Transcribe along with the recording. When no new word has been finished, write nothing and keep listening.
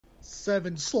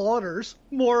7 slaughters.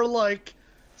 More like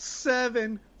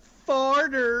 7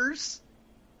 farters.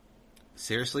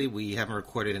 Seriously, we haven't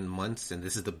recorded in months, and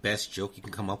this is the best joke you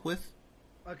can come up with?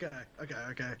 Okay.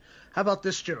 How about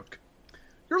this joke?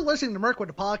 You're listening to Merc with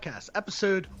the Podcast,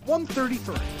 episode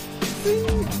 133.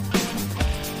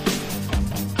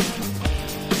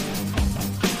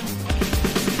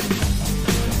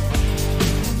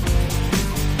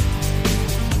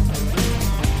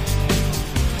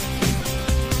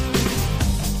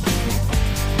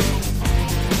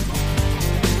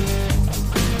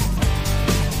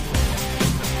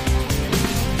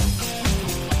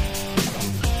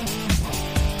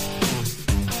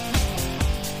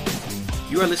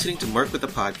 You are listening to Merc with the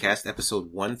Podcast,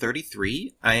 episode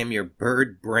 133. I am your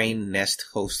bird brain nest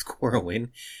host,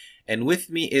 Corwin, and with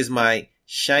me is my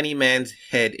shiny man's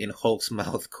head in Hulk's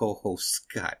mouth co-host,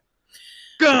 Scott.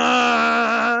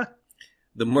 Gah!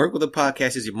 The Merc with the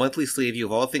Podcast is your monthly slave view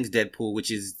of all things Deadpool, which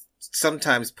is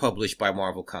sometimes published by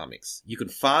Marvel Comics. You can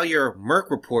file your Merc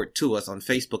report to us on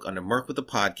Facebook under Merc with the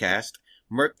Podcast,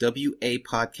 Merc WA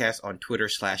Podcast on Twitter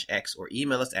 /X, or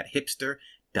email us at hipsterdaken,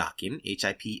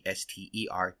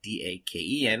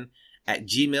 HIPSTERDAKEN, at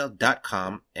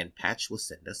gmail.com, and Patch will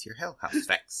send us your Hell House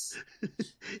facts.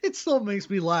 It still makes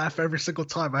me laugh every single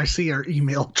time I see our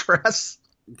email address.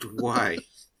 Why?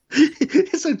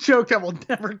 It's a joke that will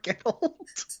never get old.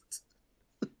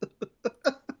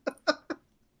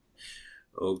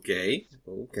 Okay.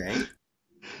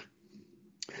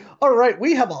 All right,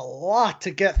 we have a lot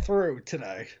to get through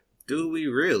today. Do we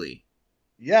really?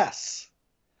 Yes.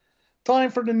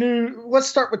 Time for the news. Let's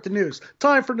start with the news.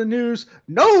 Time for the news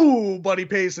nobody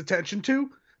pays attention to.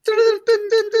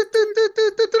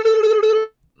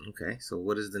 Okay, so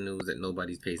what is the news that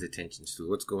nobody pays attention to?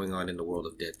 What's going on in the world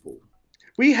of Deadpool?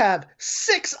 We have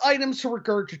 6 items to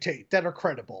regurgitate that are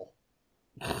credible.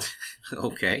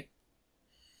 Okay.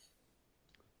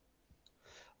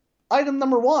 Item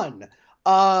number 1.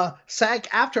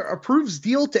 SAG-AFTRA approves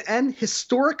deal to end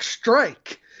historic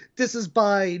strike. This is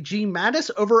by Gene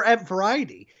Mattis over at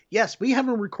Variety. Yes, we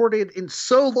haven't recorded in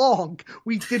so long,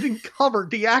 we didn't cover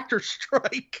the actor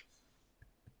strike.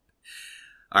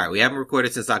 All right, we haven't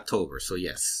recorded since October, so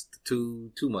yes,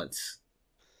 two months.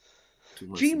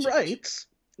 Gene writes,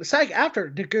 the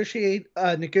SAG-AFTRA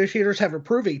negotiators have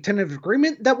approved a tentative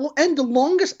agreement that will end the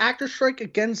longest actor strike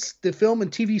against the film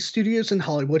and TV studios in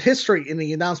Hollywood history. In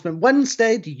the announcement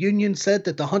Wednesday, the union said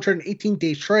that the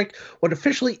 118-day strike would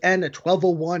officially end at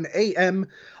 12:01 a.m.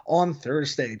 on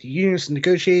Thursday. The union's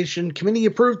negotiation committee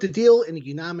approved the deal in a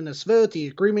unanimous vote. The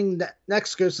agreement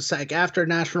next goes to SAG-AFTRA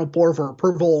National Board for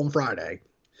approval on Friday.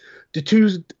 The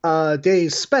two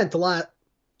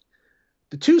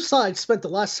sides spent the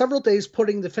last several days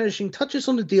putting the finishing touches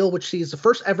on the deal, which sees the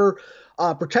first ever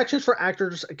protections for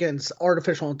actors against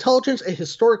artificial intelligence, a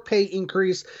historic pay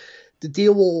increase. The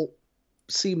deal will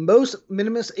see most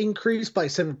minimus increase by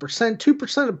 7%,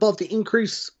 2% above the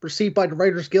increase received by the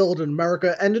Writers Guild of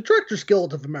America and the Directors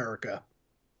Guild of America.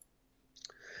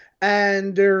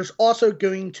 And there's also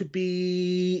going to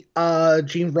be,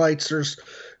 Gene writes, there's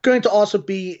going to also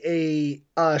be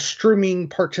a streaming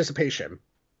participation.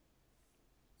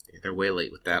 They're way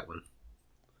late with that one.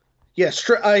 Yes,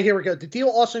 here we go. The deal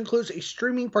also includes a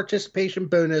streaming participation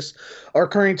bonus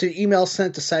according to emails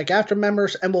sent to SAG-AFTRA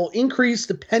members and will increase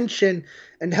the pension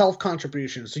and health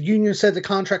contributions. The union said the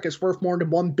contract is worth more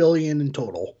than $1 billion in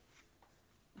total.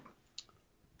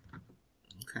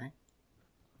 Okay.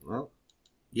 Well,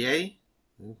 yay.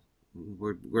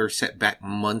 We're set back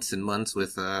months and months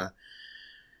with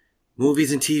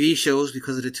movies and TV shows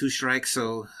because of the 2 strikes,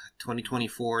 so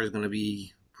 2024 is going to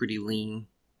be pretty lean.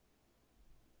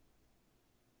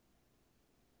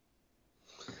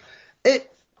 But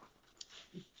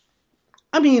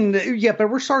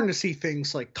we're starting to see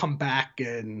things like come back,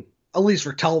 and at least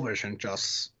for television,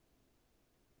 just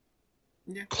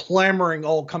clamoring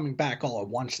all coming back all at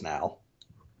once now.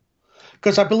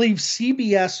 Because I believe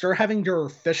CBS, they're having their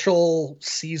official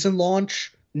season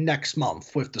launch next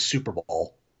month with the Super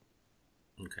Bowl.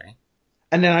 Okay.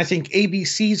 And then I think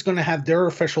ABC is going to have their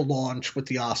official launch with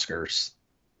the Oscars.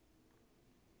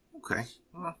 Okay.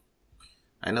 Well,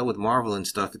 I know with Marvel and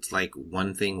stuff, it's like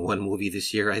one movie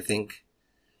this year, I think.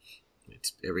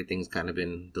 Everything's kind of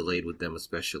been delayed with them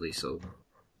especially, so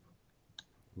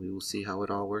we will see how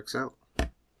it all works out.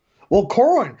 Well,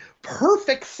 Corwin,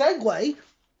 perfect segue.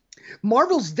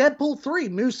 Marvel's Deadpool 3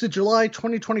 moves to July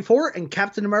 2024 and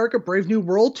Captain America Brave New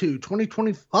World to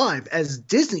 2025 as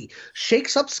Disney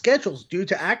shakes up schedules due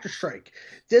to actor strike.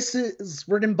 This is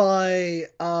written by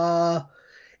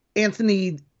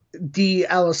Anthony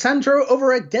D'Alessandro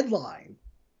over at Deadline.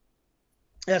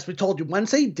 As we told you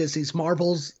Wednesday, Disney's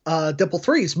Marvel's Deadpool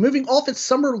 3 is moving off its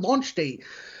summer launch date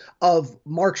of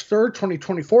March 3rd,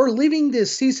 2024, leaving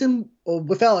this season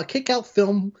without a kick-out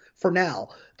film for now.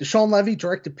 The Sean Levy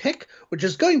directed pick, which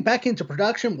is going back into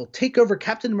production, will take over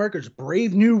Captain America's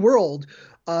Brave New World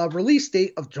release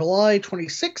date of July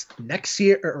 26th next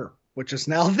year, which is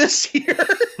now this year.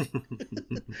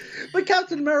 But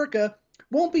Captain America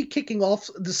won't be kicking off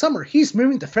the summer. He's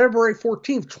moving to February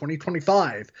 14th,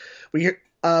 2025. We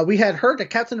had heard that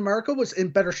Captain America was in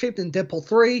better shape than Deadpool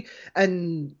 3,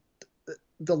 and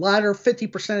the latter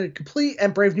 50% complete,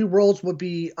 and Brave New Worlds would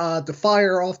be the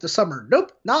fire off the summer.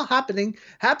 Nope, not happening.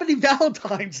 Happening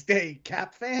Valentine's Day,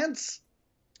 Cap fans.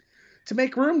 To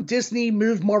make room, Disney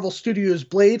moved Marvel Studios'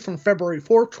 Blade from February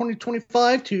 4th,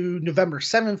 2025 to November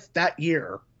 7th that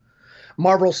year.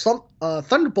 Marvel's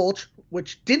Thunderbolt,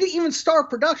 which didn't even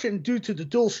start production due to the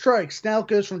dual strikes, now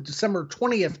goes from December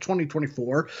 20th,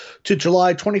 2024 to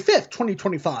July 25th,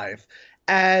 2025.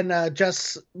 And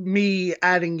just me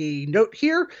adding a note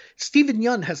here, Steven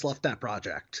Yeun has left that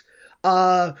project.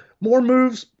 More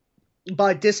moves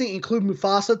by Disney include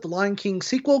Mufasa, the Lion King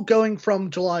sequel, going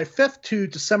from July 5th to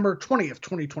December 20th,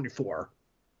 2024.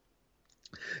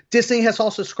 Disney has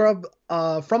also scrubbed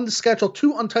from the schedule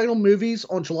 2 untitled movies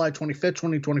on July 25th,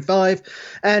 2025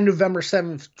 and November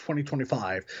 7th,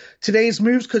 2025. Today's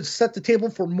moves could set the table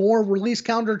for more release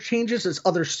calendar changes as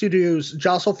other studios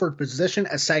jostle for position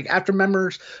as SAG-AFTRA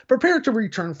members prepare to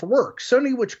return for work.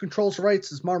 Sony, which controls the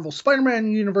rights as Marvel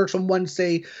Spider-Man universe on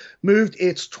Wednesday, moved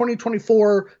its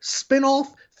 2024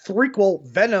 spin-off threequel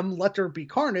Venom Let There Be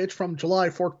Carnage from July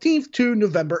 14th to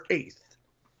November 8th.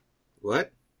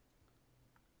 What?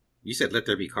 You said Let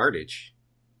There Be Carnage.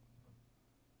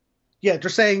 Yeah,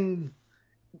 they're saying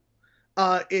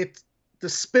it's the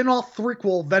spin-off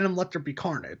threequel Venom Let There Be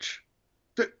Carnage.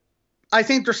 I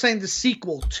think they're saying the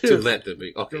sequel to Let There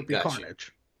Be, There Be gotcha.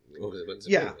 Carnage.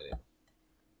 Yeah.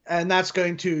 And that's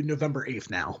going to November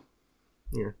 8th now.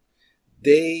 Yeah.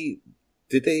 Did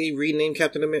they rename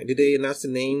Captain America? Did they announce the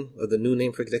name of the new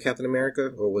name for the Captain America?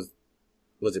 Or was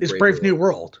it It's Brave New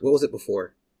World. What was it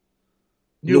before?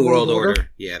 New World Order.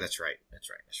 Yeah, that's right.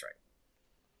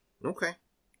 Okay.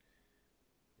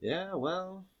 Yeah,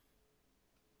 well.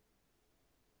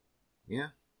 Yeah.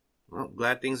 Well,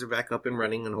 glad things are back up and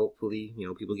running, and hopefully,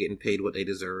 people getting paid what they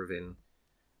deserve, and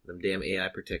them damn AI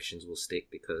protections will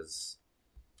stick, because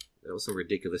there was some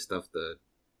ridiculous stuff I'm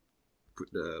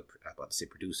about to say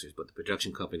producers, but the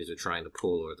production companies are trying to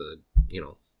pull, or the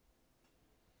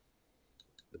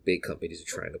big companies are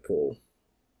trying to pull.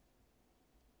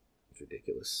 It's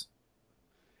ridiculous.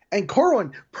 And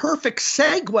Corwin, perfect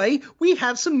segue. We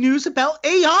have some news about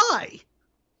AI.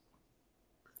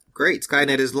 Great,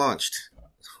 Skynet is launched.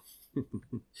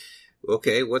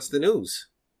 Okay, what's the news?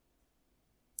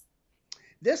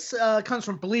 This comes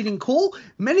from Bleeding Cool.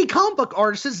 Many comic book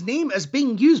artists' name as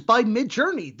being used by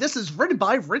Midjourney. This is written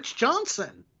by Rich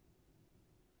Johnson.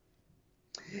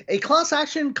 A class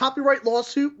action copyright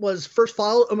lawsuit was first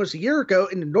filed almost a year ago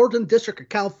in the Northern District of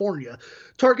California,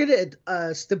 targeted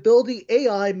at Stability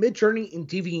AI, Midjourney, and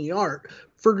DeviantArt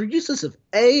for the uses of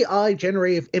AI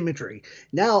generative imagery.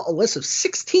 Now, a list of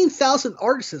 16,000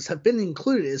 artists have been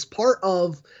included as part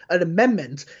of an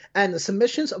amendment, and the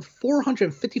submissions of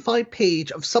 455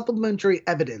 pages of supplementary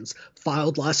evidence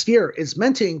filed last year is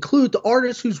meant to include the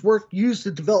artists whose work used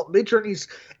to develop Midjourney's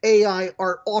AI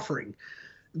art offering.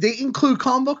 They include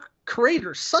comic book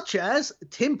creators such as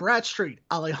Tim Bradstreet,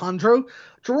 Alejandro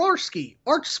Jodorowsky,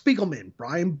 Art Spiegelman,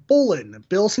 Brian Bolin,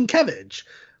 Bill Sienkiewicz,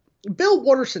 Bill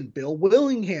Watterson, Bill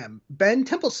Willingham, Ben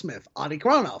Templesmith, Adi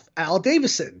Granoff, Al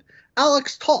Davison,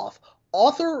 Alex Toth,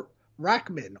 Arthur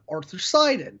Rackman, Arthur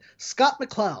Seiden, Scott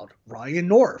McCloud, Ryan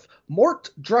North, Mort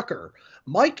Drucker,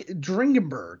 Mike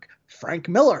Dringenberg, Frank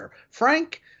Miller,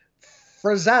 Frank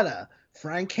Frazetta,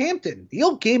 Frank Hampton,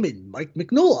 Neil Gaiman, Mike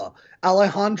Mignola,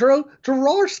 Alejandro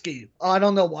Jodorowsky. I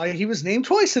don't know why he was named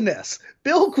twice in this.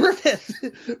 Bill Griffith,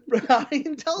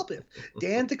 Ryan Talbot,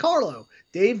 Dan DiCarlo,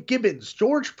 Dave Gibbons,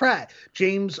 George Pratt,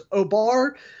 James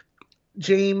O'Barr,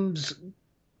 James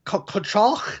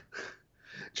Kochach,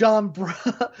 John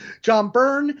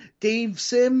Byrne, Dave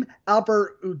Sim,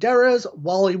 Albert Uderas,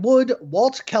 Wally Wood,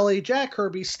 Walt Kelly, Jack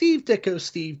Kirby, Steve Ditko,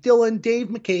 Steve Dillon, Dave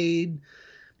McCade,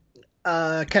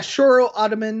 Kashuro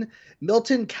Ottoman,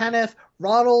 Milton Caniff,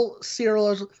 Ronald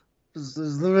Searles,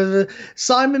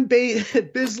 Simon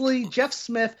Bisley, Jeff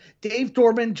Smith, Dave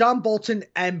Dorman, John Bolton,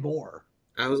 and more.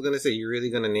 I was going to say, you're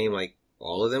really going to name,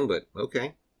 all of them, but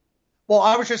okay. Well,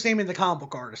 I was just naming the comic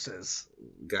book artists.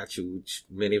 Got you, which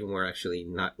many of them are actually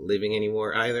not living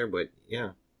anymore either, but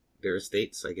yeah, their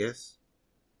estates, I guess.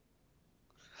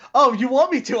 Oh, you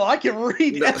want me to? I can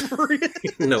read No, every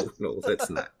no, that's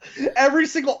not. every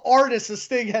single artist this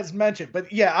thing has mentioned.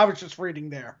 But yeah, I was just reading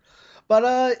there.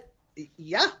 But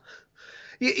yeah.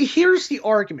 Here's the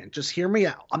argument. Just hear me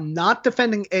out. I'm not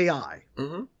defending AI.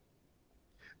 Mm-hmm.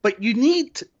 But you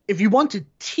need to, if you want to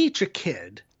teach a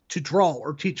kid to draw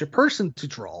or teach a person to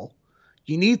draw,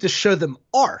 you need to show them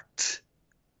art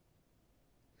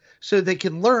so they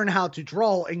can learn how to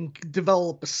draw and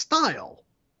develop a style.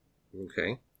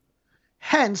 Okay.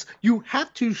 Hence, you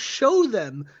have to show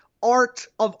them art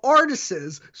of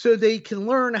artists so they can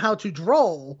learn how to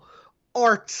draw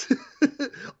art.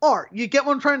 Art. You get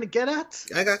what I'm trying to get at?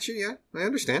 I got you. Yeah, I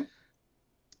understand.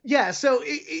 Yeah, so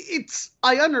it's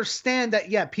I understand that.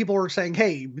 Yeah, people are saying,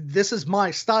 "Hey, this is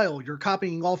my style. You're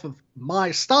copying off of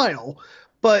my style,"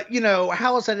 but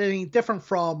how is that any different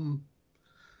from,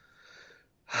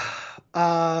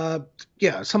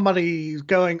 somebody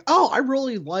going, "Oh, I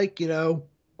really like,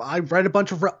 I read a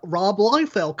bunch of Rob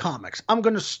Liefeld comics. I'm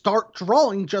going to start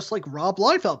drawing just like Rob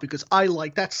Liefeld because I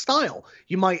like that style."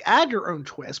 You might add your own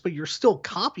twist, but you're still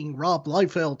copying Rob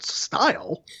Liefeld's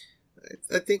style.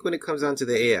 I think when it comes down to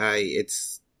the AI,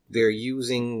 they're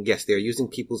using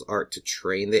people's art to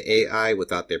train the AI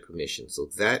without their permission. So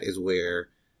that is where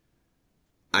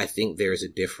I think there's a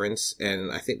difference.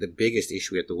 And I think the biggest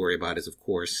issue we have to worry about is, of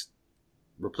course,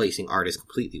 replacing artists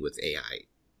completely with AI.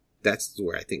 That's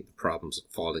where I think the problem's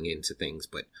falling into things.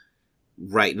 But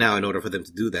right now, in order for them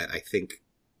to do that, I think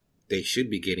they should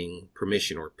be getting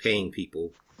permission or paying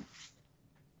people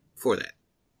for that.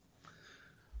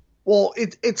 Well,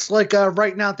 it's like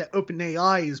right now that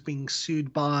OpenAI is being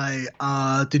sued by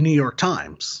the New York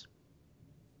Times.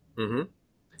 Mm-hmm.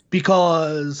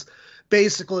 Because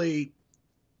basically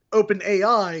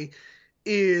OpenAI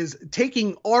is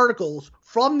taking articles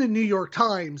from the New York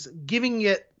Times, giving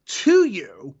it to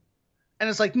you, and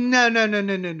it's like,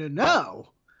 no.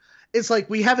 It's like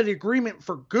we have an agreement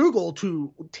for Google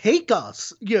to take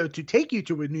us, to take you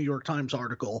to a New York Times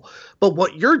article. But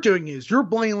what you're doing is you're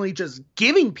blatantly just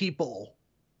giving people,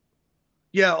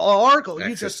 an article.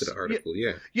 Access to the article,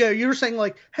 yeah. Yeah, you're saying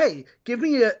like, hey, give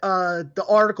me the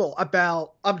article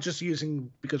about, I'm just using,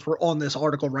 because we're on this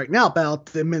article right now, about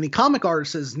the many comic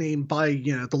artists named by,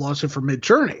 the lawsuit for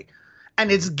Midjourney. And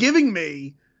it's giving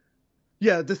me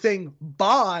the thing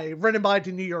written by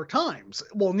the New York Times.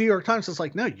 Well, New York Times is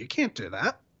like, no, you can't do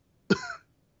that.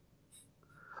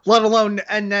 Let alone,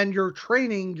 and then you're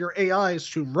training your AIs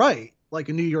to write like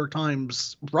a New York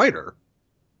Times writer.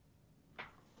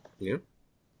 Yeah.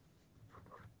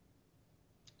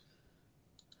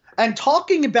 And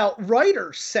talking about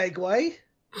writers, segue.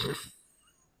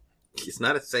 It's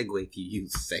not a segue if you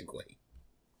use segue.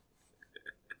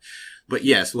 But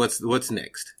yes, what's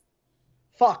next?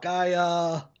 Fuck,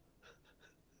 You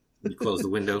close the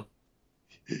window?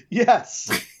 Yes.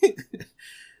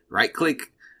 Right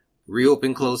click,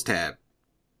 reopen close tab.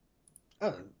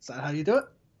 Oh, is that how you do it?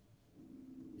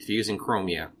 If you're using Chrome,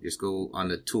 yeah. Just go on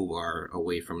the toolbar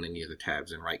away from any of the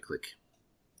tabs and right click.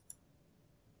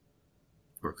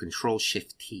 Or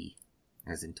Control-Shift-T,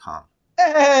 as in Tom.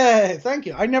 Hey, thank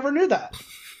you. I never knew that.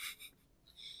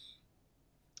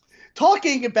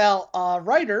 Talking about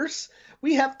writers,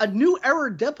 we have a new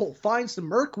era. Deadpool finds the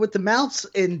Merc with the mouths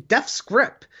in Death's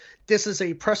grip. This is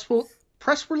a press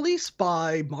release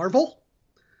by Marvel.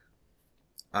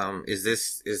 Is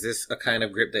this a kind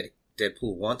of grip that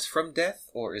Deadpool wants from Death,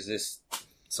 or is this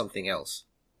something else?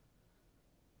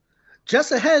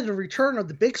 Just ahead of the return of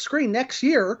the big screen next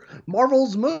year,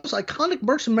 Marvel's most iconic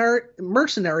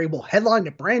mercenary will headline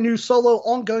a brand new solo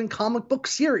ongoing comic book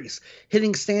series.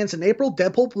 Hitting stands in April,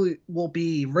 Deadpool will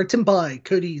be written by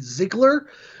Cody Ziegler,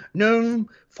 known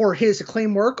for his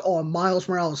acclaimed work on Miles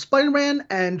Morales' Spider-Man,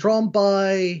 and drawn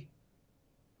by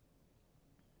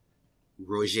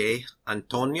Roger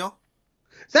Antonio?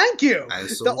 Thank you!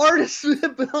 The artist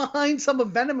behind some of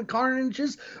Venom and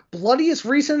Carnage's bloodiest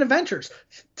recent adventures.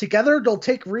 Together, they'll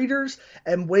take readers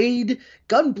and wade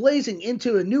gun blazing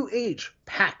into a new age,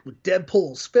 packed with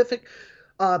Deadpool's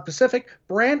Pacific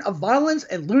brand of violence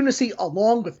and lunacy,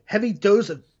 along with heavy dose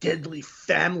of deadly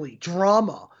family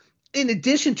drama. In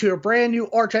addition to a brand new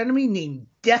archenemy named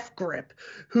Death Grip,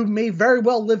 who may very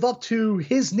well live up to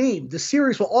his name, the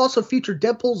series will also feature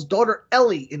Deadpool's daughter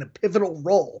Ellie in a pivotal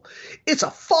role. It's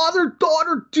a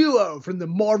father-daughter duo from the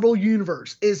Marvel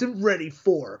Universe isn't ready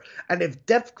for, and if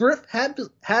Death Grip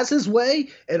has his way,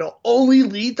 it'll only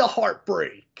lead to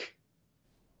heartbreak.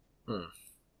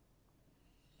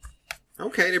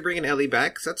 Okay, they're bringing Ellie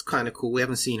back. So that's kind of cool. We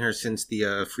haven't seen her since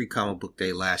the Free Comic Book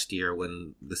Day last year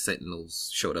when the Sentinels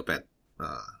showed up at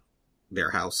their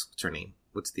house. What's her name?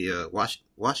 What's the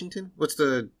Washington? What's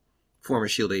the former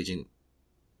S.H.I.E.L.D. agent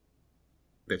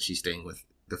that she's staying with,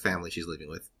 the family she's living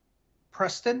with.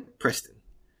 Preston.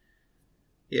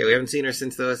 Yeah, we haven't seen her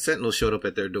since the Sentinel showed up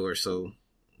at their door, so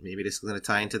maybe this is going to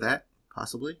tie into that,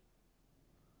 possibly.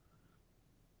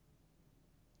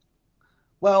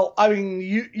 Well, I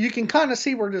mean, you can kind of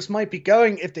see where this might be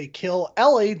going. If they kill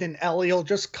Ellie, then Ellie will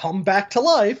just come back to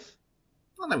life.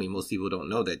 Well, I mean, most people don't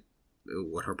know that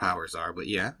what her powers are, but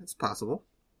yeah, it's possible.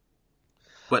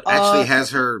 But actually, has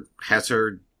her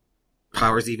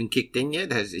powers even kicked in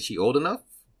yet? Is she old enough?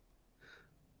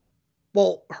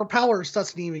 Well, her powers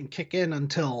doesn't even kick in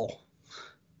until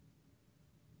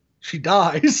she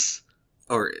dies.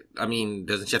 Or, I mean,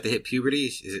 doesn't she have to hit puberty?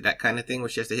 Is it that kind of thing where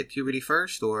she has to hit puberty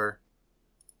first, or?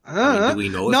 I mean, do we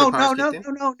know if her powers kicked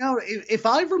in? No. If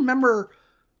I remember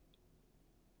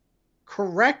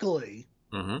correctly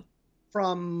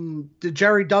from the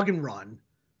Jerry Duggan run,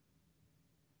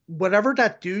 whatever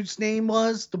that dude's name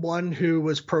was, the one who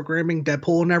was programming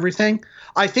Deadpool and everything,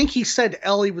 I think he said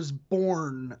Ellie was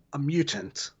born a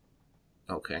mutant.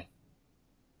 Okay.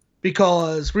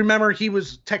 Because, remember, he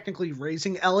was technically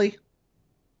raising Ellie?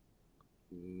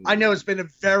 I know it's been a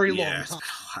very long time.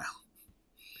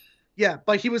 Yeah,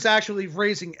 but he was actually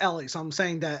raising Ellie, so I'm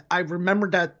saying that I remember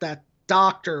that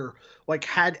doctor like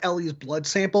had Ellie's blood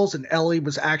samples and Ellie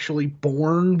was actually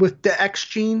born with the X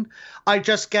gene. I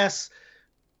just guess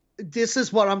this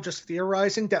is what I'm just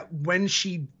theorizing, that when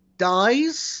she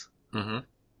dies,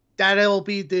 that it'll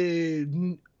be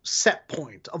the set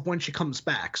point of when she comes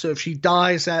back. So if she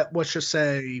dies at, let's just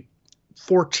say,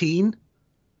 14,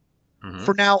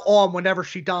 from now on, whenever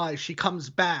she dies, she comes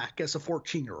back as a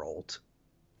 14-year-old.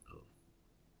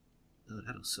 Oh,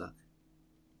 that'll suck.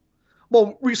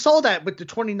 Well, we saw that with the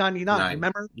 2099,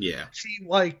 remember? Yeah. She,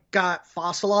 like, got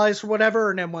fossilized or whatever,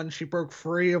 and then when she broke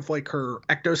free of, like, her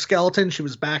ectoskeleton, she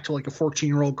was back to, like, a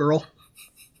 14-year-old girl.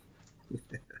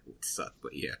 That would suck,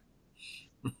 but yeah.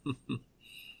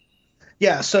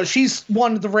 Yeah, so she's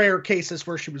one of the rare cases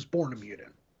where she was born a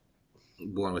mutant.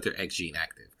 Born with her X gene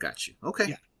active. Got you. Okay.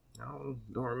 Yeah. I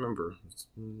don't remember. It's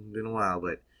been a while,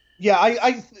 but... Yeah,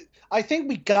 I think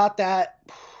we got that...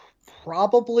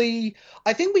 Probably,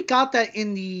 I think we got that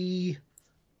in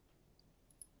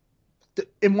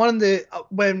in one of the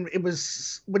when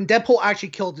Deadpool actually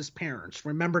killed his parents.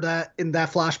 Remember that in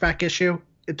that flashback issue?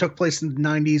 It took place in the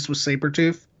 90s with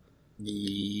Sabretooth.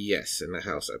 Yes, in the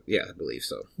house. Yeah, I believe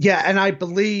so. Yeah, and I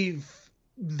believe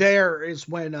there is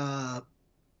when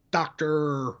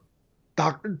Doctor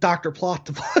Plot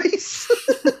Device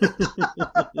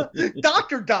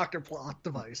Doctor Plot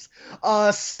Device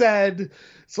said,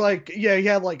 it's like, yeah, he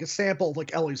had like a sample of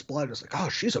like Ellie's blood. It's like, oh,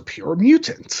 she's a pure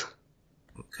mutant.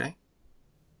 Okay.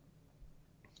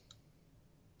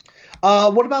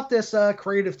 What about this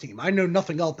creative team? I know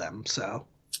nothing of them, so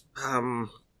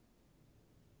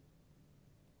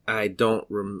I don't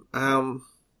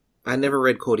I never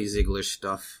read Cody Ziegler's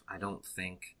stuff, I don't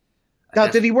think. Now,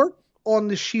 did he work on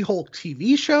the She-Hulk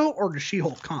TV show or the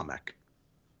She-Hulk comic?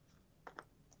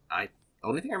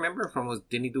 Only thing I remember from was,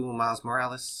 didn't he do Miles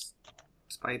Morales,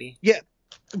 Spidey? Yeah,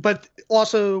 but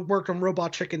also worked on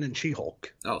Robot Chicken and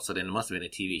She-Hulk. Oh, so then it must have been a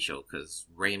TV show, because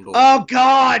Rainbow... Oh,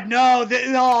 God, no!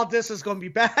 This is going to be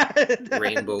bad.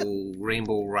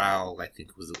 Rainbow Rowell, I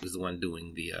think, was the one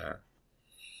doing the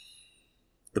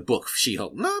book of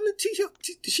She-Hulk. No, the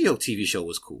She-Hulk TV show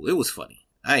was cool. It was funny.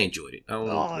 I enjoyed it.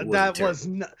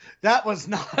 That was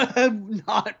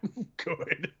not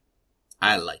good.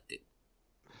 I liked it.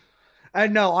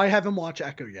 And no, I haven't watched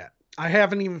Echo yet. I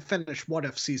haven't even finished What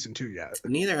If Season 2 yet.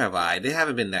 Neither have I. They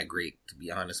haven't been that great, to be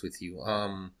honest with you.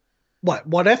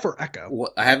 What If or Echo?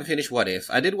 I haven't finished What If.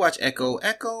 I did watch Echo.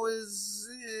 Echo is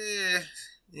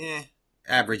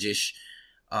average-ish.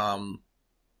 The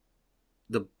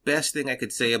best thing I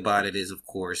could say about it is, of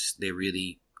course, they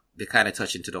kind of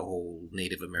touch into the whole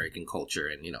Native American culture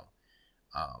and,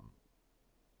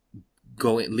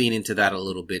 lean into that a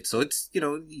little bit. So it's,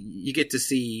 you get to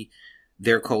see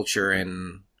their culture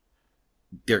and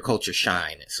their culture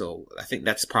shine. So I think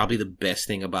that's probably the best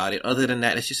thing about it. Other than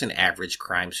that, it's just an average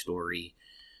crime story.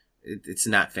 It's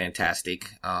not fantastic.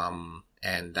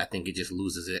 And I think it just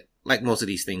loses it. Like most of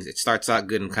these things, it starts out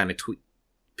good and kind of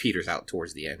peters out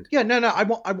towards the end. Yeah, no, I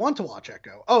want to watch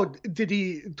Echo. Oh,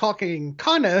 talking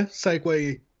kind of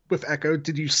segue with Echo,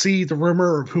 did you see the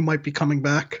rumor of who might be coming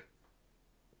back?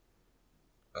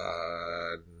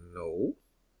 No.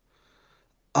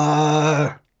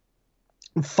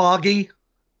 Foggy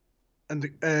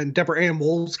and Deborah Ann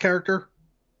Wool's character.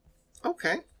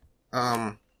 Okay.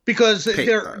 Because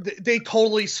they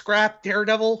totally scrapped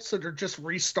Daredevil, so they're just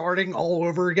restarting all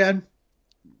over again.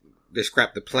 they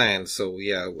scrapped the plan. So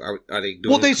yeah, are they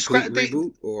doing a complete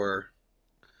reboot or?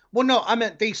 Well, no, I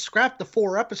meant they scrapped the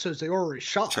 4 episodes they already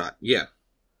shot. Yeah.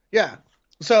 Yeah.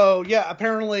 So yeah,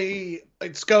 apparently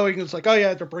it's like, oh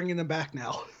yeah, they're bringing them back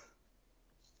now.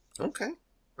 Okay.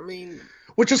 I mean,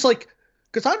 which is like,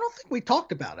 because I don't think we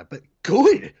talked about it, but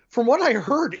good. From what I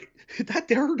heard, that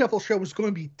Daredevil show was going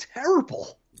to be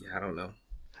terrible. Yeah, I don't know.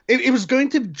 It was going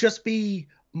to just be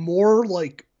more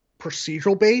like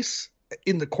procedural base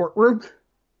in the courtroom.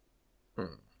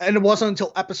 And it wasn't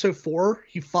until episode 4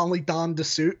 he finally donned the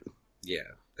suit. Yeah,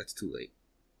 that's too late.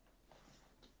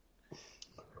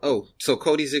 Oh, so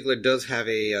Cody Ziegler does have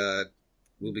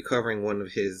we'll be covering one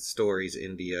of his stories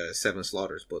in the Seven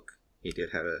Slaughters book. He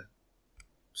did have a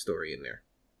story in there.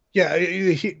 Yeah,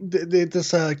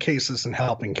 this case isn't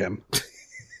helping him.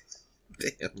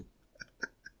 Damn.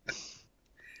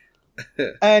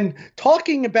 And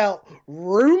talking about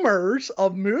rumors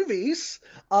of movies,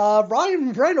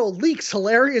 Ryan Reynolds leaks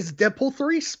hilarious Deadpool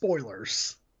 3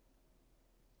 spoilers.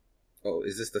 Oh,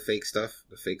 is this the fake stuff?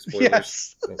 The fake spoilers?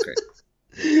 Yes. Okay.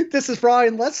 This is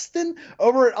Ryan Leston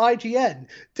over at IGN.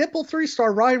 Deadpool 3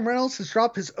 star Ryan Reynolds has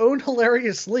dropped his own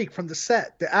hilarious leak from the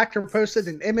set. The actor posted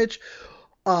an image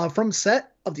from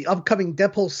set of the upcoming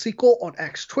Deadpool sequel on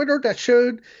X Twitter that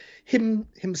showed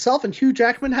himself and Hugh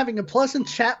Jackman having a pleasant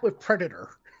chat with Predator.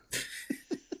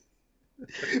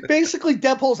 Basically,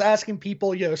 Deadpool's asking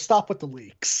people, stop with the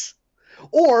leaks.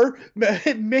 Or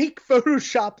make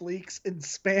Photoshop leaks and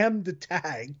spam the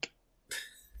tag.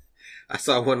 I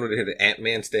saw one with the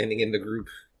Ant-Man standing in the group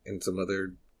and some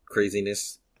other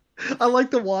craziness. I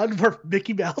like the one where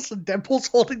Mickey Mouse and Deadpool's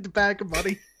holding the bag of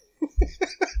money.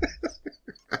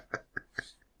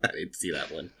 I didn't see that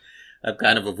one. I've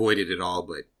kind of avoided it all,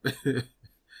 but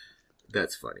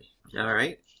that's funny. All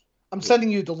right. I'm sending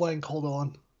you the link. Hold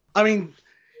on. I mean,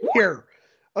 here,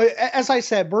 as I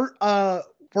said, we're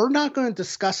not going to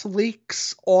discuss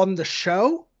leaks on the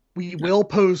show. We will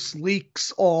post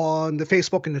leaks on the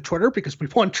Facebook and the Twitter because we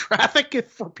want traffic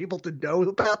for people to know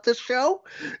about this show,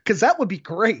 because that would be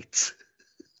great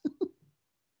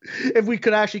if we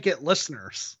could actually get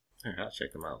listeners. I'll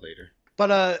check them out later.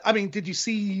 But, I mean, did you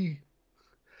see...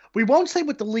 We won't say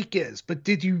what the leak is, but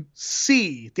did you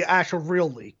see the actual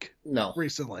real leak? No.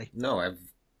 Recently? No, I've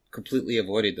completely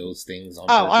avoided those things on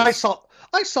purpose.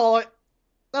 I saw it.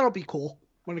 That'll be cool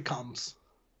when it comes.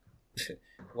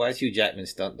 Why is Hugh Jackman's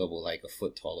stunt double like a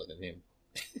foot taller than him?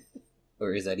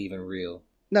 Or is that even real?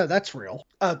 No, that's real.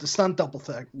 The stunt double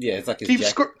thing. Yeah, it's like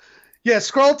his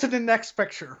scroll to the next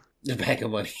picture. The bag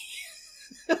of money.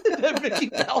 Mickey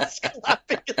Mouse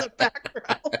clapping in the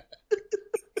background.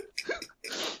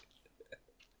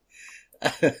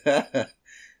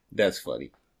 That's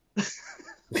funny.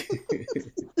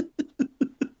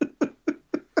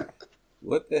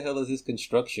 What the hell is this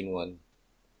construction one?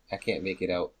 I can't make it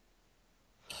out.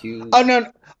 Oh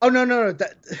no!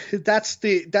 That's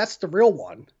the real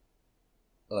one.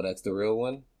 Oh, that's the real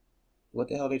one? What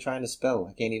the hell are they trying to spell?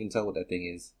 I can't even tell what that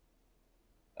thing is.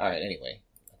 All right. Anyway.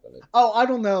 Oh, I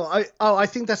don't know. I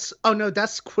think that's. Oh no,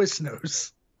 that's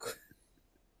Quiznos.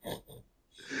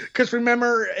 Because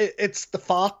remember, it's the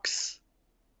Fox,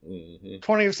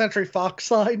 20th Century Fox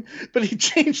sign, but he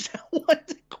changed that one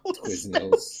to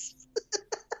Quiznos.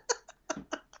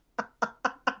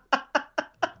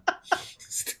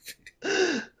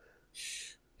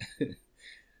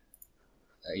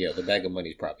 Yeah, the bag of money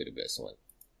is probably the best one.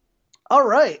 All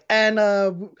right, and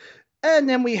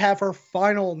then we have our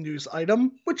final news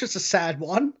item, which is a sad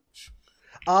one.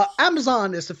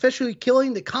 Amazon is officially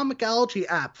killing the Comixology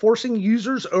app, forcing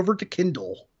users over to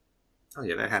Kindle. Oh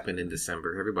yeah, that happened in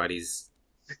December. Everybody's...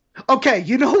 Okay,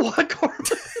 you know what, Corwin?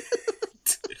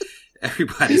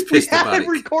 Everybody's pissed about it. We haven't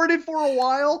recorded for a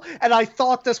while, and I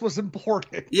thought this was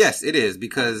important. Yes, it is,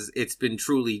 because it's been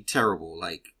truly terrible.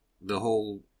 Like, the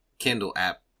whole Kindle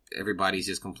app, everybody's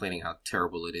just complaining how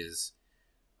terrible it is.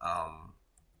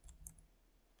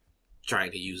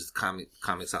 Trying to use the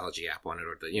Comixology app on it,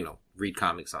 or to, read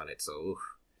comics on it. So,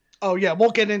 oh yeah,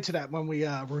 we'll get into that when we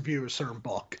review a certain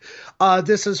book.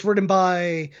 This is written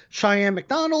by Cheyenne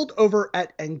McDonald over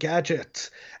at Engadget.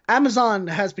 Amazon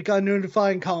has begun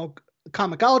notifying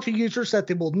Comixology users that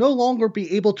they will no longer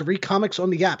be able to read comics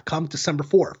on the app come December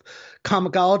 4th.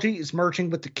 Comixology is merging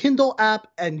with the Kindle app,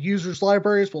 and users'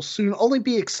 libraries will soon only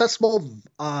be accessible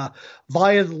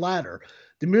via the latter.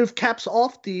 The move caps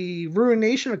off the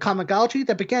ruination of Comixology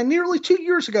that began nearly 2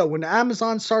 years ago when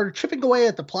Amazon started chipping away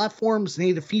at the platform's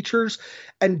native features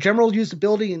and general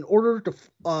usability in order to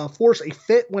force a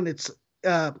fit when it's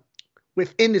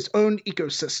within its own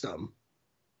ecosystem.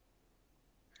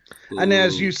 Ooh. And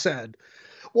as you said,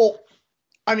 well,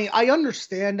 I mean, I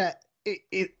understand that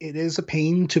it is a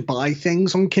pain to buy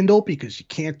things on Kindle because you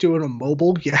can't do it on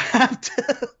mobile. You have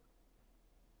to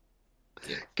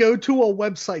go to a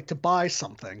website to buy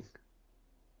something.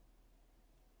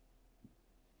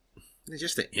 It's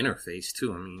just the interface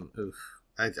too. I mean, oof.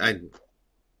 I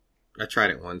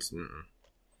tried it once.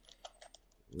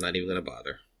 Not even gonna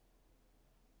bother.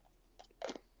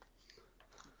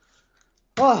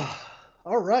 Oh,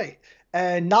 all right.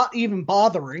 And not even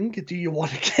bothering, do you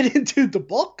want to get into the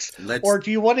books? Or do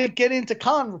you want to get into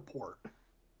Con Report?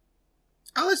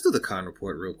 Oh, let's do the Con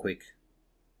Report real quick.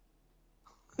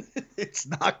 It's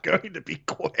not going to be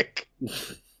quick.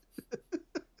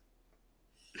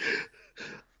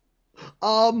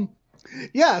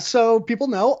 Yeah, so people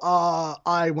know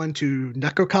I went to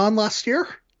NecoCon last year,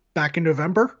 back in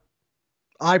November.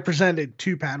 I presented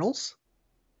 2 panels.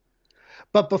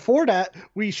 But before that,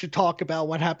 we should talk about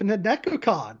what happened at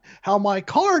NecoCon. How my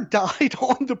car died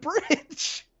on the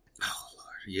bridge. Oh,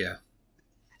 Lord, yeah.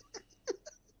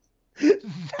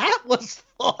 That was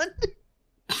fun.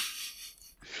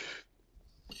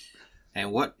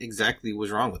 And what exactly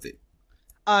was wrong with it?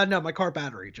 No, my car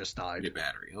battery just died. Your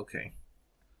battery, okay.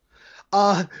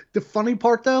 The funny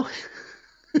part, though,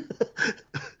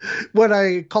 when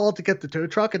I called to get the tow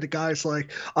truck and the guy's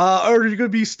like, are you going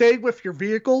to be staying with your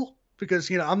vehicle?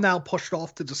 Because, I'm now pushed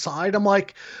off to the side. I'm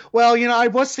like, well, I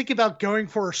was thinking about going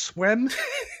for a swim,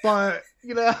 but,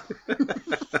 there's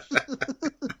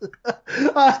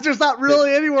not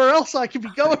really anywhere else I could be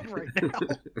going right now.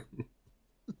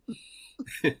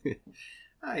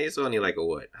 It's only like a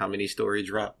what? How many story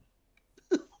drop?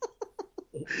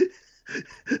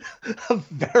 A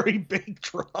very big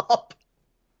drop.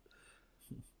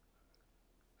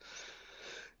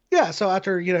 Yeah, so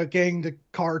after, getting the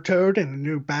car towed and a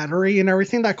new battery and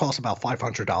everything, that cost about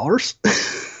 $500.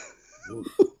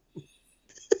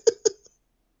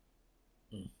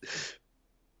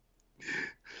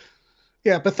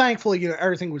 Yeah, but thankfully,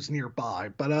 everything was nearby.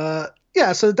 But,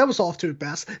 yeah, so that was off to the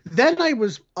best. Then I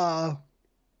was, so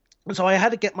I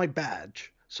had to get my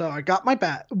badge. So I got my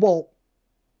badge. Well,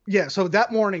 yeah, so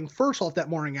that morning,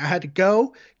 I had to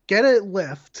go get a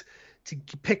lift to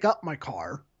pick up my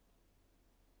car.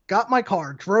 Got my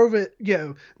car, drove it,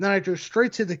 then I drove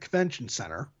straight to the convention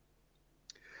center.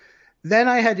 Then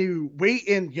I had to wait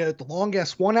in the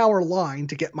longest 1-hour line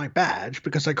to get my badge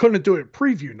because I couldn't do it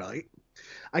preview night.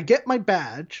 I get my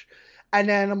badge, and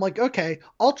then I'm like, okay,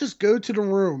 I'll just go to the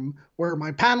room where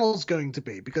my panel is going to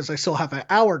be because I still have an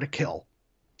hour to kill.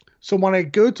 So when I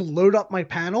go to load up my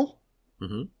panel,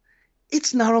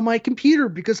 it's not on my computer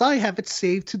because I have it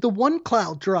saved to the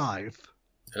OneCloud drive.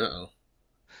 Uh-oh.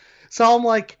 So I'm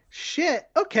like, shit,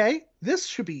 okay, this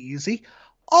should be easy.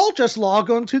 I'll just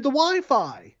log on to the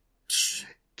Wi-Fi.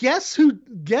 Guess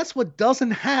what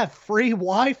doesn't have free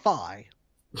Wi-Fi?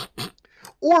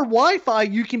 Or Wi-Fi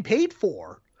you can pay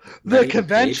for? The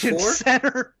convention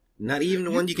center. Not even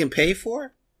the one you can pay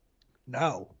for?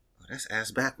 No. Oh, that's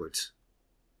ass backwards.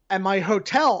 And my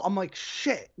hotel, I'm like,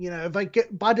 shit,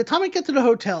 by the time I get to the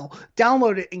hotel,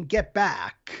 download it and get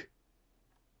back,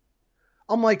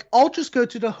 I'm like, I'll just go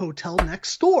to the hotel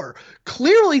next door.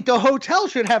 Clearly, the hotel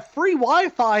should have free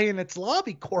Wi-Fi in its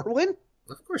lobby, Corwin.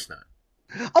 Of course not.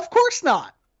 Of course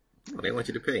not. Well, they want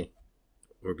you to pay.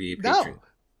 Or be a patron.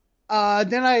 No.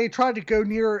 Then I tried to go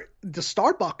near the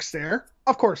Starbucks there.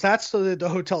 Of course, that's the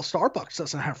hotel Starbucks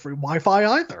doesn't have free Wi-Fi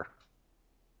either.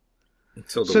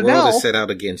 So the world is set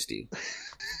out against you.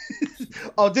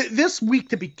 This week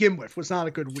to begin with was not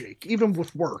a good week. Even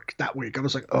with work that week, I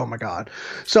was like, oh my God.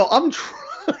 So I'm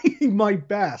trying my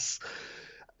best.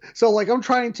 So I'm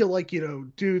trying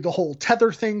to do the whole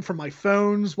tether thing for my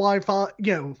phone's Wi-Fi,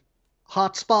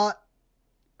 hotspot.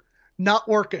 Not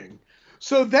working.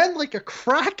 So then a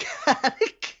crack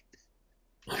addict,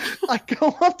 I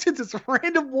go up to this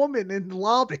random woman in the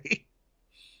lobby.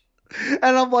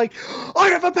 And I'm like, I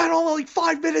have a panel in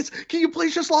 5 minutes. Can you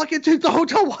please just log into the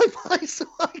hotel Wi-Fi so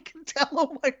I can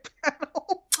download my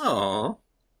panel? Aww.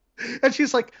 And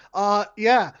she's like,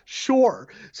 yeah, sure.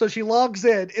 So she logs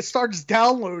in. It starts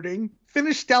downloading.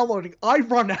 Finished downloading. I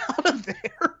run out of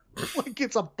there like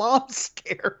it's a bomb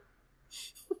scare.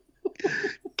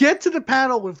 Get to the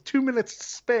panel with 2 minutes to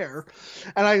spare.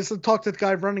 And I talked to the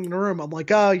guy running the room. I'm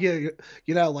like, oh, yeah,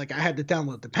 I had to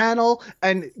download the panel.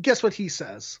 And guess what he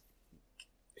says?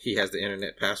 He has the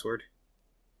internet password?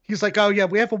 He's like, oh, yeah,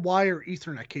 we have a wire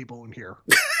Ethernet cable in here.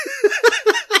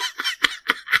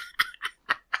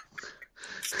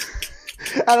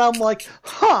 And I'm like,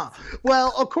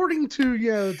 well, according to,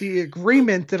 the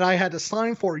agreement that I had to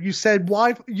sign for, you said,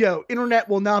 internet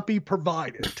will not be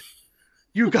provided.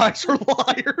 You guys are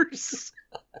liars.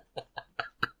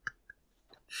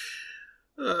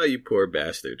 Oh, you poor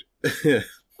bastard.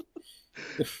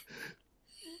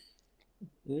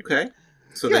 Okay.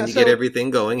 So then you get everything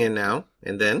going in now,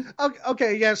 and then?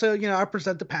 Okay, yeah, so, I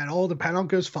present the panel. The panel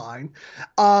goes fine.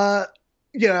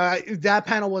 That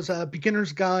panel was a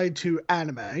beginner's guide to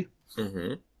anime.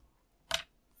 Mm-hmm.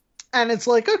 And it's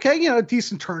like, okay,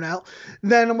 decent turnout.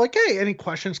 Then I'm like, hey, any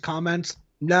questions, comments?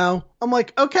 No. I'm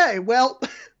like, okay, well,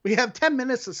 we have 10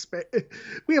 minutes to spare.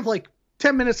 We have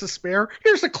 10 minutes to spare.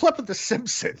 Here's a clip of The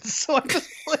Simpsons. So I just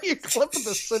play a clip of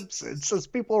The Simpsons as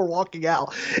people are walking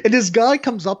out. And this guy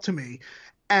comes up to me.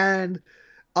 And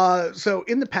so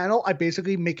in the panel, I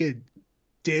basically make a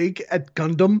dig at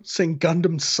Gundam, saying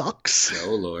Gundam sucks.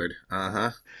 Oh, Lord.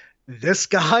 Uh-huh. This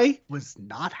guy was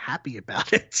not happy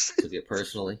about it. Took it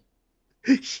personally?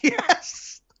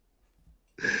 Yes.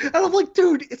 And I'm like,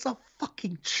 dude, it's a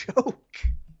fucking joke.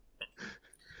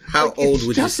 How old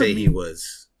would you say he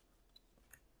was?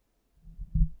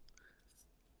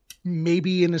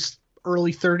 Maybe in his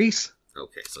early 30s.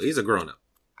 Okay, so he's a grown-up.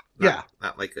 Yeah.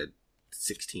 Not like a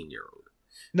 16-year-old.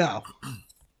 No.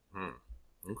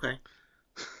 Okay.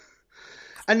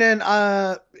 And then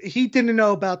he didn't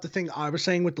know about the thing I was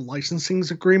saying with the licensing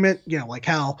agreement. Like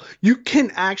how you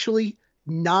can actually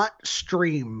not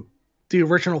stream the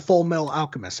original Full Metal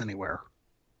Alchemist anywhere.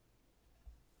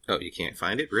 Oh, you can't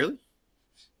find it? Really?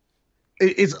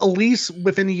 It's at least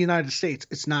within the United States.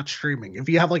 It's not streaming. If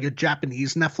you have a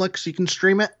Japanese Netflix, you can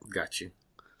stream it. Got you.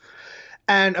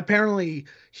 And apparently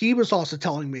he was also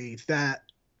telling me that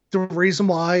the reason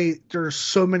why there's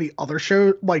so many other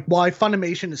shows, why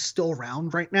Funimation is still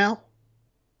around right now.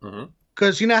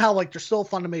 Because you know how there's still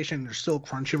Funimation, there's still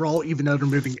Crunchyroll, even though they're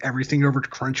moving everything over to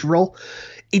Crunchyroll.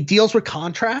 It deals with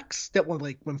contracts that when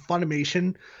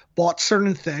Funimation bought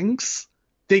certain things,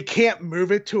 they can't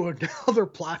move it to another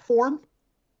platform.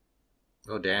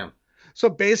 Oh, damn. So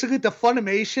basically the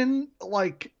Funimation,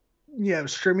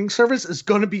 streaming service is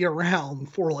going to be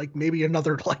around for maybe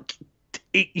another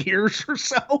 8 years or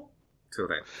so. Till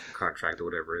that contract or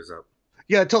whatever is up.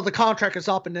 Yeah, until the contract is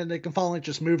up, and then they can finally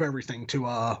just move everything to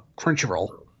Crunchyroll.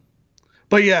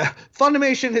 But yeah,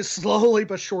 Funimation is slowly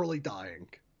but surely dying.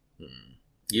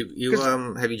 You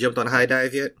have you jumped on High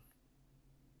Dive yet?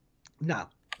 No.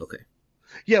 Okay.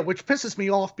 Yeah, which pisses me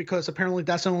off because apparently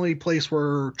that's the only place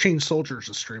where Chained Soldiers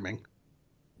is streaming.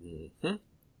 Mm-hmm.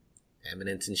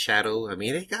 Eminence and Shadow. I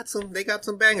mean, they got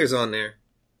some bangers on there.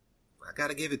 I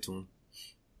gotta give it to them.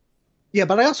 Yeah,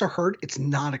 but I also heard it's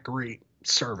not a great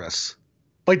service.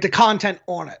 The content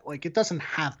on it, it doesn't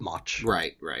have much.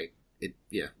 Right.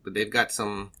 But they've got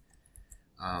some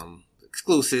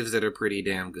exclusives that are pretty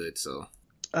damn good. So.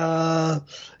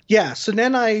 Yeah. So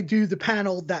then I do the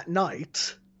panel that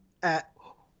night at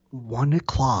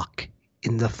 1:00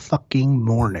 in the fucking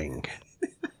morning.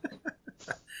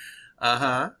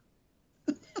 Uh-huh.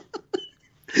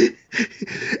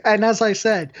 And as I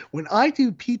said, when I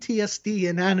do PTSD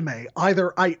in anime,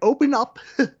 either I open up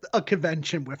a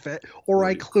convention with it or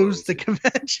I close the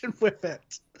convention with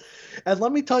it. And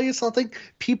let me tell you something,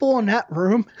 people in that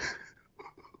room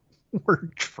were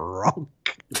drunk.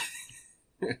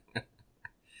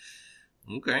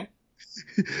 Okay.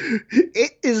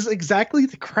 It is exactly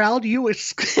the crowd you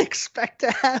expect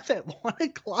to have at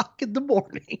 1:00 in the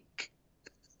morning.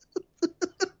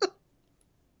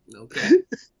 Okay.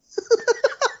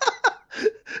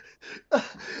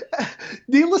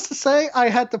 Needless to say, I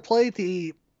had to play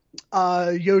the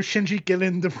Yo Shinji Get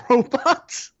in the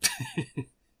Robot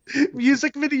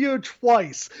music video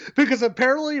twice because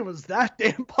apparently it was that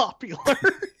damn popular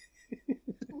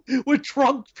with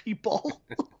drunk people.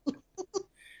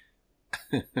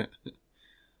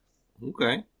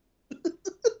 Okay.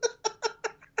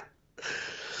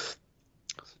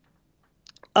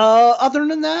 Other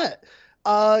than that,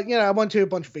 I went to a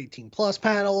bunch of 18 plus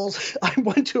panels. I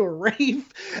went to a rave.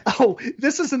 Oh,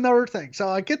 this is another thing. So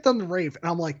I get done the rave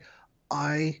and I'm like,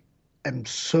 I am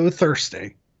so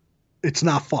thirsty. It's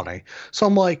not funny. So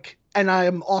I'm like, and I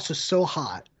am also so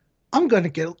hot. I'm going to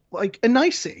get an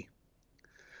icee.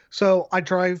 So I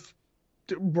drive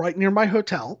right near my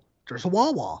hotel. There's a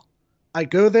Wawa. I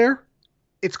go there.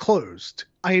 It's closed.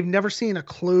 I have never seen a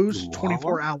closed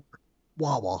 24-hour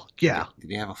Wawa. Yeah. Did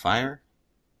they have a fire?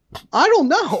 I don't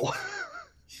know.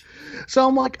 So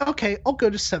I'm like, okay, I'll go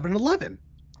to 7-Eleven.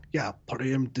 Yeah, put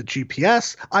in the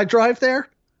GPS. I drive there.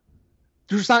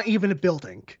 There's not even a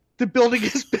building. The building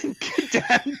has been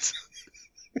condemned.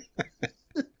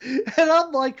 And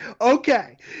I'm like,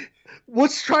 okay,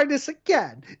 let's try this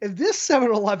again. If this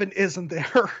 7-Eleven isn't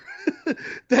there,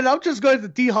 then I'm just going to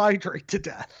dehydrate to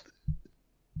death.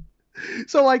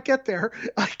 So I get there,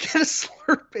 I get a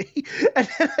Slurpee, and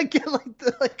then I get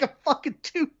like a fucking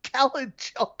 2-gallon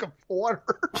jug of water.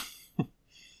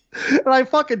 And I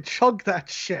fucking chug that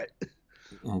shit.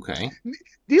 Okay.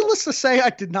 Needless to say, I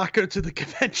did not go to the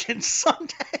convention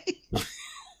Sunday.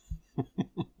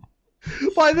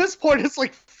 By this point, it's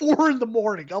like 4 a.m.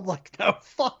 I'm like, no,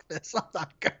 fuck this. I'm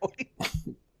not going.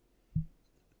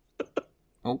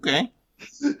 Okay.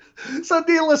 So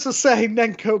needless to say,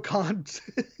 NenkoCon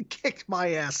kicked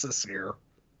my ass this year.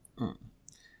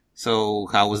 So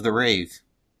how was the rave?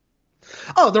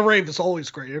 Oh, the rave is always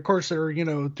great. Of course, there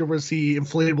was the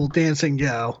inflatable dancing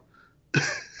T-Rex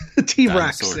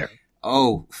Dinosaur. there.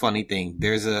 Oh, funny thing.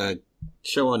 There's a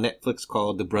show on Netflix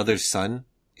called The Brothers' Sun,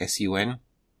 S-U-N.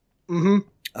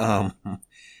 Mm-hmm.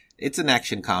 It's an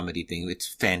action comedy thing. It's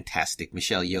fantastic.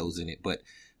 Michelle Yeoh's in it, but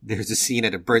there's a scene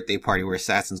at a birthday party where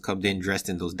assassins come in dressed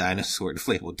in those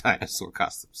inflatable dinosaur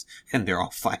costumes, and they're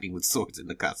all fighting with swords in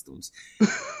the costumes.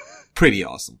 Pretty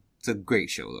awesome. It's a great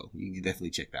show, though. You can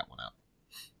definitely check that one out.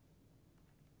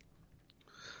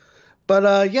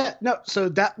 But yeah, no. So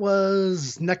that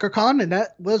was NecroCon, and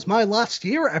that was my last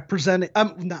year at presenting.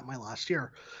 Not my last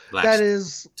year.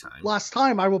 Last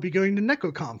time I will be going to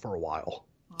NecroCon for a while.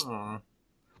 Aww.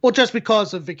 Well, just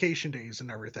because of vacation days and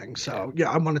everything. So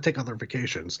yeah, I want to take other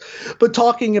vacations. But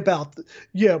talking about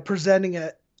presenting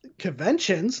at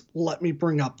conventions, let me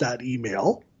bring up that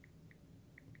email.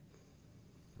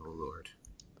 Oh Lord.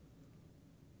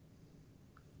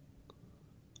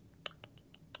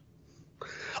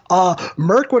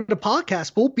 Merc with the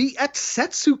podcast will be at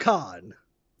Setsucon.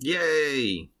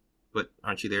 Yay! But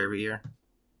aren't you there every year?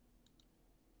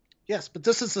 Yes, but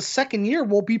this is the second year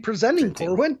we'll be presenting,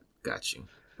 Corwin. Got you.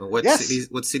 What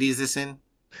city is this in?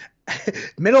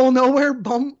 Middle of nowhere,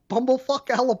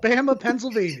 bumblefuck, Alabama,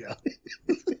 Pennsylvania.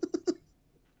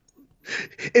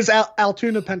 Is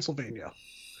Altoona, Pennsylvania.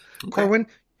 Okay. Corwin,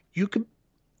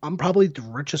 I'm probably the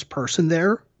richest person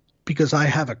there because I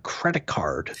have a credit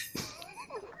card.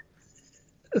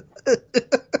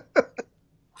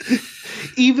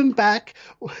 Even back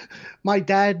when my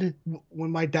dad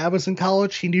was in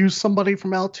college, he knew somebody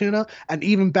from Altoona, and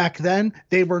even back then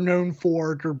they were known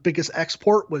for their biggest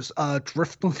export was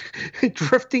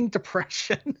drifting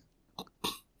depression.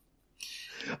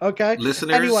 Okay,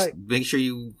 listeners, make sure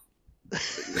you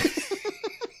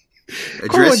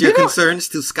address your concerns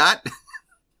to Scott.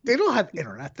 They don't have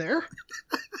internet there.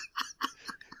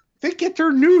 They get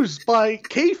their news by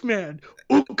caveman.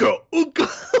 Ooga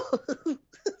ooga.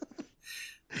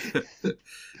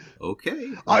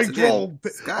 Okay.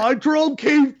 I draw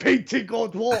cave painting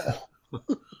on wall.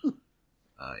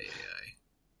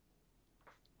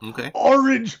 Okay.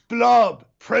 Orange blob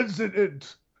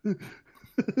president.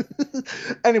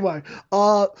 Anyway,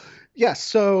 yes.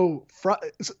 So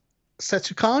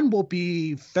Setsucon will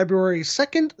be February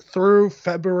 2nd through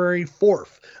February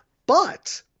 4th,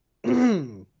 but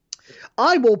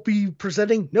I will be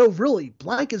presenting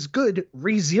Blank is Good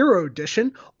ReZero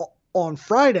edition on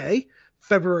Friday,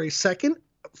 February 2nd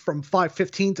from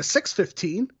 5:15 to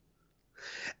 6:15.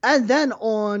 And then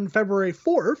on February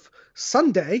 4th,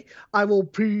 Sunday, I will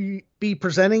be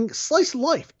presenting Slice of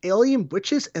Life, Alien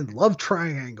Witches and Love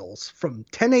Triangles from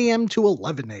 10 a.m. to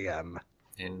 11 a.m.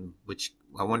 And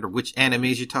I wonder which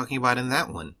animes you're talking about in that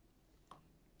one.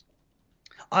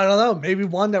 I don't know, maybe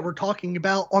one that we're talking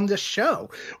about on this show,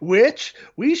 which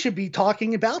we should be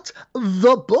talking about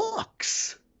the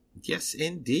books. Yes,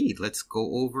 indeed. Let's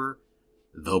go over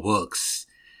the books.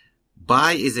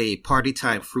 Buy is a party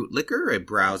time fruit liquor, a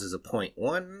browse is a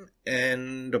 0.1,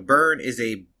 and a burn is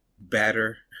a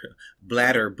bladder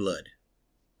blood.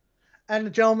 And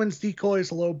the gentleman's decoy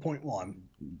is a low 0.1.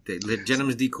 The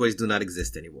gentleman's decoys do not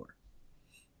exist anymore.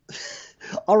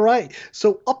 All right,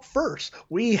 so up first,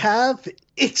 we have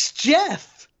It's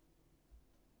Jeff.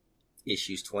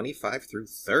 Issues 25 through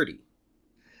 30.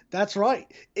 That's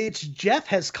right. It's Jeff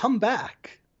has come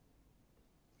back.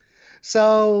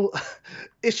 So,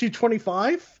 issue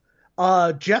 25,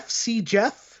 Jeff.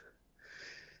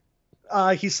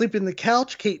 He's sleeping on the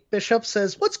couch. Kate Bishop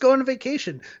says, "Let's go on a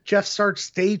vacation." Jeff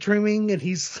starts daydreaming, and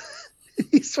he's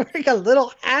wearing a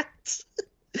little hat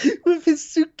with his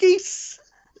suitcase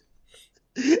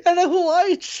and a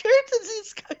Hawaiian shirt as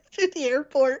he's going to the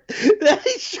airport. Then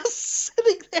he's just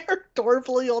sitting there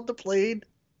adorably on the plane,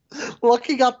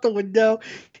 looking out the window.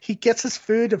 He gets his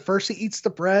food, and first he eats the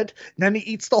bread, and then he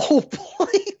eats the whole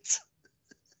plate.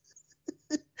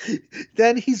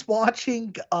 Then he's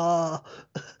watching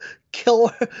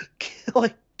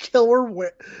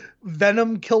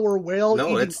Venom Killer Whale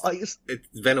eating ice. It's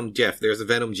Venom Jeff. There's a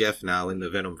Venom Jeff now in the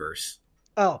Venomverse.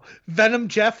 Oh, Venom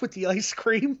Jeff with the ice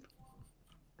cream.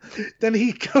 Then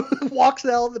he walks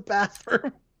out of the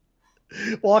bathroom,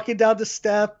 walking down the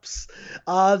steps.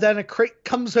 Then a crate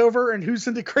comes over, and who's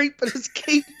in the crate but it's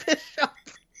Kate Bishop.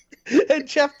 And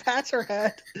Jeff pats her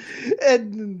head,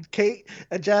 and Kate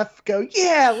and Jeff go,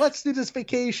 "Yeah, let's do this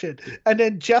vacation." And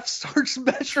then Jeff starts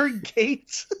measuring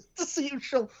Kate to see if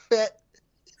she'll fit.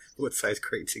 What size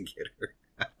crate to get her?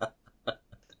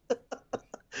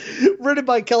 Written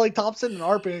by Kelly Thompson and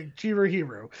art by Jiro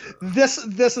Hiro. This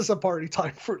is a party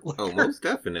time fruit liquor. Oh, most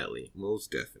definitely.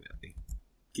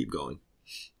 Keep going.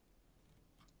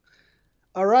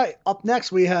 All right. Up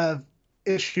next, we have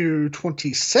issue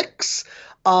 26.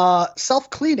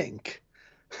 Self-cleaning.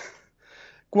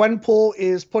 Gwenpool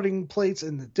is putting plates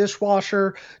in the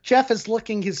dishwasher. Jeff is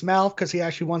licking his mouth because he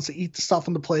actually wants to eat the stuff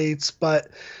on the plates. But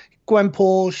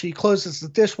Gwenpool, she closes the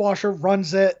dishwasher,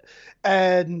 runs it,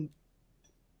 and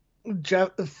Jeff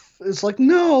is like,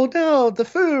 no, the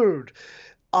food.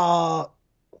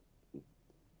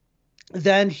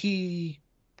 Then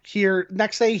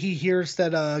next day he hears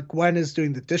that Gwen is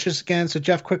doing the dishes again, so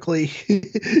Jeff quickly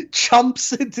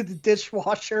jumps into the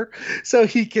dishwasher so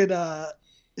he can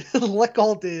lick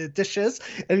all the dishes,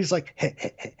 and he's like,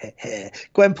 hey.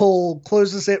 Gwenpool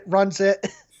closes it, runs it.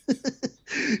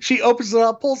 She opens it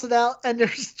up, pulls it out, and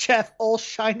there's Jeff all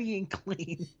shiny and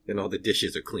clean. And all the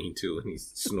dishes are clean too, and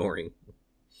he's snoring.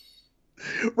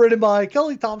 Written by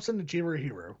Kelly Thompson and Jiro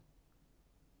Hiro.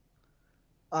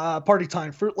 Party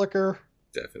time fruit liquor.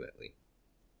 Definitely.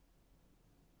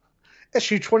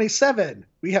 Issue 27.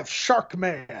 We have Shark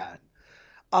Man.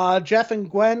 Jeff and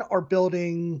Gwen are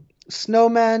building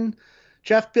snowmen.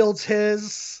 Jeff builds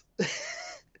his.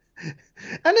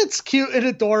 And it's cute and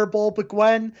adorable, but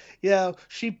Gwen,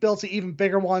 she builds an even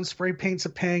bigger one, spray paints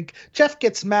it pink. Jeff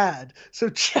gets mad, so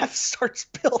Jeff starts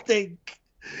building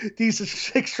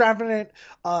these extravagant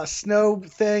snow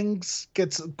things,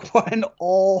 gets Gwen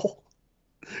all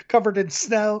covered in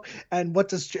snow, and what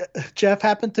does Jeff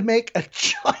happen to make? A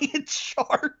giant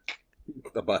shark.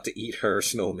 About to eat her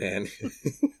snowman.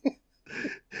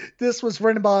 This was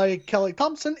written by Kelly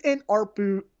Thompson and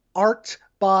art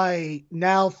by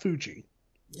Now Fuji.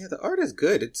 Yeah, the art is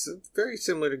good. It's very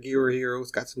similar to Gear Hero.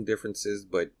 It's got some differences,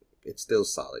 but it's still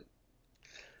solid.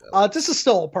 This is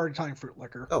still a party time fruit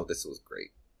liquor. Oh, this was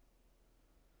great.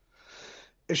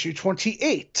 Issue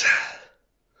 28.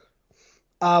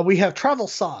 We have Travel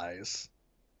Size.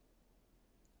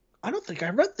 I don't think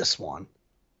I read this one.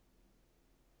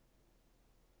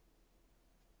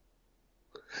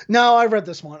 No, I read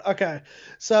this one. Okay.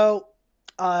 So,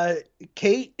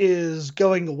 Kate is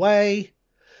going away.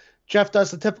 Jeff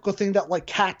does the typical thing that like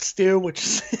cats do, which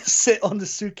is sit on the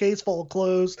suitcase full of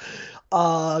clothes.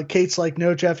 Kate's like,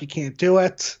 no, Jeff, you can't do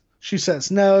it. She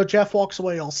says no. Jeff walks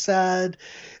away all sad.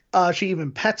 She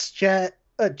even pets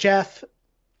Jeff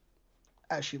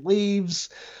as she leaves.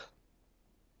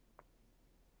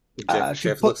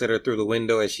 Jeff looks at her through the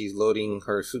window as she's loading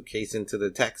her suitcase into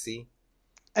the taxi.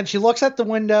 And she looks at the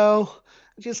window.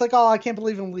 She's like, oh, I can't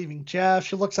believe I'm leaving Jeff.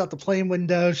 She looks out the plane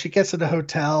window. She gets to the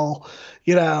hotel,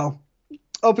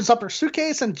 opens up her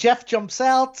suitcase, and Jeff jumps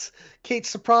out. Kate's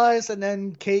surprised, and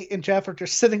then Kate and Jeff are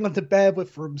just sitting on the bed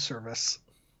with room service.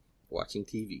 Watching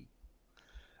TV.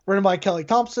 Written by Kelly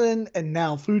Thompson and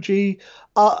Now Fuji.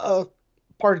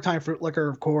 Party time fruit liquor,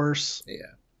 of course.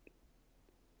 Yeah.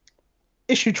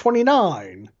 Issue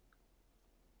 29.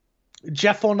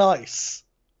 Jeff on ice.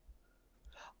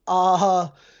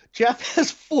 Jeff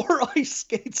has 4 ice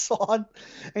skates on,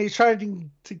 and he's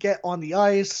trying to get on the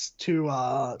ice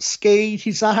to skate.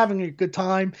 He's not having a good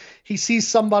time. He sees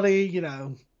somebody,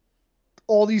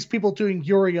 all these people doing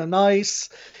Yuri on ice.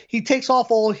 He takes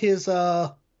off all his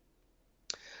ice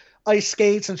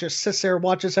skates and just sits there and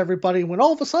watches everybody. When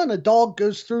all of a sudden a dog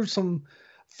goes through some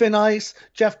thin ice,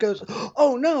 Jeff goes,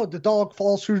 oh no, the dog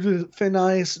falls through the thin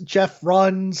ice. Jeff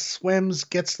runs, swims,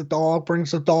 gets the dog,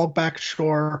 brings the dog back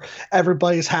ashore.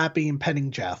 Everybody's happy and petting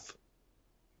Jeff.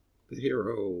 The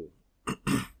hero.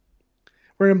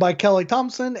 Written by Kelly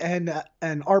Thompson and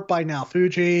art by Now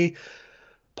Fuji.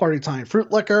 Party time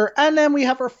fruit liquor. And then we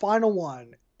have our final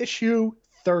one, issue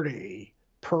 30,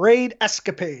 Parade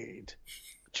Escapade.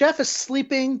 Jeff is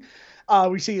sleeping.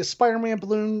 We see a Spider-Man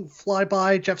balloon fly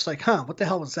by. Jeff's like, what the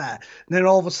hell was that? And then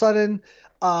all of a sudden,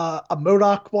 a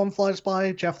MODOK one flies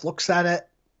by. Jeff looks at it,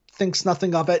 thinks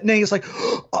nothing of it. And then he's like,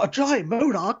 a giant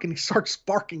MODOK, and he starts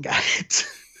barking at it.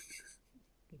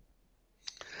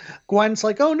 Gwen's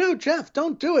like, oh no, Jeff,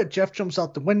 don't do it. Jeff jumps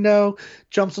out the window,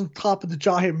 jumps on top of the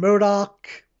giant MODOK,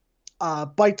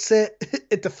 bites it,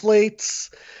 it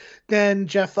deflates. Then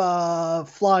Jeff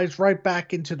flies right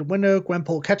back into the window.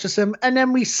 Gwenpool catches him, and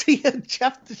then we see a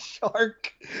Jeff the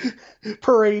Shark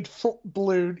parade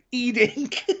balloon eating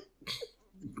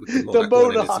with the the monocle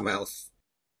in its Modoc. mouth.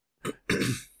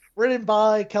 Written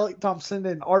by Kelly Thompson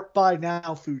and art by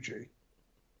Now Fuji.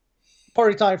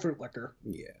 Party time fruit liquor.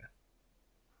 Yeah.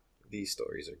 These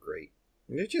stories are great.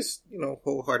 And they're just,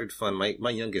 wholehearted fun. My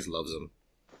youngest loves them.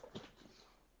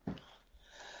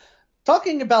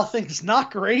 Talking about things not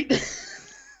great.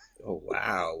 Oh,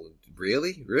 wow.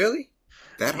 Really? Really?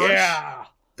 That harsh? Yeah.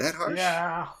 That harsh?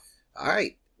 Yeah. All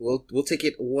right. We'll take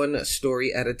it one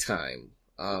story at a time.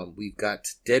 We've got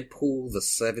Deadpool, The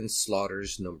Seven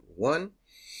Slaughters, #1.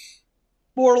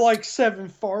 More like 7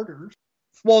 farters.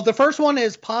 Well, the first one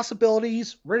is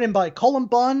Possibilities, written by Colin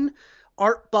Bunn,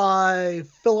 art by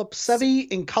Philip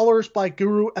Sevi, and colors by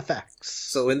Guru FX.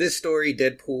 So in this story,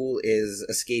 Deadpool is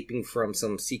escaping from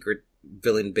some secret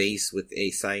villain base with a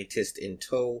scientist in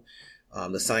tow.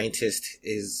 The scientist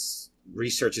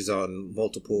researches on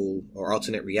multiple or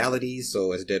alternate realities.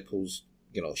 So as Deadpool's,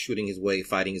 shooting his way,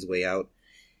 fighting his way out,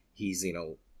 he's,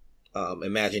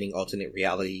 imagining alternate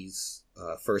realities.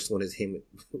 First one is him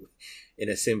in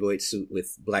a symbiote suit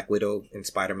with Black Widow and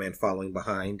Spider-Man following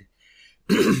behind.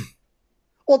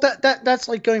 Well, that's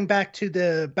like going back to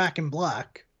the Back in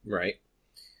Black, right?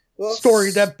 Well, story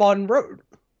that Bunn wrote.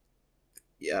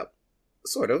 Yeah,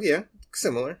 sort of. Yeah,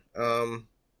 similar.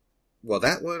 Well,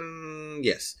 that one,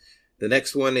 yes. The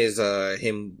next one is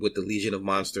him with the Legion of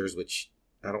Monsters, which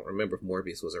I don't remember if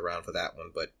Morbius was around for that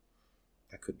one, but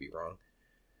I could be wrong.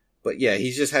 But yeah,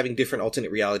 he's just having different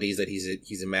alternate realities that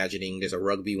he's imagining. There's a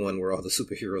rugby one where all the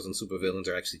superheroes and supervillains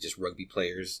are actually just rugby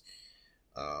players.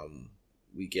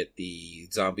 We get the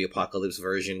zombie apocalypse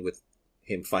version with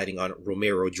him fighting on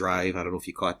Romero Drive. I don't know if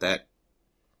you caught that.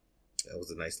 That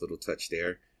was a nice little touch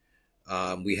there.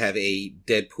 We have a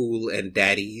Deadpool and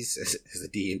Daddies as a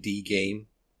D&D game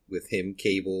with him,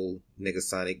 Cable,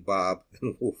 Negasonic, Bob,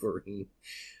 and Wolverine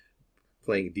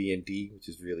playing D&D, which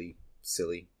is really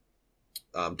silly.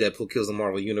 Deadpool Kills the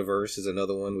Marvel Universe is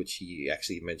another one, which he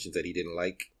actually mentions that he didn't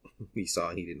like. He saw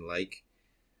and he didn't like.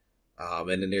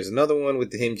 And then there's another one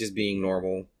with him just being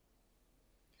normal.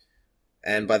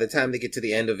 And by the time they get to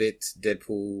the end of it,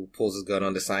 Deadpool pulls his gun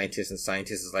on the scientist, and the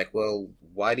scientist is like, well,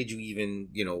 why did you even,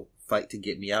 fight to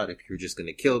get me out if you're just going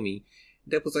to kill me?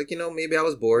 Deadpool's like, maybe I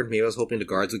was bored. Maybe I was hoping the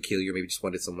guards would kill you, or maybe just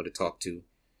wanted someone to talk to.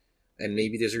 And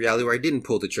maybe there's a reality where I didn't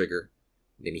pull the trigger.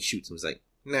 And then he shoots him. He's like,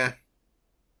 nah.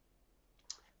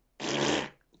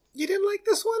 You didn't like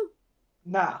this one?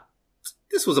 Nah.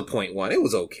 This was a .1. It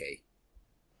was okay.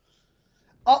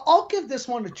 I'll give this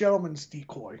one a gentleman's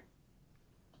decoy.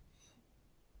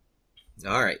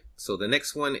 Alright, so the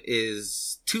next one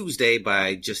is Tuesday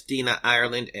by Justina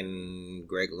Ireland and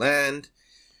Greg Land.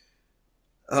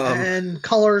 And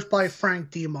colors by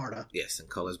Frank Diamarta. Yes, and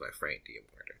colors by Frank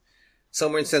Diamarta.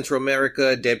 Somewhere in Central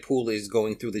America, Deadpool is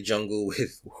going through the jungle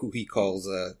with who he calls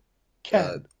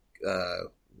Ken.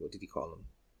 What did he call him?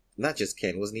 Not just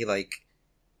Ken. Wasn't he like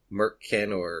Merc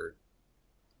Ken or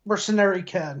Mercenary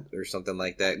Ken or something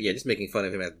like that? Yeah, just making fun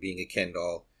of him as being a Ken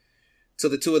doll. So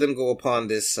the two of them go upon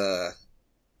this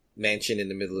mansion in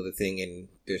the middle of the thing, and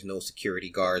there's no security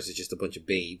guards. It's just a bunch of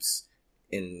babes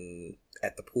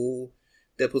at the pool.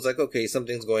 Deadpool's like, okay,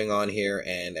 something's going on here,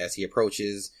 and as he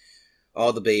approaches,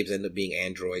 all the babes end up being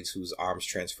androids whose arms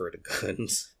transfer to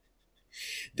guns.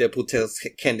 Deadpool tells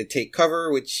Ken to take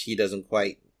cover, which he doesn't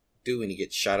quite do, and he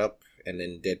gets shot up, and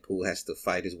then Deadpool has to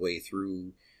fight his way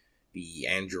through the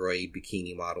android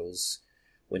bikini models.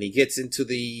 When he gets into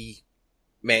the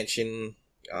mansion,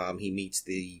 he meets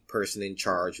the person in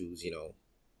charge who's, a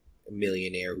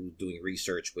millionaire who's doing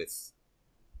research with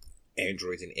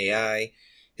androids and AI.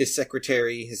 His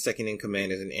secretary, his second in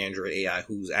command, is an android AI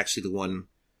who's actually the one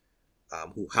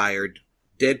who hired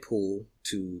Deadpool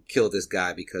to kill this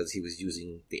guy because he was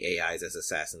using the AIs as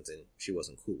assassins, and she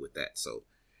wasn't cool with that. So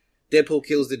Deadpool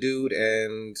kills the dude,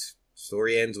 and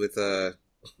story ends with the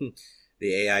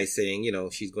AI saying,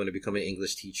 she's going to become an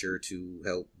English teacher to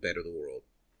help better the world.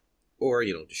 Or,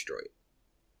 destroy it.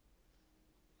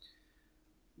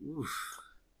 Oof.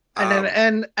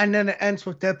 And then it ends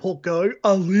with Deadpool going,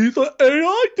 Ali, the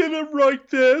AI didn't write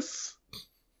this.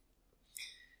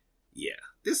 Yeah.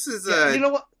 This is you know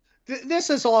what?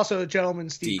 This is also a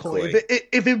gentleman's decoy.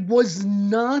 If it was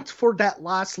not for that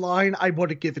last line, I would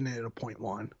have given it a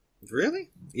 .1. Really?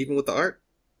 Even with the art?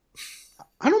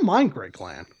 I don't mind Greg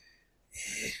Land.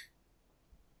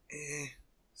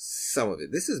 Some of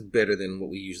it. This is better than what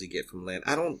we usually get from Land.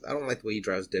 I don't like the way he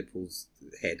draws Deadpool's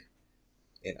head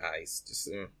and eyes. Just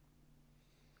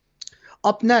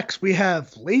Up next, we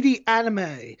have Lady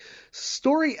Anime.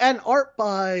 Story and art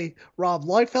by Rob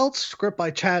Liefeld, script by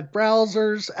Chad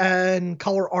Browsers, and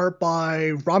color art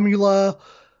by Romula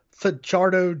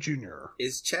Fajardo Jr.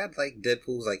 Is Chad like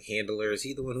Deadpool's like handler? Is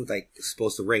he the one who's like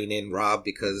supposed to rein in Rob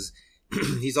because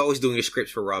he's always doing the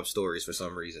scripts for Rob's stories for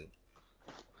some reason?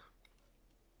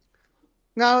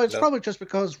 No, it's probably just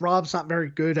because Rob's not very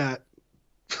good at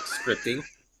scripting.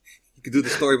 He can do the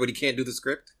story, but he can't do the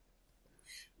script.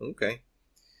 Okay.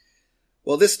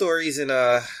 Well, this story is in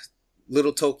a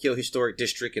Little Tokyo Historic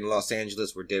District in Los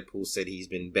Angeles, where Deadpool said he's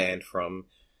been banned from.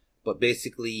 But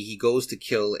basically, he goes to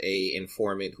kill a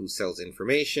informant who sells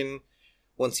information.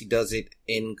 Once he does it,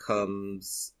 in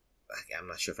comes... I'm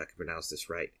not sure if I can pronounce this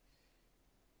right.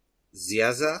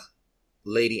 Xiaza,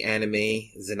 Lady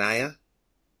Anime Zenaya.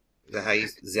 Is that how you...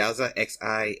 Xiaza,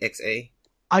 X-I-X-A?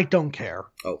 I don't care.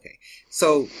 Okay.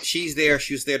 So, she's there.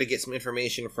 She was there to get some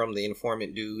information from the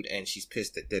informant dude, and she's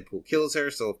pissed that Deadpool kills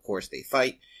her, so of course they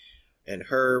fight. And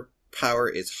her power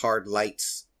is hard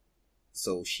lights.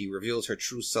 So she reveals her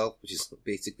true self, which is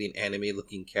basically an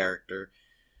anime-looking character.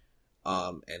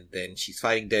 And then she's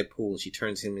fighting Deadpool, and she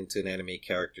turns him into an anime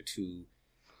character too.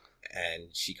 And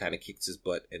she kind of kicks his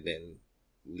butt, and then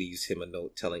leaves him a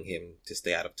note telling him to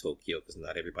stay out of Tokyo, because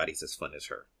not everybody's as fun as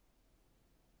her.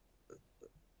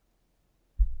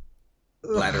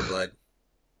 Bladder blood.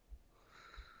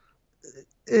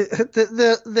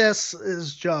 This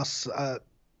is just...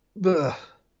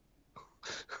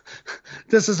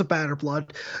 This is a batter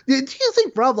blood. Do you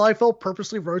think Rob Liefeld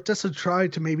purposely wrote this and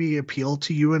tried to maybe appeal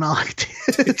to you and I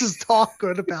to just talk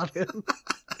good about him?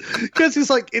 Because he's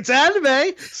like, it's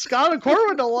anime. Scott and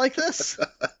Corwin don't like this.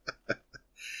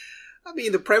 I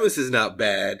mean, the premise is not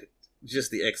bad.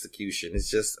 Just the execution. It's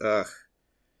just, I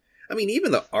mean,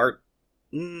 even the art.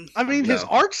 His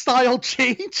art style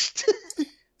changed.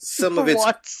 Some of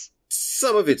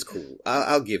it's cool.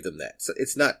 I'll give them that. So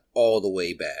it's not all the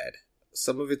way bad.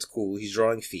 Some of it's cool. He's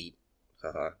drawing feet.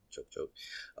 Haha. Joke.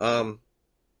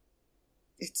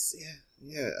 It's,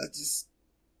 I just,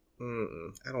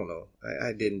 I don't know.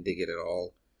 I didn't dig it at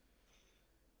all.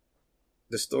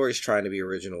 The story's trying to be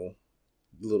original.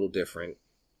 A little different.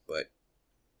 But,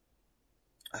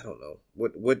 I don't know.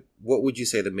 What would you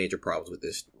say the major problems with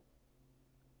this?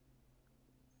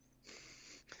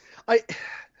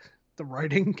 The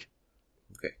writing.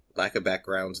 Okay. Lack of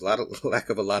backgrounds. Lack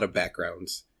of a lot of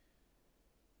backgrounds.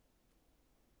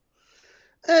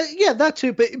 Yeah, that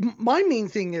too. But my main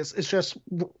thing is just,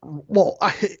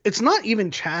 it's not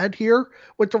even Chad here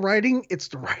with the writing. It's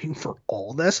the writing for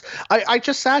all this. I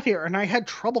just sat here and I had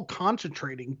trouble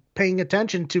concentrating, paying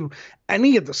attention to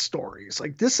any of the stories.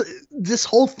 Like this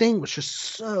whole thing was just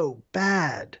so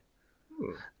bad.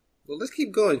 Well, let's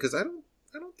keep going because I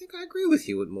don't think I agree with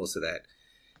you with most of that.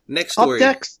 Next story. Up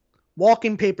next,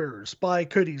 Walking Papers by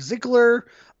Cody Ziegler,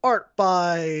 art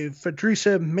by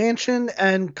Federica Mansion,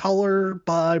 and color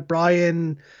by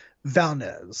Brian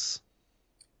Valnez.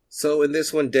 So in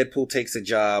this one, Deadpool takes a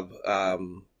job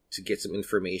to get some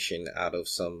information out of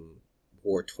some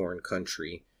war-torn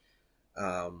country.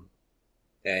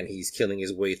 And he's killing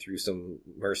his way through some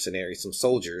mercenaries, some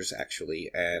soldiers, actually.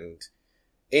 And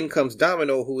in comes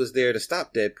Domino, who is there to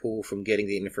stop Deadpool from getting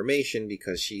the information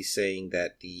because she's saying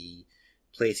that the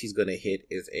place he's going to hit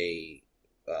is a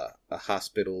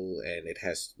hospital, and it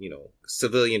has,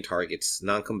 civilian targets,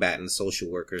 non-combatants,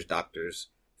 social workers, doctors,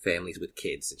 families with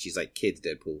kids. And she's like, kids,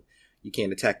 Deadpool, you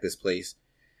can't attack this place.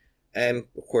 And,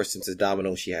 of course, since it's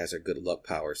Domino, she has her good luck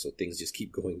power, so things just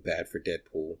keep going bad for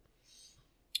Deadpool.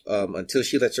 Until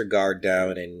she lets her guard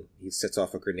down, and he sets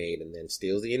off a grenade, and then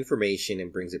steals the information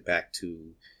and brings it back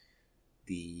to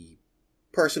the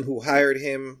person who hired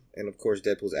him. And, of course,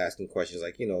 Deadpool's asking questions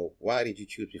like, why did you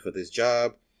choose me for this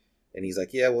job? And he's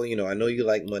like, yeah, well, I know you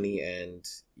like money, and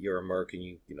you're a merc,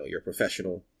 and you're a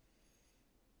professional.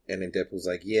 And then Deadpool's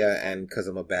like, yeah, and because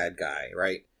I'm a bad guy,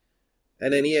 right?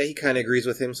 And then, he kind of agrees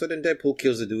with him. So then Deadpool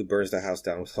kills the dude, burns the house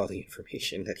down with all the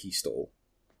information that he stole.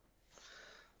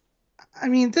 I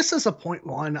mean, this is a point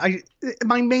one.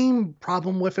 My main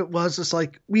problem with it is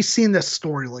like, we've seen this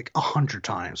story like 100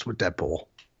 times with Deadpool.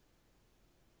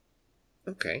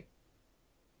 Okay.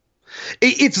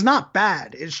 It's not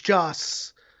bad. It's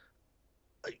just,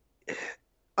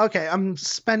 okay, I'm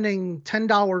spending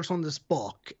 $10 on this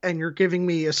book, and you're giving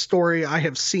me a story I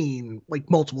have seen like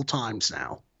multiple times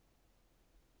now.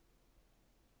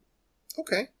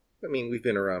 Okay. I mean, we've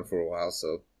been around for a while,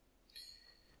 so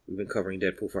we've been covering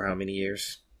Deadpool for how many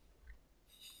years?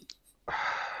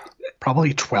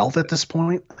 Probably 12 at this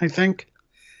point, I think.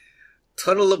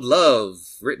 Tunnel of Love,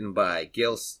 written by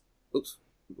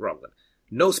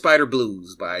No Spider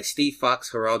Blues by Steve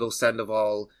Fox, Geraldo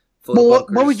Sandoval, Well,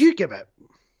 what would you give it?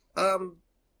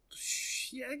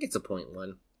 Yeah, I guess a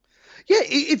 0.1. Yeah,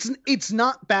 it's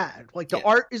not bad. Like, the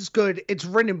art is good. It's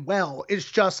written well. It's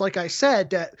just, like I said,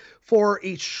 that for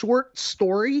a short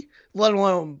story, let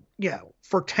alone,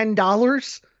 for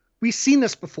 $10, we've seen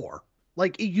this before.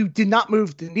 Like, you did not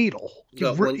move the needle.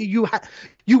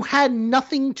 You had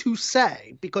nothing to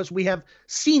say because we have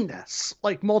seen this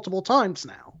like multiple times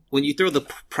now. When you throw the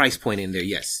price point in there,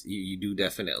 yes, you do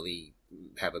definitely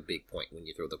have a big point when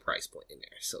you throw the price point in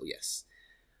there. So yes.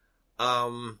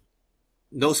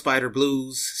 No Spider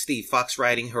Blues, Steve Fox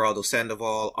writing, Geraldo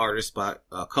Sandoval, artist by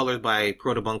colors by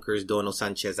Protobunkers, Dono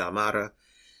Sanchez Almada.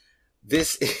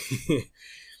 This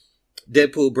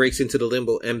Deadpool breaks into the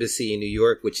Limbo Embassy in New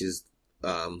York, which is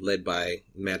led by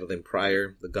Madeline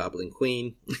Pryor, the Goblin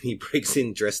Queen. He breaks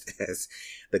in dressed as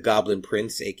the Goblin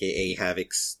Prince, aka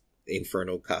Havoc's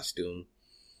Inferno costume.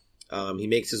 He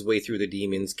makes his way through the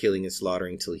demons, killing and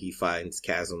slaughtering till he finds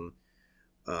Chasm,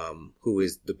 who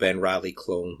is the Ben Reilly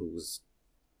clone who was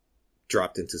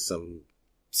dropped into some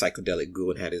psychedelic goo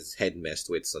and had his head messed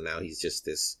with. So now he's just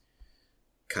this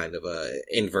kind of a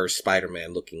inverse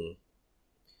Spider-Man looking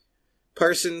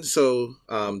person. So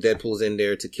Deadpool's in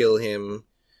there to kill him.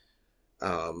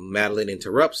 Madeline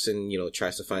interrupts and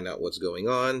tries to find out what's going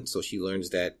on. So she learns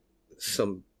that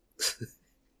some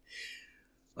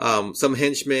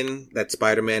henchmen that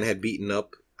Spider-Man had beaten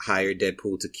up hired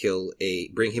Deadpool to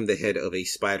bring him the head of a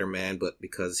Spider-Man, but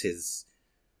because his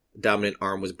dominant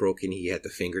arm was broken, he had to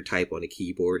finger type on a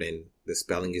keyboard and the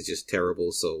spelling is just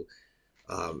terrible. So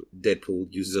Deadpool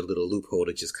uses a little loophole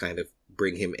to just kind of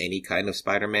bring him any kind of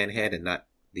Spider-Man head and not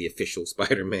the official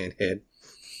Spider-Man head.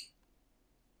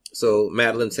 So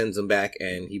Madeline sends him back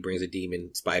and he brings a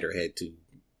demon spider head to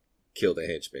kill the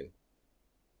henchman.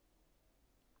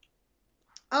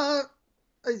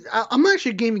 I'm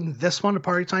actually giving this one a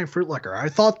Party Time Fruit Liquor. I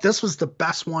thought this was the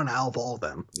best one out of all of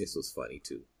them. This was funny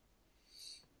too.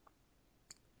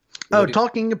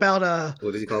 Talking about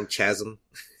what does he call him? Chasm?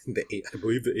 I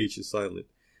believe the H is silent.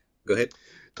 Go ahead.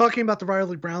 Talking about the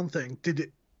Riley Brown thing,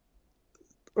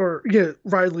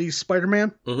 Riley's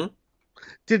Spider-Man? Mm-hmm.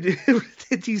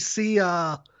 Did you see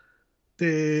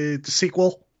the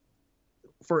sequel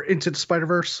for Into the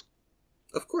Spider-Verse?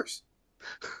 Of course.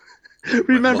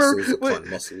 Remember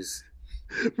muscles.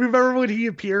 Remember when he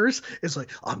appears? It's like,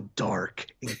 I'm dark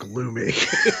and gloomy.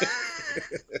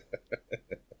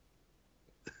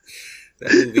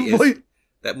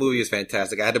 That movie is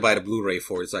fantastic. I had to buy the Blu-ray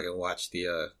for it so I can watch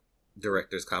the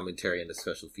director's commentary and the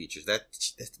special features. That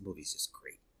movie's just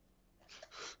great.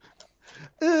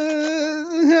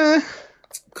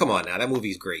 Come on now, that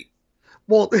movie's great.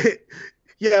 Well,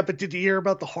 yeah, but did you hear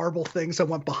about the horrible things that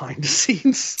went behind the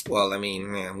scenes? Well, I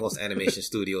mean, most animation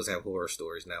studios have horror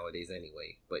stories nowadays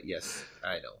anyway. But yes,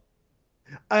 I know.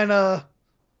 And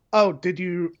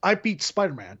I beat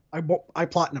Spider-Man. I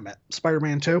platinum it.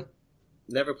 Spider-Man 2.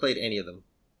 Never played any of them.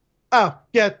 Oh,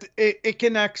 yeah, it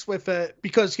connects with it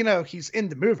because, he's in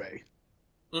the movie.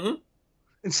 Mm-hmm.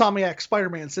 Insomniac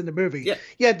Spider-Man's in the movie. Yeah.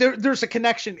 Yeah, there's a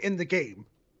connection in the game.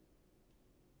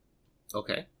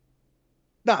 Okay.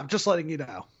 No, I'm just letting you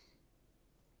know.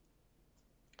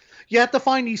 You have to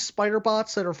find these spider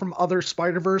bots that are from other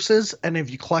Spider-Verses, and if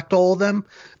you collect all of them,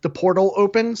 the portal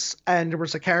opens, and there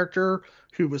was a character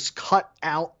who was cut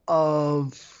out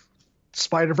of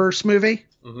Spider-Verse movie,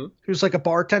 who's like a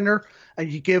bartender,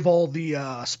 and you give all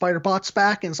the spider bots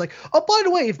back, and it's like, oh, by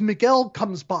the way, if Miguel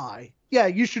comes by, yeah,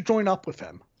 you should join up with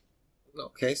him.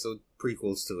 Okay, so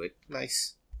prequels to it.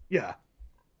 Nice. Yeah.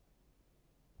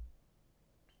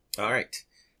 All right.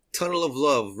 Tunnel of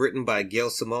Love, written by Gail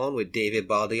Simone with David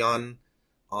Baldion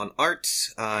on art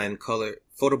and color.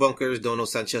 Photobunkers, Dono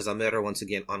Sanchez Almada once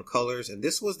again on colors. And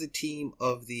this was the team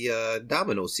of the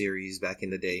Domino series back in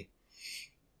the day.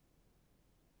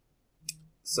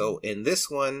 So in this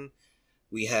one,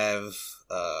 we have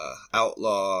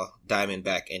Outlaw,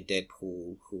 Diamondback, and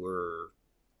Deadpool, who were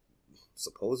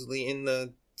supposedly in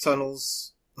the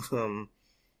tunnels.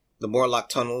 The Morlock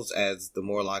tunnels, as the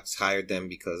Morlocks hired them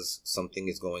because something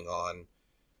is going on.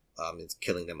 It's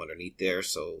killing them underneath there.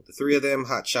 So the three of them,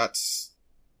 hotshots,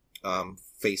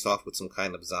 face off with some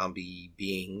kind of zombie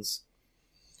beings.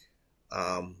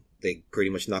 They pretty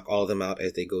much knock all of them out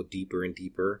as they go deeper and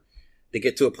deeper. They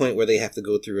get to a point where they have to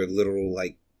go through a literal,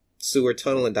 sewer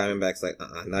tunnel, and Diamondback's like,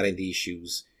 not in these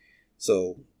shoes.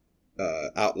 So,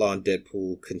 Outlaw and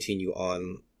Deadpool continue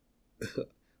on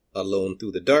alone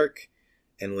through the dark.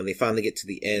 And when they finally get to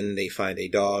the end, they find a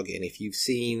dog. And if you've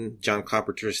seen John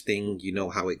Carpenter's Thing, you know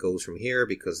how it goes from here,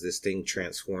 because this thing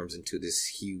transforms into this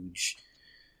huge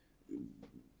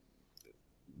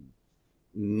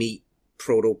meat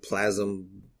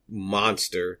protoplasm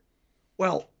monster.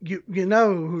 Well, you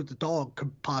know who the dog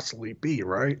could possibly be,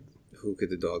 right? Who could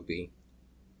the dog be?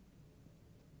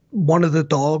 One of the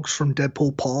dogs from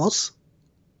Deadpool Paws.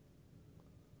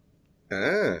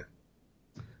 Ah.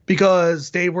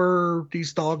 Because they were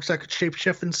these dogs that could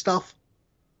shapeshift and stuff.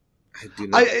 I do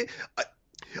not.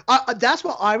 That's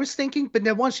what I was thinking, but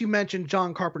then once you mentioned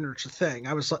John Carpenter's thing,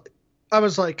 I was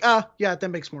like, yeah, that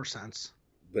makes more sense.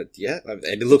 But yeah, and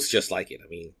it looks just like it. I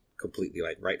mean, completely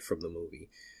like right from the movie.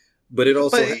 But it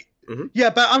also, yeah.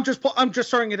 But I'm just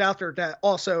throwing it out there that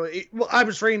also, I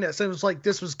was reading this and it was like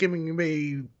this was giving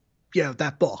me,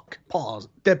 that book Paws,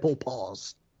 Deadpool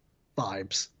Paws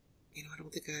vibes. You know, I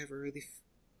don't think I ever really.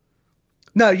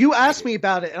 No, you asked me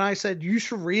about it, and I said you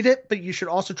should read it, but you should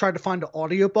also try to find an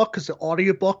audiobook, because the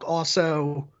audiobook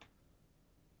also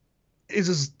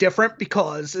is different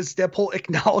because it's Deadpool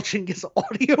acknowledging his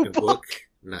audiobook.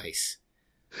 Nice.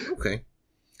 Okay.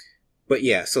 But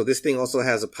yeah, so this thing also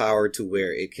has a power to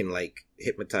where it can, like,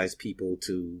 hypnotize people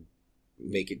to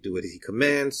make it do what he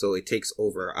commands, so it takes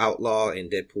over Outlaw, and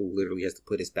Deadpool literally has to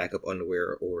put his backup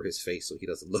underwear over his face so he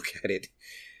doesn't look at it.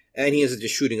 And he ends up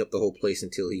just shooting up the whole place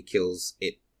until he kills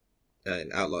it.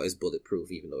 And Outlaw is bulletproof,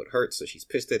 even though it hurts. So she's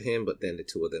pissed at him, but then the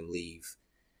two of them leave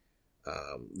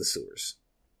the sewers.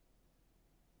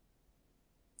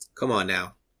 Come on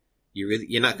now,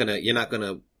 you're not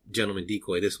gonna gentleman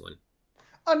decoy this one.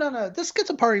 Oh no, this gets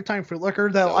a party time for liquor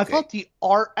though. Okay. I thought the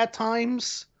art at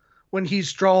times when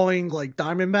he's drawing like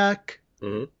Diamondback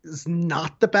is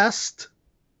not the best.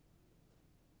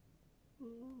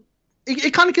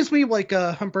 It kind of gives me like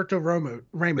Humberto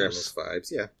Ramos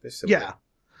vibes. Yeah, yeah.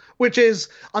 Which is,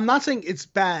 I'm not saying it's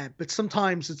bad, but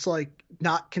sometimes it's like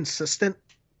not consistent.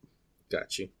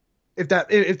 Got you. If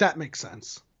that makes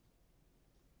sense.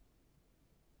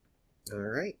 All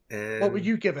right. And what would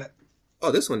you give it?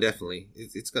 Oh, this one definitely.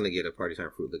 It's gonna get a party time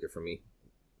fruit liquor for me.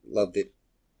 Loved it.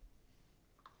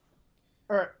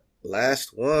 All right.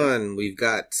 Last one, we've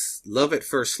got Love at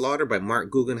First Slaughter by Mark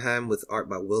Guggenheim with art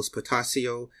by Will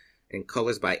Portacio and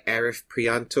colors by Arif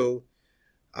Prianto.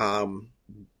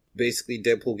 Basically,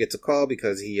 Deadpool gets a call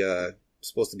because he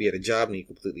supposed to be at a job and he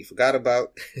completely forgot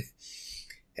about.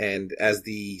 And as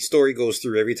the story goes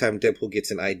through, every time Deadpool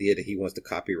gets an idea that he wants to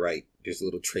copyright, there's a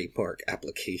little trademark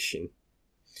application.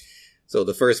 So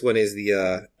the first one is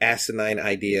the asinine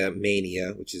idea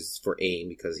Mania, which is for AIM,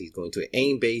 because he's going to an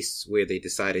AIM base where they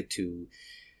decided to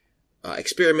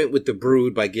experiment with the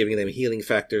brood by giving them healing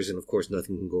factors, and of course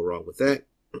nothing can go wrong with that.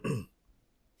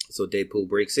 So Deadpool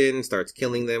breaks in, starts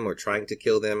killing them or trying to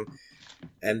kill them,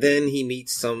 and then he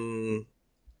meets some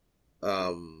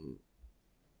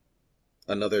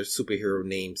another superhero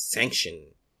named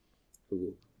Sanction,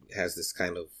 who has this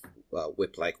kind of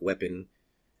whip-like weapon.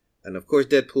 And of course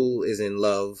Deadpool is in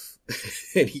love,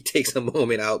 and he takes a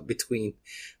moment out between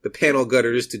the panel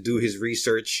gutters to do his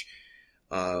research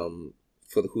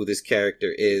for who this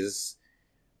character is.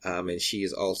 And she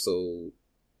is also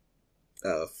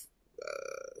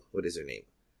what is her name?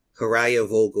 Haraya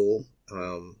Vogel.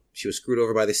 She was screwed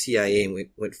over by the CIA and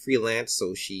went freelance,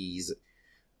 so she's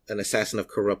an assassin of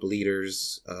corrupt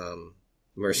leaders,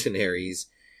 mercenaries,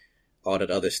 all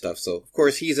that other stuff. So, of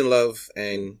course, he's in love,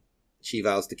 and she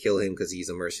vows to kill him because he's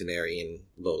a mercenary and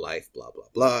low life, blah, blah,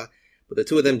 blah. But the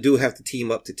two of them do have to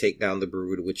team up to take down the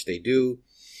brood, which they do.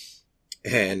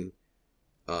 And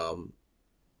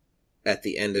at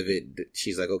the end of it,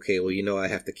 she's like, okay, well, I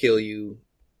have to kill you.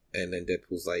 And then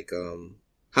Deadpool's like,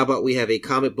 how about we have a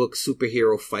comic book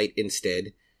superhero fight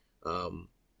instead? And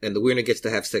the winner gets to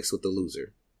have sex with the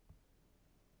loser.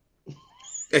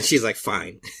 And she's like,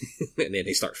 fine. And then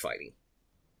they start fighting.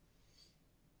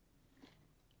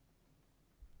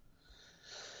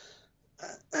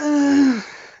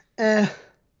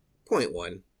 Point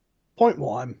one.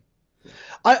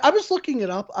 I was looking it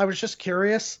up. I was just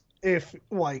curious if,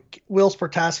 like, Will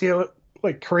Portacio,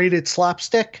 like, created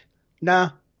Slapstick.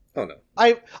 Nah. Oh, no.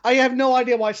 I have no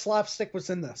idea why Slapstick was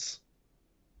in this.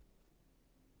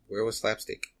 Where was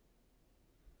Slapstick?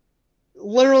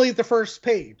 Literally the first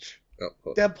page.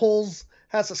 Oh. Deadpool's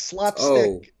has a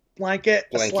slapstick blanket,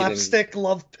 a slapstick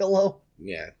love pillow.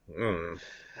 Yeah. And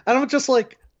I'm just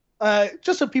like,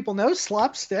 just so people know,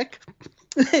 Slapstick.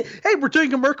 Hey, we're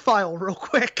doing a Merc file real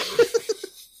quick.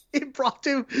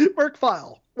 Impromptu Merc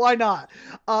file. Why not?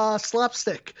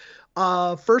 Slapstick.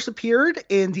 First appeared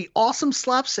in the Awesome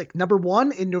Slapstick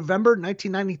 #1 in November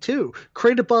 1992.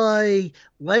 Created by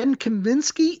Len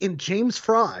Kaminski and James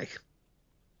Fry.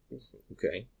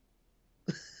 Okay.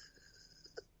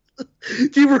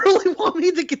 Do you really want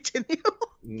me to continue?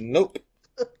 Nope.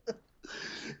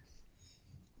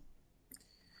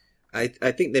 I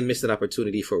think they missed an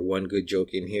opportunity for one good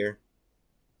joke in here.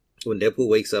 When Deadpool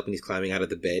wakes up and he's climbing out of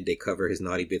the bed, they cover his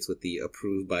naughty bits with the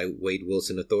approved by Wade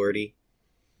Wilson authority.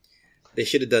 They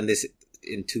should have done this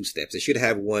in 2 steps. They should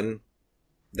have one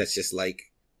that's just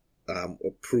like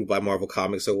approved by Marvel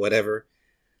Comics or whatever.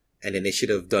 And then they should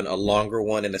have done a longer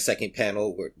one in the second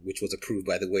panel, which was approved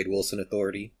by the Wade Wilson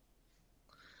authority.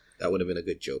 That would have been a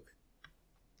good joke.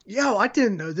 Yo, I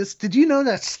didn't know this. Did you know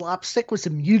that Slapstick was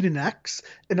a Mutant X?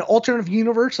 In an alternative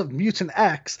universe of Mutant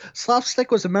X,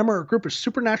 Slapstick was a member of a group of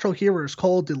supernatural heroes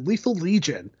called the Lethal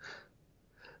Legion.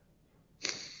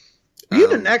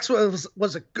 Mutant X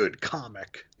was a good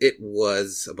comic. It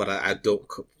was, but I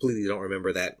completely don't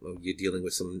remember that. You're dealing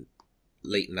with some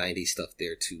late 90s stuff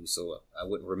there too, so I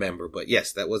wouldn't remember. But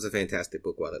yes, that was a fantastic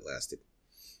book while it lasted.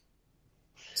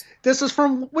 This is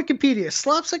from Wikipedia.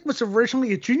 Slapstick was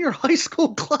originally a junior high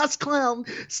school class clown,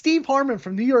 Steve Harmon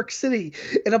from New York City.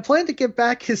 In a plan to get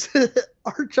back his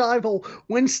arch-rival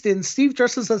Winston, Steve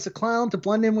dresses as a clown to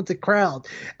blend in with the crowd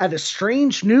at a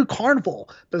strange new carnival.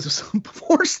 But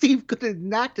before Steve could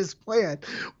enact his plan,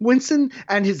 Winston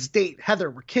and his date,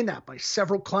 Heather, were kidnapped by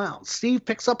several clowns. Steve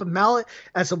picks up a mallet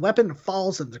as a weapon and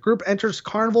follows them. The group enters the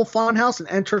carnival funhouse and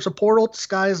enters a portal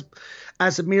disguised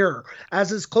as a mirror.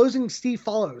 As is closing, Steve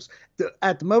follows.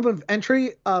 At the moment of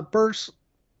entry,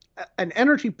 an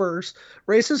energy burst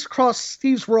races across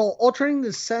Steve's world, altering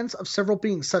the sense of several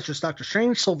beings, such as Dr.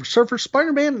 Strange, Silver Surfer,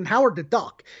 Spider-Man, and Howard the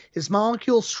Duck. His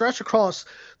molecules stretch across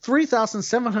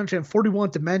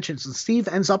 3,741 dimensions, and Steve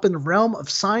ends up in the realm of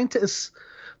Scientist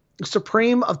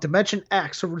Supreme of Dimension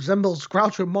X, who resembles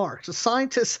Groucho Marx. The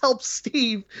scientist helps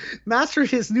Steve master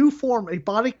his new form, a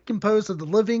body composed of the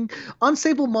living,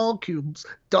 unstable molecules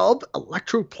dubbed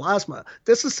electroplasma.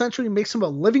 This essentially makes him a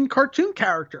living cartoon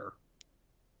character.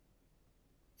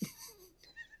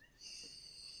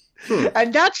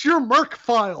 And that's your Merc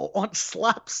file on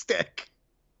Slapstick.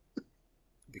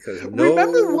 Because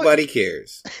nobody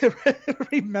cares.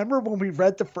 Remember when we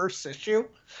read the first issue?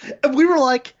 And we were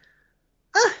like,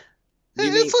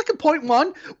 it's like a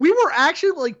 0.1. We were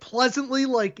actually like pleasantly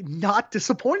like not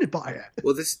disappointed by it.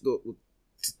 Well, this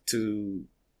to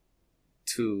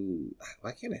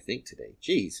why can't I think today?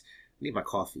 Jeez, I need my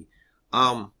coffee.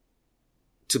 To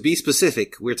be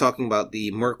specific, we're talking about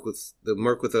the Merc with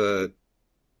a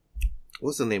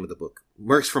what's the name of the book?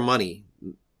 Mercs for Money,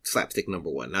 Slapstick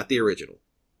 #1, not the original.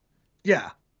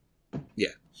 Yeah. Yeah.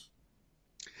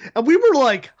 And we were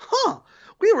like,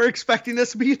 we were expecting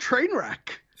this to be a train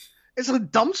wreck. It's a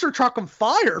dumpster truck on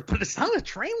fire, but it's not a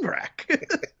train wreck.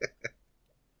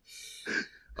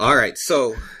 All right,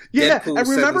 so yeah, Deadpool, and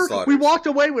remember, we walked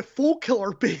away with Fool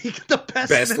Killer being the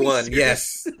best one.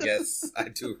 Yes, I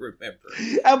do remember.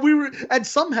 And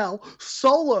somehow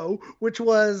Solo, which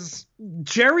was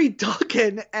Jerry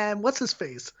Duggan and what's his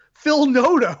face, Phil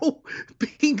Noto,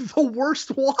 being the worst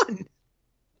one.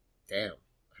 Damn,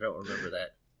 I don't remember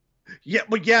that. Yeah,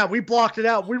 but we blocked it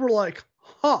out. We were like,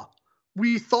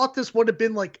 we thought this would have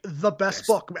been like the best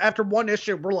book. After one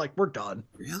issue, we're like, we're done.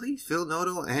 Really? Phil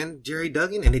Noto and Jerry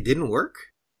Duggan? And it didn't work?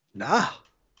 Nah.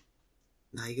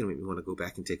 Now you're going to make me want to go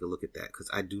back and take a look at that, because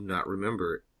I do not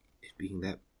remember it being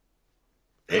that.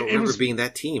 I don't remember being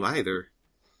that team either.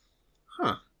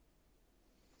 Huh.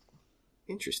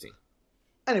 Interesting.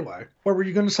 Anyway, what were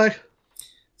you going to say?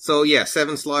 So, yeah,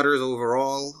 7 slaughters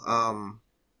overall.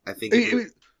 I think...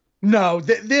 No,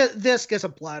 this gets a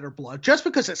bladder blood. Just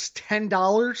because it's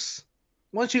 $10,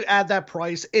 once you add that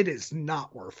price, it is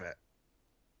not worth it.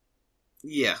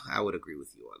 Yeah, I would agree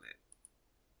with you on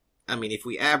that. I mean, if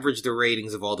we average the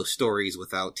ratings of all the stories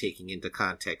without taking into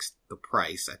context the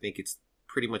price, I think it's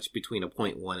pretty much between a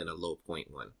 0.1 and a low 0.1.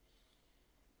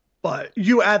 But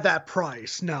you add that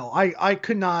price. No, I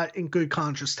could not in good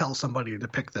conscience tell somebody to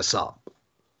pick this up.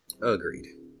 Agreed.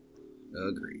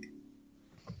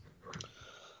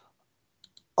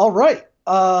 All right.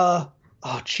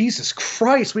 Jesus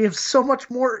Christ. We have so much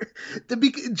more.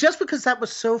 Just because that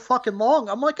was so fucking long,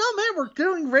 I'm like, oh man, we're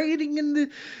doing waiting in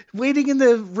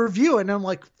the review. And I'm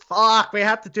like, fuck, we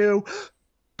have to do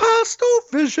Pastel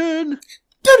Vision.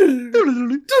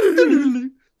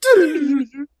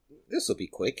 This will be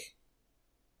quick.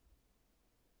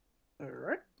 All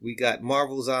right. We got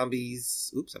Marvel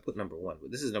Zombies. Oops, I put #1,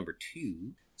 but this is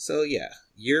 #2. So yeah,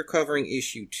 you're covering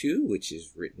issue 2, which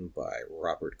is written by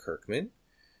Robert Kirkman,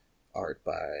 art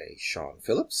by Sean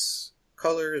Phillips,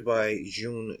 colors by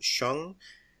Jun Shung,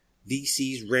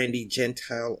 VC's Randy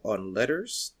Gentile on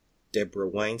letters, Deborah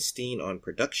Weinstein on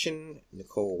production,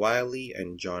 Nicole Wiley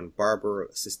and John Barber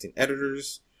assistant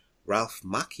editors, Ralph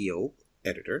Macchio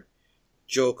editor,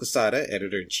 Joe Quesada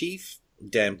editor-in-chief,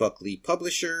 Dan Buckley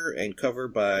publisher, and cover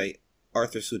by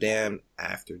Arthur Sudan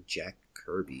after Jack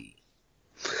Kirby.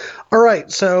 All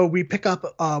right, so we pick up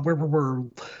where we were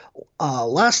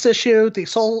last issue. They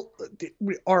saw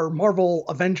our Marvel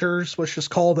Avengers, let's just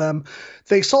call them.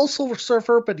 They saw Silver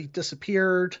Surfer, but he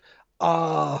disappeared.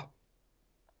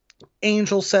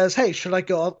 Angel says, "Hey, should I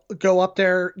go up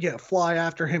there? Yeah, fly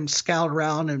after him, scout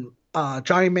around." And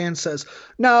Giant Man says,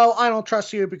 "No, I don't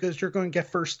trust you because you're going to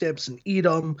get first dibs and eat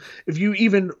them. If you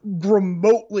even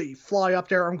remotely fly up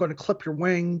there, I'm going to clip your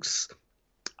wings."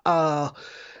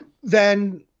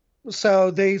 Then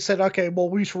so they said, okay, well,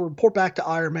 we should report back to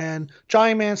Iron Man.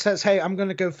 Giant Man says, "Hey, I'm going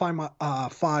to go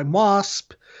find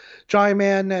Wasp." Giant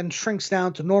Man then shrinks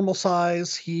down to normal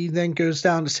size. He then goes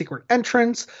down to secret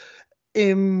entrance.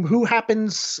 Who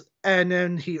happens, and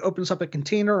then he opens up a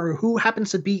container, or who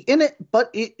happens to be in it, but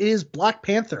it is Black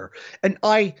Panther. And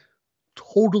I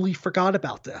totally forgot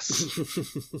about this.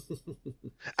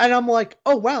 And I'm like,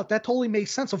 oh wow, that totally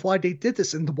makes sense of why they did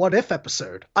this in the What If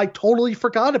episode. I totally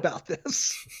forgot about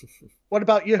this. What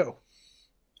about you?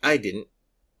 I didn't.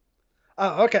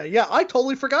 Okay, yeah, I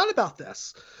totally forgot about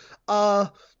this.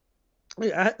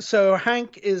 Yeah, so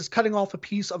Hank is cutting off a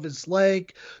piece of his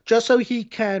leg just so he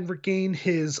can regain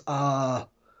his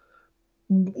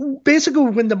basically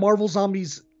when the Marvel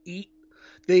zombies eat,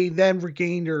 they then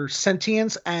regain their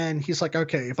sentience, and he's like,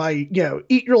 okay, if I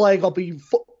eat your leg, I'll be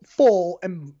full,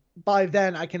 and by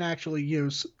then I can actually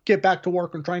get back to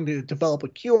work on trying to develop a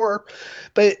cure.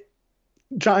 But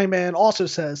Giant Man also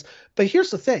says, but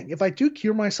here's the thing, if I do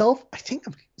cure myself, I think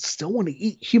I still want to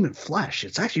eat human flesh.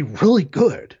 It's actually really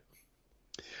good.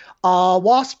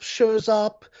 Wasp shows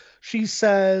up. She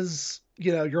says,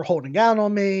 you're holding out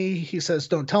on me. He says,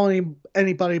 don't tell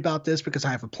anybody about this because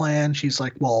I have a plan. She's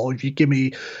like, well, if you give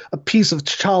me a piece of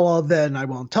T'Challa, then I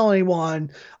won't tell anyone.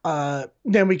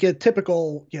 Then we get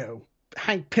typical,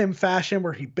 Hank Pym fashion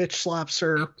where he bitch slaps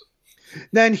her.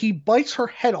 Then he bites her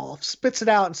head off, spits it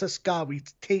out, and says, God,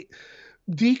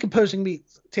 decomposing meat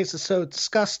tastes so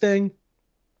disgusting.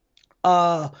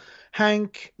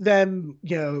 Hank then,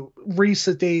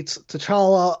 resedates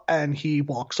T'Challa and he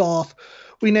walks off.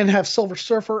 We then have Silver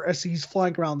Surfer as he's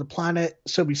flying around the planet.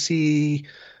 So we see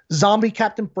zombie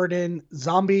Captain Britain,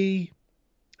 zombie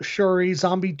Shuri,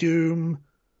 zombie Doom.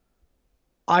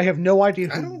 I have no idea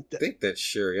who. I don't think that's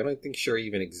Shuri. I don't think Shuri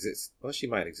even exists. Well, she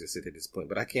might exist at this point,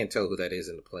 but I can't tell who that is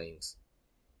in the planes.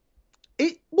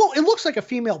 It looks like a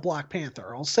female Black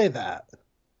Panther. I'll say that.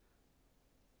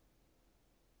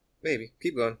 Maybe.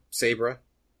 Keep going. Sabra.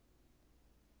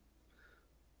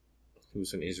 Who's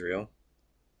from Israel.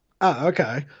 Oh,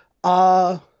 okay.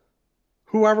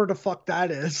 Whoever the fuck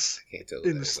that is. I can't tell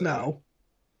in the snow.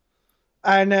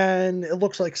 And then it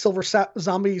looks like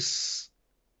zombies,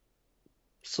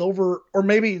 silver, or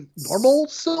maybe normal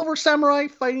silver samurai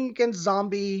fighting against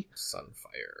zombie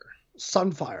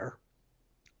Sunfire.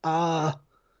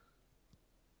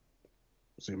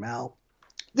 Zoom out.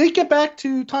 They get back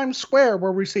to Times Square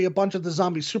where we see a bunch of the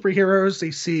zombie superheroes.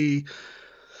 They see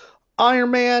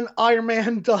Iron Man. Iron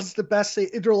Man does the best.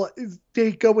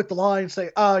 They go with the line and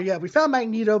say, "Oh yeah, we found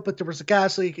Magneto, but there was a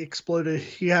gas leak, exploded.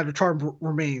 He had a charm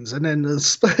remains." And then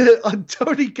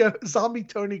zombie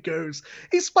Tony goes,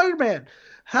 "Hey Spider-Man,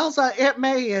 how's Aunt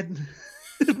May and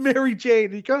Mary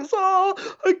Jane?" He goes, "Oh,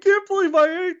 I can't believe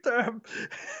I ate them."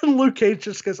 And Luke Cage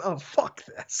just goes, "Oh fuck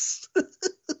this."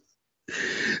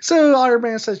 So Iron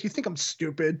Man says, "You think I'm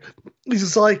stupid?"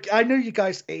 He's like, "I know you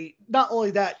guys ate." Not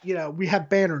only that, we have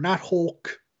Banner, not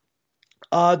Hulk.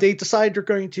 They decide they're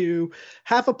going to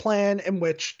have a plan in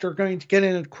which they're going to get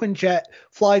in a Quinjet,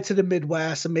 fly to the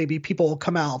Midwest, and maybe people will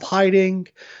come out of hiding.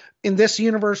 In this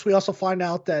universe, we also find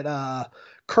out that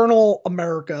Colonel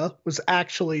America was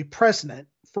actually president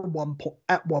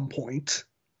at one point.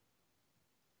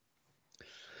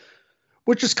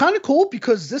 Which is kind of cool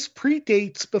because this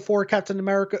predates before Captain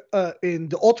America in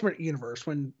the Ultimate Universe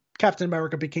when Captain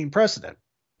America became president.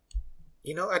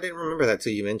 I didn't remember that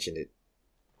till you mentioned it.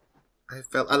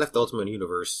 I left the Ultimate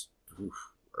Universe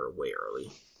way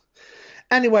early.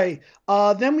 Anyway,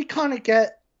 then we kind of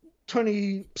get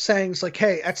Tony saying, like,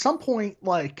 hey, at some point,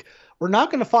 like, we're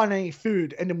not going to find any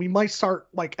food, and then we might start,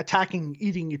 like, attacking,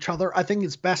 eating each other. I think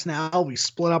it's best now we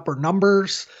split up our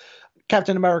numbers.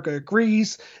 Captain America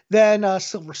agrees. Then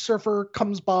Silver Surfer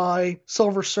comes by.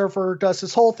 Silver Surfer does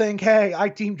his whole thing. Hey, I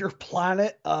deemed your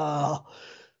planet,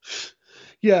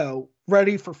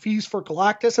 ready for feast for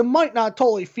Galactus. And might not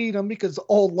totally feed him because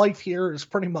all life here is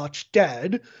pretty much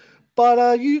dead.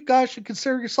 But you guys should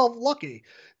consider yourself lucky.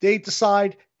 They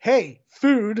decide, hey,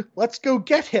 food, let's go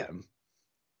get him.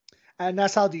 And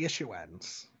that's how the issue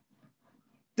ends.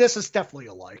 This is definitely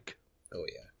a like. Oh,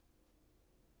 yeah.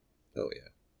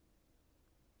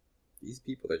 These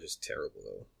people are just terrible,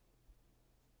 though.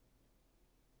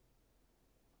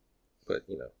 But,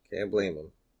 can't blame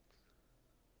them.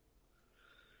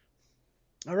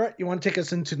 All right, you want to take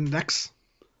us into the next?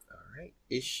 All right,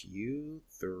 issue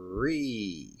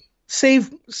 3.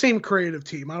 Same creative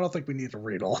team. I don't think we need to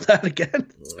read all that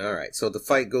again. All right, so the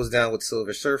fight goes down with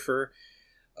Silver Surfer.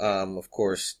 Of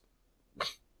course,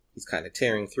 he's kind of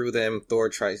tearing through them. Thor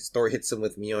hits him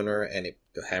with Mjolnir, and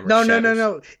the hammer shatters.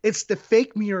 No. It's the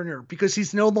fake Mjolnir because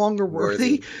he's no longer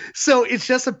worthy. So it's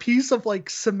just a piece of like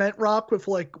cement rock with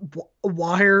like a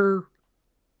wire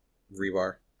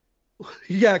rebar.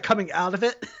 Yeah, coming out of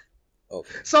it. Okay.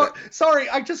 So sorry,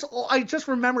 I just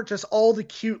remember just all the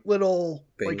cute little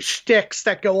things, like shticks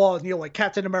that go on. Like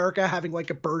Captain America having like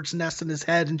a bird's nest in his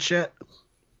head and shit.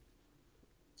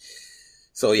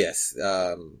 So yes,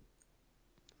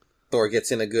 Thor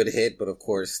gets in a good hit, but of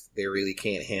course they really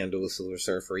can't handle the Silver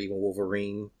Surfer. Even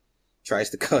Wolverine tries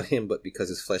to cut him, but because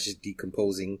his flesh is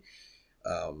decomposing,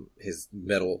 his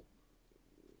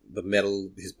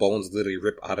bones literally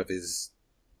rip out of his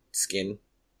skin.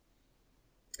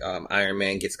 Iron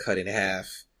Man gets cut in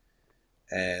half,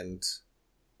 and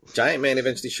Giant Man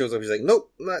eventually shows up. He's like,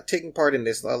 nope, I'm not taking part in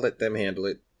this. I'll let them handle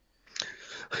it.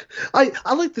 I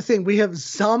like the thing. We have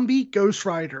zombie Ghost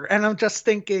Rider, and I'm just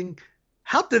thinking,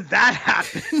 how did that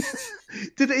happen?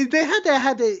 They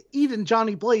had to eat in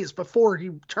Johnny Blaze before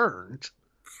he turned?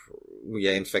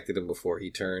 Yeah, infected him before he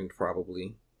turned,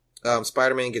 probably.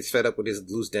 Spider-Man gets fed up with his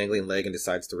loose dangling leg and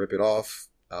decides to rip it off.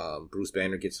 Bruce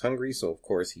Banner gets hungry, so of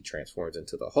course he transforms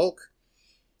into the Hulk,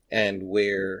 and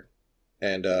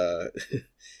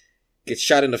gets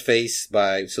shot in the face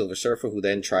by Silver Surfer, who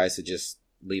then tries to just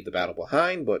leave the battle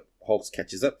behind, but Hulk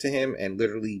catches up to him and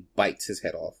literally bites his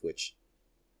head off. Which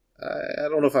I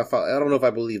don't know if I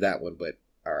believe that one, but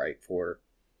all right, for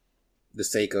the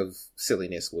sake of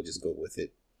silliness, we'll just go with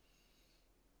it.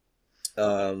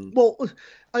 Well,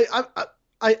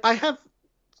 I have.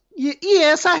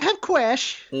 Yes, I have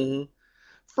questions. Mm-hmm.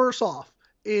 First off,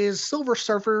 is Silver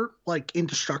Surfer like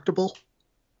indestructible?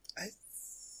 I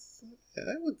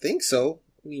would think so.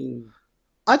 I mean,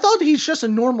 I thought he's just a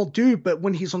normal dude, but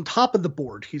when he's on top of the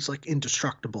board, he's like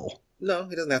indestructible. No,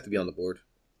 he doesn't have to be on the board.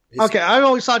 Okay, I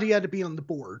always thought he had to be on the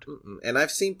board. And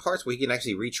I've seen parts where he can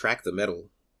actually retract the metal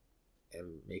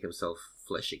and make himself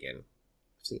flesh again.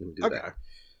 I've seen him do that.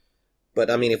 But,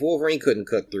 I mean, if Wolverine couldn't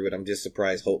cut through it, I'm just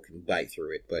surprised Hulk can bite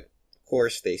through it. But, of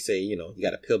course, they say, you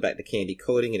gotta peel back the candy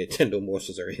coating and Nintendo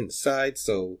morsels are inside.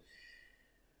 So,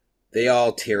 they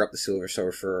all tear up the Silver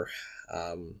Surfer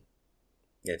and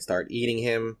start eating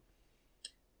him.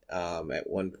 At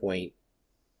one point,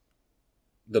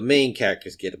 the main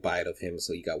characters get a bite of him.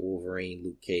 So, you got Wolverine,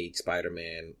 Luke Cage,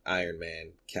 Spider-Man, Iron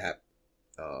Man, Cap,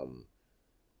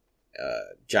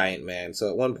 Giant Man. So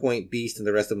at one point, Beast and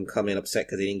the rest of them come in upset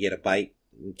because they didn't get a bite.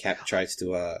 And Cap tries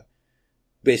to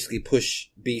basically push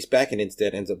Beast back and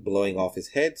instead ends up blowing off his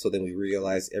head. So then we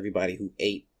realize everybody who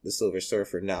ate the Silver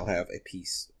Surfer now have a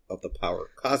piece of the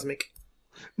power cosmic.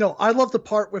 No, I love the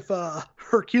part with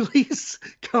Hercules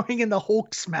going in the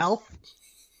Hulk's mouth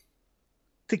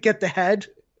to get the head.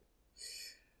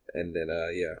 And then,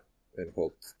 and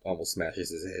Hulk almost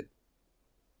smashes his head.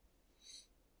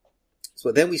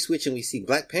 So then we switch and we see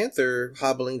Black Panther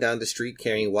hobbling down the street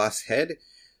carrying Wasp's head.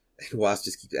 And Wasp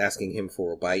just keeps asking him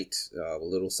for a bite, a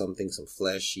little something, some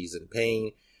flesh. He's in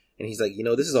pain. And he's like,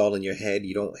 this is all in your head.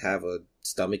 You don't have a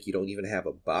stomach. You don't even have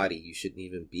a body. You shouldn't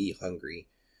even be hungry.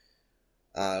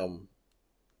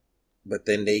 But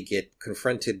then they get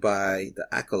confronted by the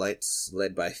Acolytes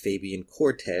led by Fabian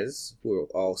Cortez, who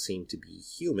all seem to be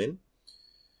human.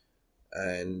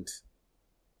 And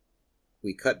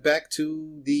we cut back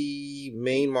to the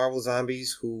main Marvel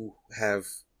zombies who have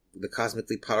the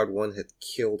cosmically powered one had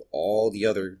killed all the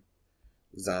other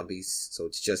zombies, so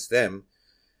it's just them.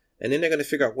 And then they're going to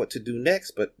figure out what to do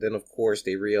next, but then of course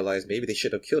they realize maybe they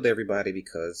should have killed everybody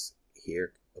because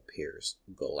here appears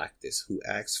Galactus, who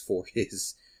asks for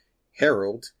his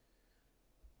herald,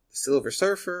 the Silver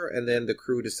Surfer, and then the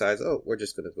crew decides, we're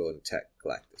just going to go and attack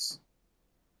Galactus.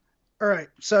 Alright,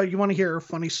 so you want to hear a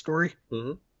funny story?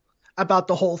 Mm-hmm. About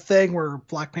the whole thing where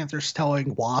Black Panther's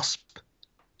telling Wasp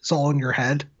it's all in your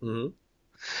head. Mm-hmm.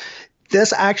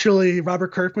 This actually,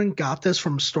 Robert Kirkman got this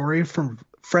from a story from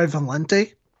Fred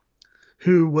Valente,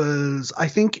 who was, I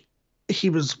think he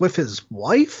was with his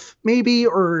wife, maybe,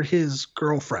 or his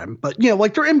girlfriend. But,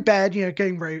 like they're in bed,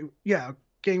 getting ready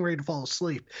to fall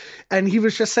asleep. And he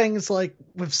was just saying it's like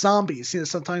with zombies,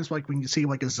 sometimes like when you see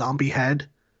like a zombie head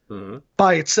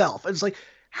by itself, it's like,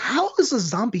 how is a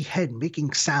zombie head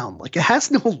making sound? Like, it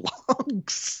has no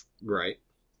lungs. Right.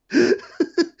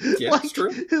 Yeah, like, it's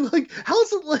true. Like,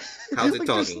 how's it like? How's it like,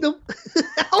 talking?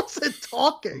 How's it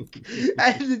talking?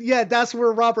 And yeah, that's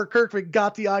where Robert Kirkman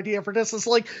got the idea for this. It's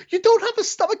like, you don't have a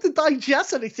stomach to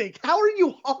digest anything. How are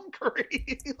you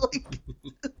hungry? Like,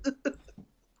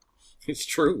 it's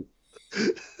true.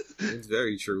 It's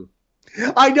very true.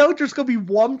 I know there's going to be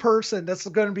one person that's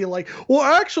going to be like, well,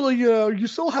 actually, you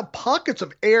still have pockets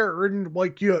of air in,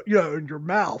 like, in your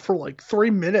mouth for like 3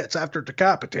 minutes after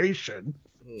decapitation.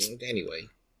 Anyway.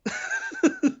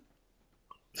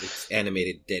 It's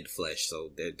animated dead flesh,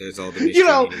 so there's all the mystery.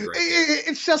 Right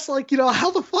it's just like,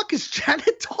 how the fuck is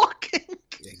Janet talking?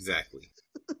 Exactly.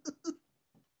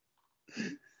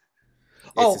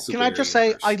 Oh, can I just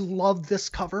say, I love this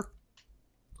cover.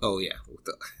 Oh, yeah.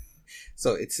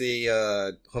 So it's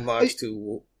a homage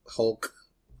to Hulk.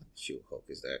 Shoot, Hulk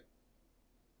is that?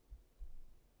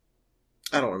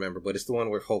 I don't remember, but it's the one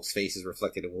where Hulk's face is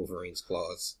reflected in Wolverine's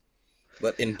claws.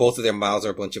 But in both of their mouths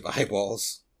are a bunch of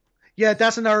eyeballs. Yeah,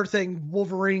 that's another thing.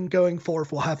 Wolverine going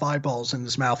forth will have eyeballs in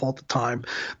his mouth all the time.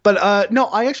 But no,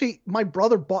 my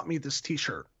brother bought me this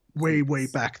t-shirt way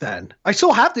back then. I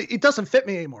still have it doesn't fit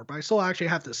me anymore, but I still actually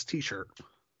have this t-shirt.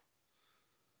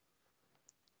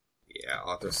 Yeah,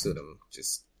 Arthur Sudham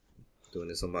just doing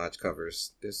his homage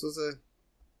covers. This was a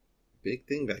big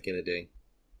thing back in the day.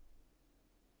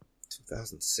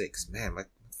 2006. Man, my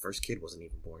first kid wasn't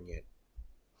even born yet.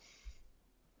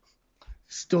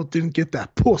 Still didn't get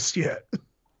that puss yet.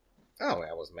 Oh,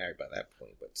 I was married by that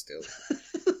point, but still.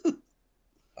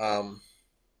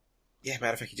 Yeah,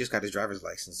 matter of fact, he just got his driver's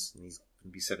license, and he's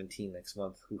going to be 17 next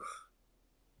month. Oof.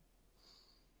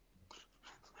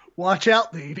 Watch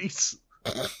out, ladies.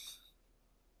 Yeah,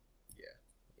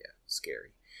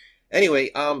 scary.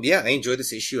 Anyway, yeah, I enjoyed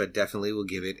this issue. I definitely will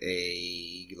give it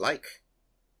a like.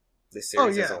 This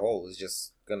series as a whole is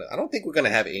just gonna... I don't think we're gonna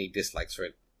have any dislikes for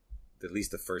it. At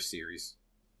least the first series.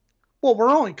 Well, we're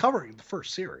only covering the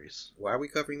first series. Why are we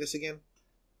covering this again?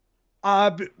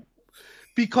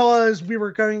 Because we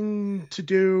were going to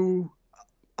do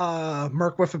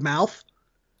Merc with a Mouth.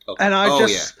 Okay. And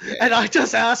I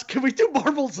just asked, can we do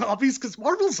Marvel Zombies? Because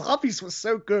Marvel Zombies was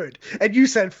so good. And you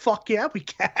said, fuck yeah, we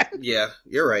can. Yeah,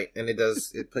 you're right. And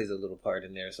it plays a little part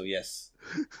in there, so yes.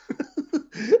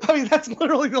 I mean, that's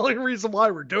literally the only reason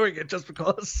why we're doing it, just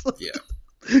because. Yeah.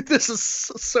 This is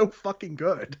so fucking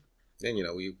good. And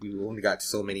we only got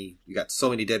so many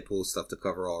Deadpool stuff to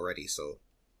cover already, so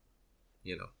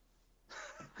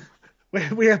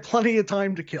we have plenty of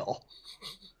time to kill.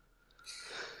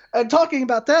 And talking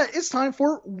about that, it's time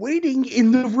for Waiting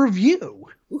in the Review.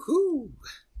 Woohoo!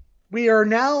 We are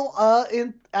now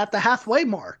at the halfway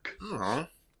mark. Aww.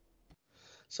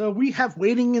 So we have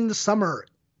Waiting in the Summer,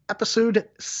 episode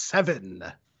 7.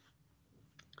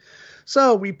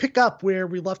 So we pick up where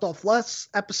we left off last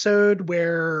episode,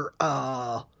 where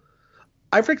I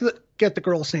forget the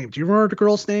girl's name. Do you remember the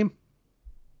girl's name?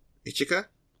 Ichika?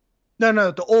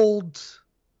 No,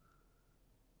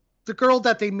 the girl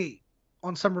that they meet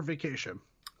on summer vacation.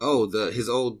 Oh, his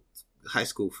old high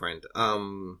school friend.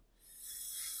 I'm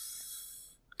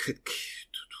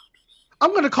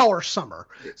going to call her Summer.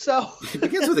 So it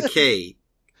begins with a K.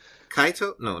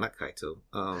 Kaito? No, not Kaito.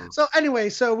 So anyway,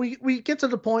 so we get to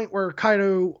the point where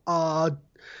Kaito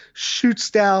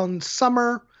shoots down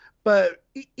Summer, but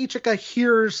Ichika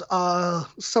hears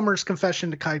Summer's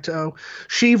confession to Kaito.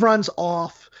 She runs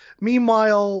off.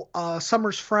 Meanwhile,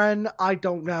 Summer's friend, I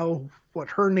don't know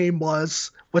what her name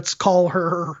was. Let's call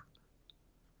her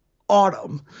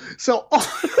Autumn. So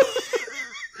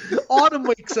Autumn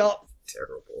wakes up.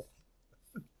 Terrible.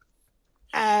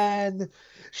 And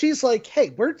she's like, hey,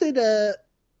 where did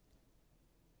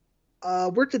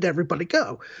everybody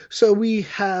go? So we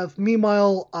have,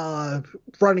 meanwhile,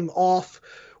 running off,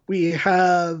 we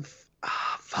have,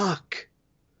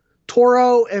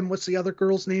 Toro, and what's the other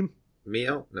girl's name?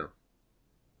 Mio? No.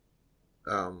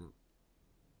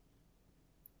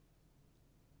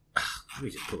 Let me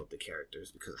just pull up the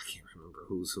characters because I can't remember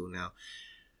who's who now.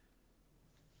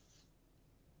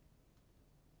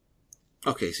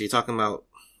 Okay, so you're talking about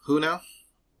who now?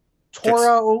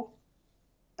 Toro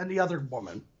and the other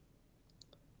woman.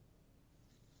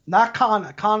 Not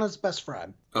Kana. Kana's best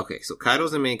friend. Okay, so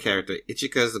Kaido's the main character.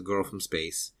 Ichika's the girl from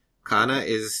space. Kana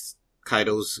is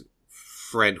Kaido's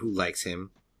friend who likes him.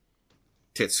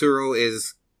 Tetsuro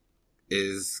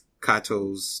is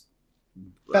Kato's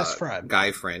best friend.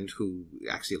 Guy friend who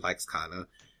actually likes Kana.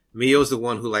 Mio's the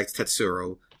one who likes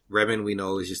Tetsuro. Remen, we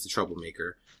know, is just a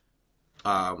troublemaker.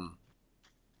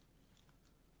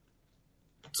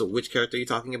 So which character are you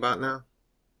talking about now?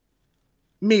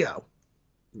 Mio,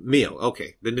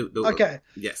 okay. Okay. Yes.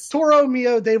 Yes. Toro,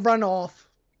 Mio, they run off.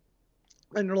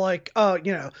 And they're like, oh,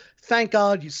 thank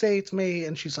God you saved me.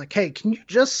 And she's like, hey, can you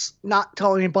just not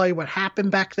tell anybody what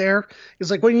happened back there? He's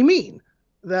like, what do you mean?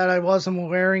 That I wasn't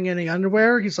wearing any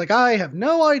underwear? He's like, I have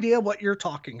no idea what you're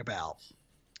talking about.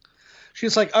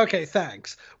 She's like, okay,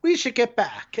 thanks. We should get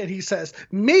back. And he says,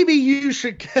 maybe you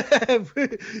should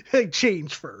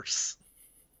change first.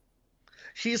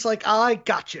 She's like, I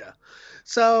gotcha.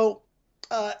 So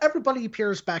everybody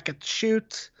appears back at the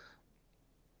shoot.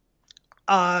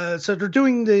 So they're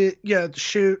doing the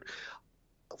shoot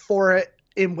for it,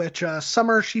 in which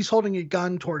Summer, she's holding a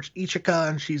gun towards Ichika,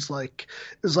 and she's like,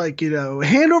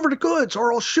 hand over the goods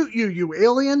or I'll shoot you, you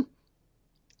alien.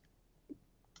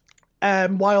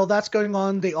 And while that's going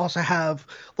on, they also have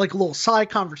like a little side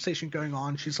conversation going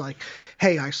on. She's like,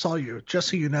 hey, I saw you, just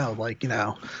so you know,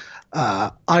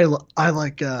 I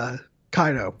like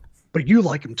Kaido, but you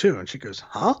like him too. And she goes,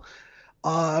 huh?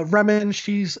 Remen,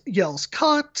 she yells,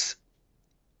 cut.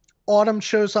 Autumn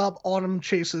shows up. Autumn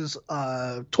chases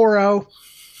Toro.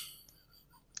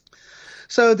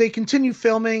 So they continue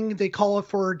filming. They call it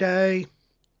for a day.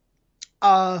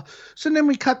 So then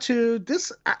we cut to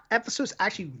this episode's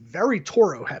actually very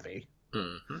Toro heavy.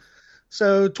 Mm-hmm.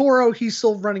 So Toro, he's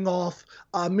still running off.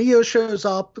 Mio shows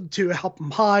up to help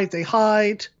him hide. They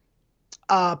hide.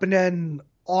 But then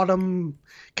Autumn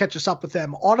catches up with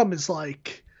them. Autumn is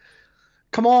like,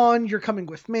 come on, you're coming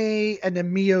with me. And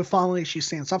then Mio finally, she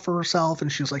stands up for herself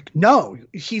and she's like, no,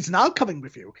 he's not coming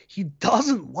with you. He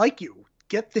doesn't like you.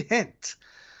 Get the hint.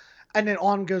 And then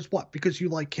Autumn goes, what? Because you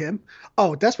like him?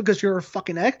 Oh, that's because you're a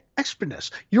fucking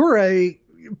exponist. You're a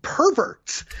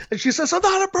pervert. And she says, I'm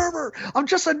not a pervert. I'm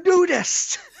just a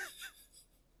nudist.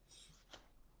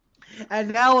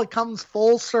 And now it comes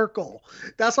full circle.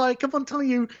 That's why I keep on telling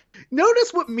you,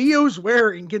 notice what Mio's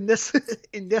wearing in this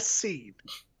scene.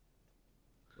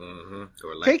 Mm-hmm.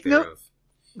 Or lack thereof.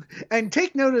 And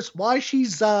take notice why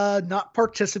she's not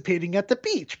participating at the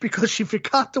beach, because she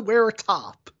forgot to wear a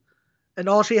top. And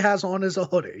all she has on is a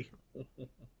hoodie.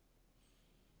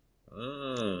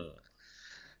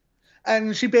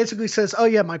 And she basically says, oh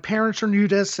yeah, my parents are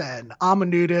nudists and I'm a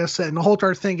nudist. And the whole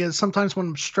entire thing is sometimes when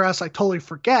I'm stressed, I totally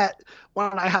forget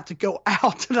when I have to go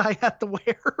out and I have to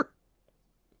wear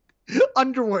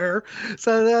underwear.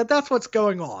 So that's what's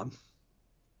going on.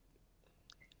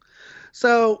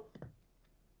 So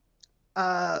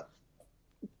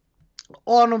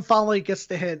Autumn finally gets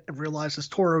the hint and realizes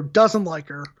Toro doesn't like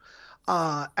her.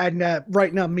 And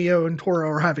right now Mio and Toro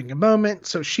are having a moment,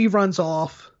 so she runs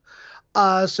off.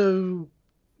 So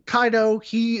Kaido,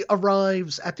 he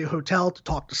arrives at the hotel to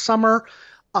talk to Summer.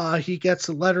 He gets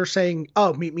a letter saying,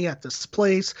 oh, meet me at this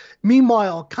place.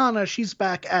 Meanwhile, Kana, she's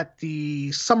back at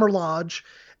the Summer Lodge,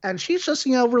 and she's just,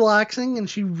 relaxing, and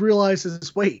she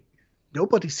realizes, wait,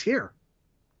 nobody's here.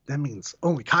 That means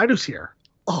only Kaido's here.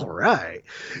 All right.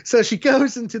 So she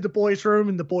goes into the boys' room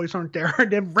and the boys aren't there.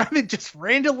 And then Remen just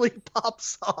randomly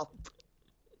pops up.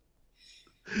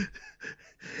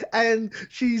 And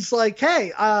she's like,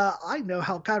 hey, I know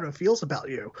how Kaido feels about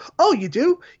you. Oh, you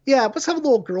do? Yeah, let's have a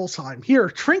little girl time. Here,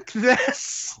 drink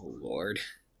this. Oh, Lord.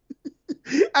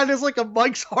 And it's like a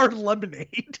Mike's Hard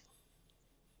Lemonade.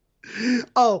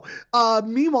 Oh,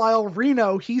 meanwhile,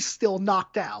 Reno, he's still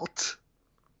knocked out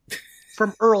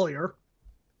from earlier.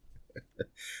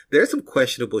 There's some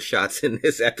questionable shots in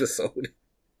this episode.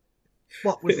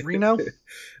 What, with Reno?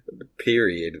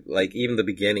 Period. Like, even the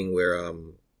beginning where,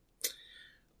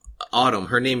 Autumn,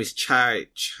 her name is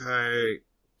Chiharu.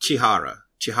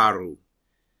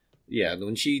 Yeah,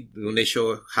 when they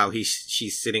show how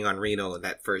she's sitting on Reno in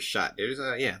that first shot, there's,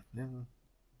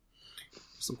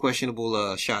 some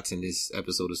questionable, shots in this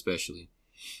episode, especially.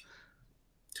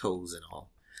 Toes and all.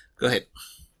 Go ahead.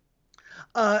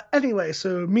 Anyway,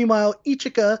 so meanwhile,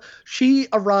 Ichika, she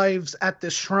arrives at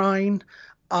this shrine,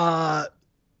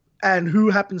 and who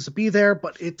happens to be there,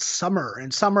 but it's Summer.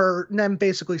 And Summer then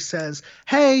basically says,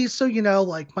 hey, so,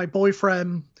 my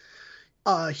boyfriend,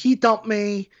 he dumped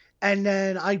me, and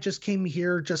then I just came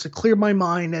here just to clear my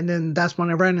mind, and then that's when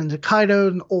I ran into Kaido,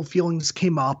 and old feelings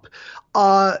came up.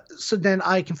 So then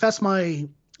I confessed my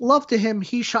love to him,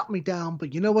 he shot me down,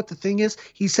 but you know what the thing is?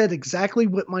 He said exactly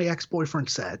what my ex-boyfriend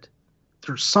said.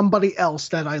 There's somebody else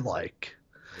that I like.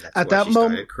 That's at that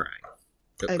moment, crying.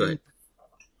 Go ahead.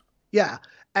 Yeah,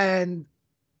 and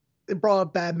it brought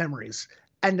up bad memories.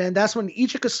 And then that's when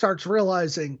Ichika starts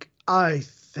realizing, I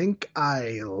think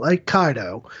I like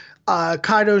Kaido.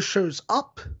 Kaido shows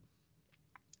up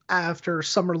after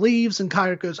Summer leaves, and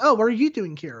Kaido goes, oh, what are you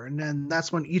doing here? And then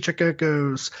that's when Ichika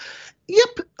goes,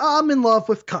 yep, I'm in love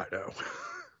with Kaido.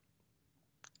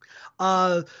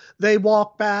 They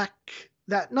walk back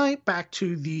that night back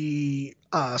to the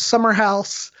Summer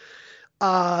house.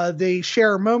 They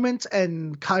share a moment,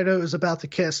 and Kaido is about to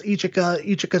kiss Ichika.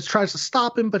 Ichika tries to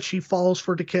stop him, but she falls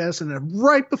for the kiss. And then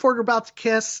right before they're about to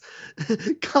kiss,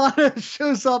 Kana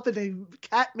shows up in a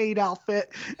cat maid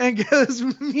outfit and goes,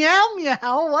 meow,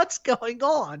 meow, what's going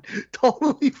on?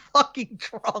 Totally fucking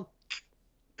drunk.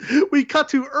 We cut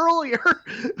to earlier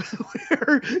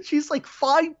where she's like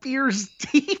 5 beers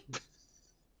deep.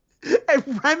 And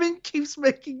Remen keeps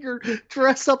making her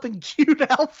dress up in cute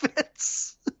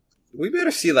outfits. We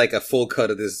better see like a full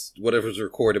cut of this, whatever's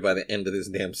recorded by the end of this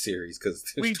damn series, because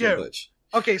there's too much.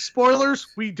 Okay, spoilers,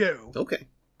 we do. Okay.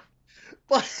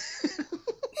 But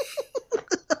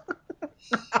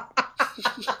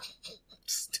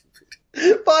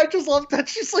But I just love that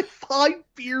she's like 5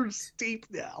 beers deep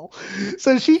now.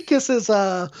 So she kisses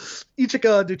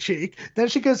Ichika on the cheek. Then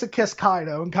she goes to kiss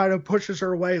Kaido, and Kaido pushes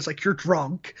her away. He's like, you're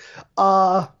drunk.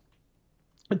 And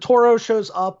Toro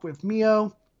shows up with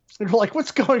Mio. And they're like,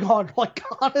 what's going on? Like,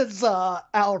 Kana's out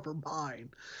of her mind.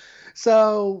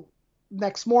 So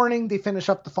next morning, they finish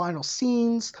up the final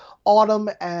scenes. Autumn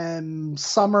and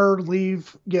Summer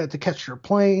leave to catch their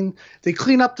plane. They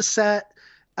clean up the set.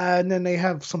 And then they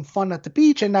have some fun at the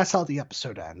beach, and that's how the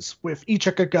episode ends, with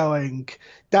Ichika going,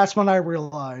 that's when I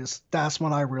realize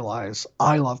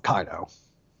I love Kaido.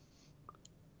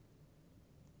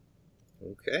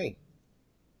 Okay.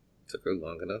 Took her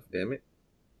long enough, damn it.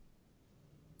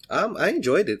 I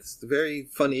enjoyed it. It's a very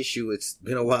fun issue. It's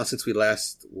been a while since we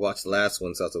last watched the last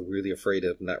one, so I was really afraid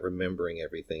of not remembering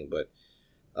everything, but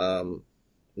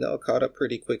no, caught up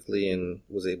pretty quickly and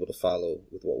was able to follow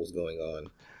with what was going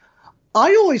on.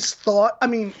 I always thought,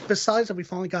 besides that we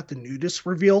finally got the nudist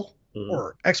reveal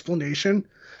or explanation,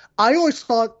 I always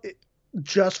thought,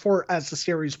 just for as the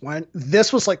series went,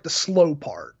 this was like the slow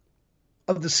part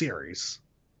of the series.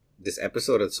 This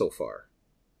episode or so far?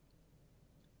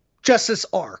 Just this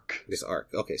arc. This arc.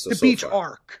 Okay, so the so beach far.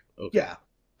 arc. Okay. Yeah.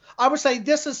 I would say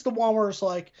this is the one where it's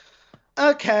like,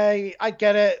 okay, I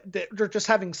get it. They're just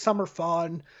having summer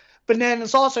fun. But then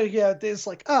it's also, there's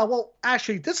like, oh, well,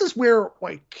 actually, this is where,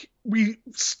 like, we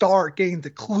start getting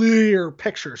the clear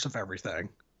pictures of everything.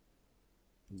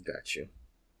 Got you.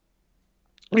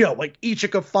 Like,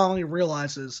 Ichika finally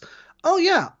realizes, oh,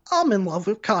 yeah, I'm in love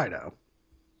with Kaido.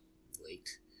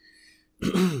 Late.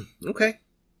 Okay.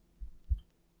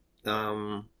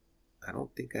 I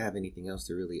don't think I have anything else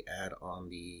to really add on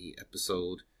the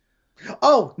episode.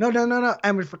 Oh, no.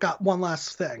 And we forgot one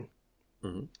last thing.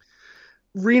 Mm-hmm.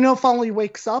 Reno finally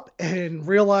wakes up and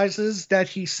realizes that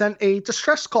he sent a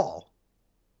distress call.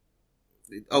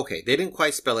 Okay, they didn't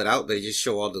quite spell it out. They just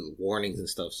show all the warnings and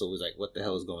stuff. So it was like, what the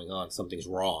hell is going on? Something's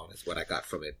wrong. That's what I got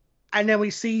from it. And then we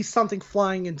see something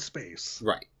flying in space.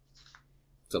 Right.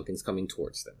 Something's coming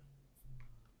towards them.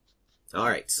 All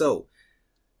right, so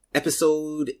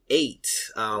episode 8.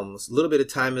 A little bit of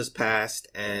time has passed,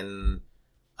 and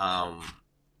I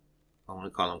want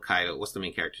to call him Kaido. What's the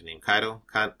main character's name? Kaido?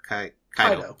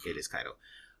 Kaido. It is Kaido.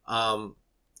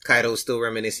 Kaido's still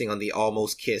reminiscing on the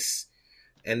almost kiss.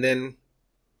 And then,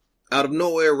 out of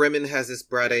nowhere, Remen has this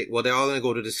bright idea. Well, they're all going to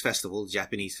go to this festival,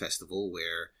 Japanese festival,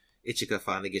 where Ichika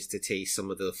finally gets to taste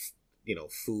some of the,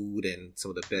 food and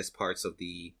some of the best parts of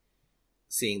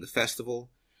seeing the festival.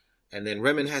 And then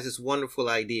Remen has this wonderful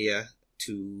idea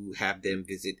to have them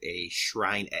visit a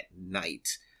shrine at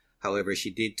night. However,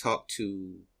 she did talk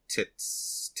to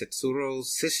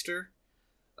Tetsuro's sister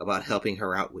about helping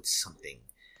her out with something.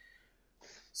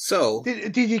 So,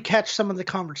 did you catch some of the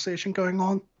conversation going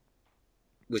on?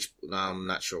 Which I'm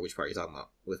not sure which part you're talking about.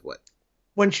 With what?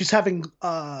 When she's having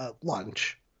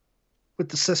lunch with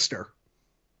the sister.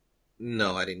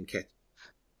 No, I didn't catch.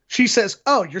 She says,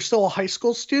 "Oh, you're still a high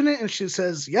school student," and she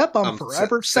says, "Yep, I'm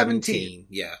forever 17."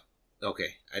 Yeah.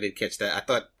 Okay, I did catch that. I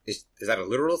thought is that a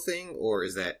literal thing or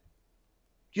is that?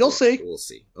 You'll see. We'll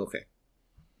see. Okay.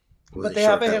 But they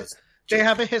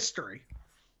have a history.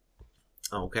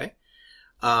 Okay.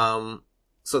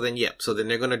 So then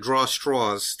they're gonna draw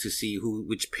straws to see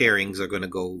which pairings are gonna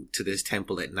go to this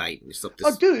temple at night and stuff.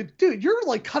 Oh, dude, you're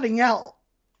like cutting out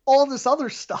all this other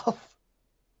stuff.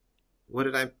 What,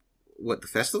 the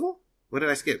festival? What did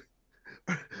I skip?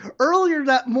 Earlier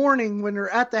that morning when they're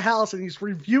at the house and he's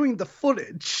reviewing the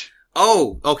footage.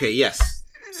 Oh, okay, yes.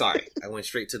 Sorry, I went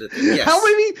straight to the thing. Yes.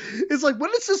 It's like,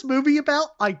 what is this movie about?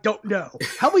 I don't know.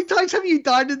 How many times have you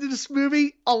died into this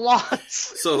movie? A lot.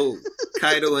 So,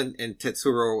 Kaido and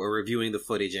Tetsuro are reviewing the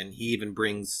footage, and he even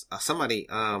brings somebody,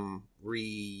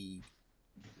 Rena,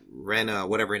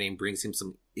 whatever her name, brings him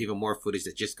some even more footage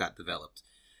that just got developed.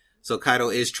 So Kaido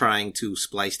is trying to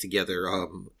splice together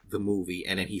the movie,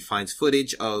 and then he finds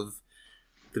footage of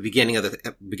the beginning of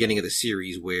the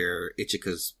series where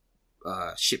Ichika's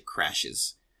ship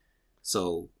crashes.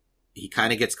 So he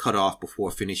kind of gets cut off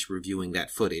before finish reviewing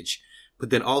that footage. But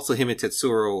then also him and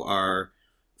Tetsuro are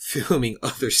filming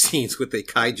other scenes with a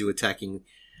kaiju attacking,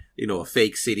 a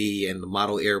fake city and the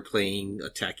model airplane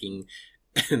attacking,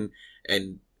 and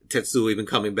Tetsuo even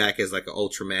coming back as like an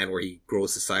Ultraman where he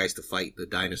grows his size to fight the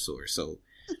dinosaur. So,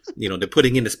 they're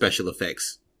putting in the special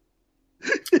effects.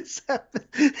 This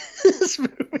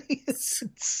movie is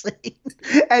insane.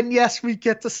 And yes, we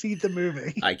get to see the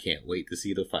movie. I can't wait to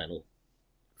see the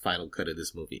final cut of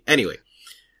this movie. Anyway.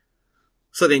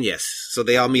 So then, yes. So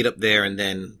they all meet up there, and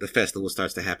then the festival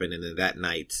starts to happen, and then that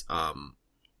night,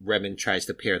 Remen tries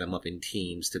to pair them up in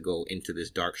teams to go into this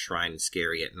dark shrine and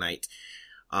scary at night.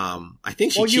 I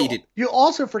think she cheated. You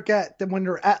also forget that when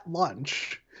they're at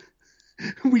lunch,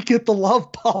 we get the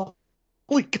love polygon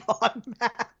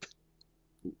map.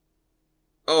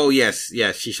 Oh, yes,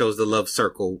 she shows the love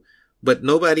circle. But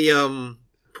nobody,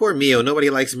 poor Mio, nobody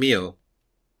likes Mio.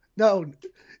 No,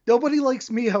 nobody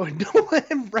likes Mio, and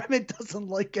Remen doesn't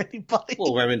like anybody.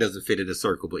 Well, Remen doesn't fit in the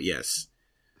circle, but yes,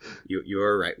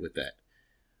 you're right with that.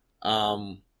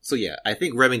 So yeah, I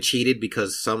think Remen cheated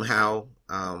because somehow,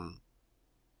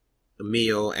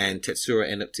 Mio and Tetsuro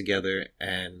end up together,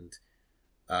 and,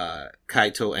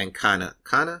 Kaito and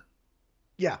Kana?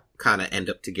 Yeah. Kana end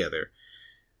up together,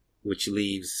 which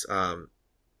leaves,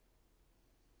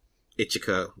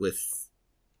 Ichika with,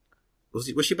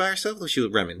 was she by herself or was she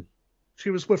with Remen? She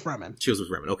was with Remen.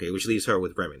 Okay, which leaves her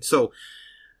with Remen. So,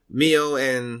 Mio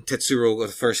and Tetsuro are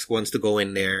the first ones to go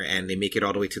in there, and they make it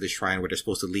all the way to the shrine where they're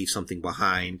supposed to leave something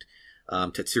behind.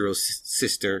 Tetsuro's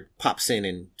sister pops in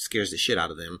and scares the shit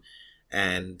out of them,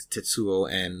 and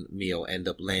Tetsuo and Mio end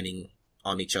up landing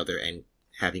on each other and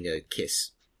having a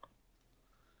kiss.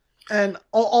 And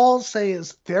all I'll say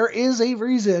is there is a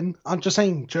reason. I'm just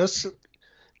saying, just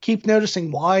keep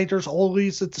noticing why there's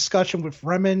always a discussion with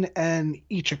Remen and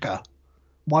Ichika.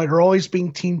 Why they're always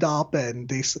being teamed up, and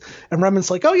Remen's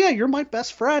like, "Oh yeah, you're my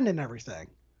best friend," and everything.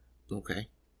 Okay.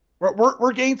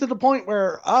 We're getting to the point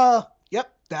where,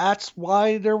 yep, that's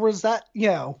why there was that.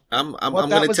 I'm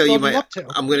going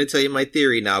to tell you my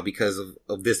theory now because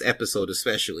of this episode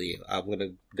especially. I'm going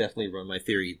to definitely run my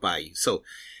theory by you. So,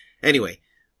 anyway,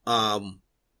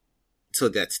 so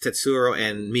that's Tetsuro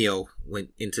and Mio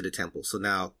went into the temple. So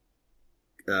now,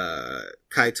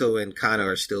 Kaito and Kana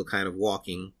are still kind of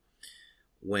walking.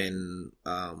 When,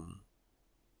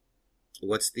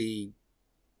 what's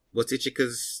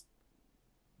Ichika's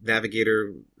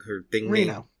navigator, her thing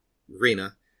name?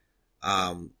 Rina,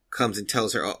 comes and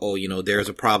tells her, there's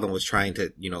a problem. I was trying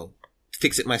to,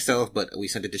 fix it myself, but we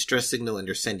sent a distress signal and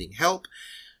they're sending help.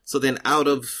 So then out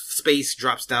of space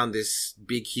drops down this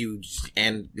big, huge,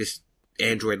 and this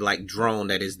android-like drone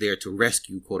that is there to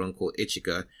rescue, quote unquote,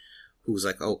 Ichika, who's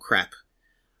like, oh crap.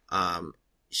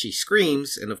 She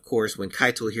screams, and of course, when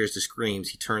Kaito hears the screams,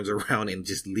 he turns around and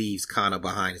just leaves Kana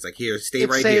behind. He's like, here, stay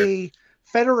right here. It's a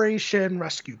Federation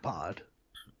rescue pod.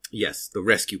 Yes, the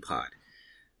rescue pod.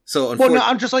 So, well, no,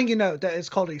 I'm just letting you know that it's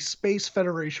called a Space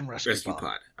Federation rescue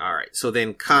pod. All right. So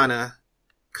then Kaito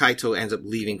ends up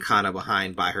leaving Kana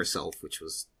behind by herself, which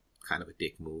was kind of a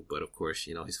dick move. But of course,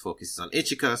 his focus is on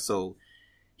Ichika, so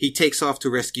he takes off to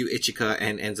rescue Ichika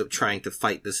and ends up trying to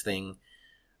fight this thing.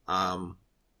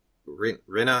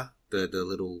 Rina, the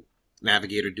little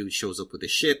navigator dude, shows up with a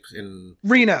ship, and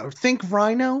Reno. Think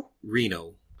Rhino?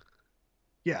 Reno.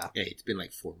 Yeah. Hey, it's been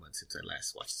like 4 months since I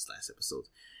last watched this last episode.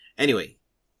 Anyway,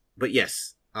 but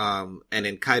yes. And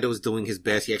then Kaido's doing his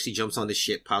best. He actually jumps on the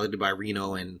ship piloted by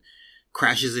Reno and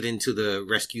crashes it into the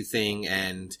rescue thing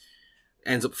and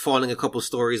ends up falling a couple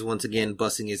stories once again,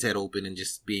 busting his head open and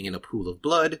just being in a pool of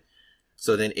blood.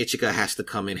 So then Ichika has to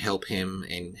come and help him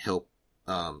and help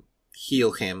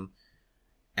heal him.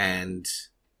 And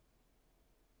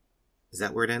is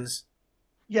that where it ends?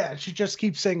 Yeah, she just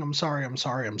keeps saying, I'm sorry, I'm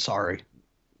sorry, I'm sorry.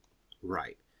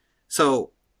 Right.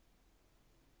 So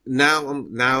now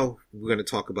we're going to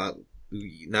talk about,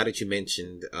 now that you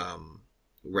mentioned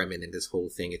Remen and this whole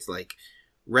thing, it's like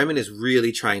Remen is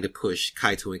really trying to push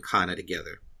Kaito and Kana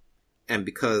together. And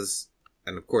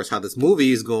of course how this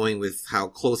movie is going with how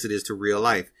close it is to real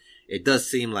life, it does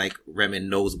seem like Remen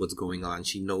knows what's going on.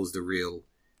 She knows the real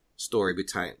story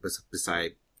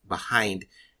behind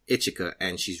Ichika,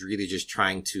 and she's really just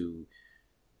trying to,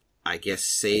 I guess,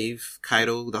 save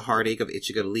Kaito the heartache of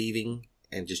Ichika leaving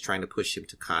and just trying to push him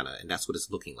to Kana, and that's what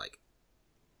it's looking like.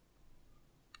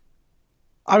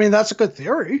 I mean, that's a good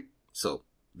theory. So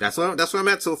that's where I'm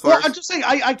at so far. Well, I'm just saying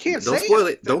I can't say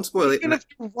it. Don't spoil it. Even if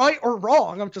you're right or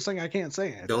wrong, I'm just saying I can't say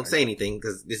it. Don't say anything,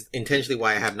 because this is intentionally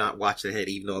why I have not watched ahead,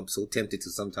 even though I'm so tempted to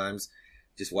sometimes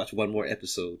just watch one more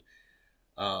episode.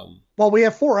 Well, we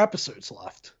have 4 episodes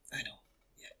left. I know.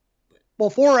 Yeah. But... Well,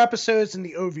 4 episodes in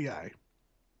the OVI.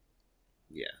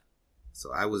 Yeah.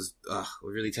 So I was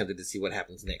really tempted to see what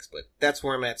happens next, but that's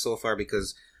where I'm at so far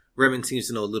because Remen seems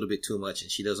to know a little bit too much, and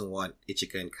she doesn't want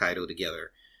Ichika and Kaido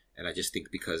together. And I just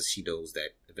think because she knows that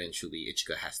eventually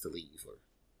Ichika has to leave or,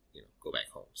 go back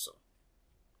home. So,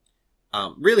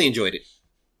 really enjoyed it.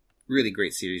 Really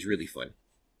great series. Really fun.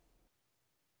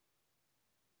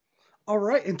 All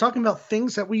right. And talking about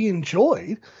things that we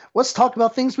enjoyed, let's talk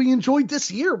about things we enjoyed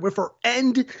this year with our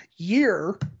end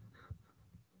year.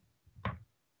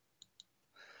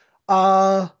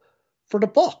 For the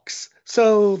books.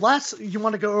 So you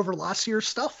want to go over last year's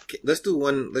stuff? Okay, let's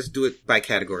do it by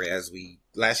category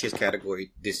last year's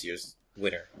category, this year's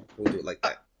winner. We'll do it like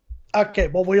that. Okay,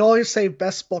 well, we always say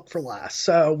best book for last.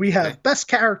 So we have best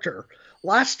character.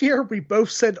 Last year, we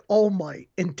both said All Might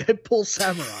in Deadpool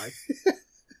Samurai.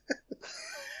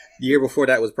 The year before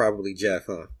that was probably Jeff,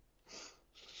 huh?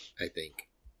 I think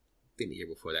the year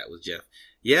before that was Jeff.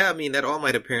 Yeah, I mean, that All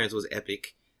Might appearance was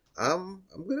epic. I'm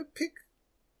going to pick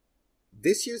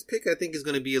this year's pick. I think is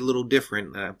going to be a little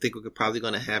different. I think we're probably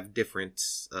going to have different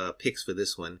picks for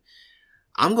this one.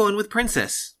 I'm going with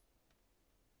Princess.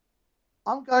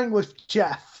 I'm going with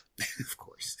Jeff. Of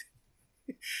course.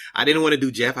 I didn't want to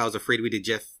do Jeff. I was afraid we did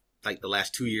Jeff like the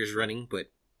last 2 years running, but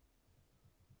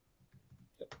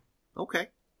okay.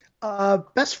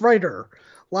 Best writer.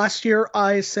 Last year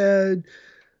I said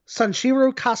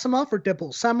Sanshiro Kasama for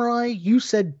Deadpool Samurai. You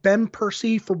said Ben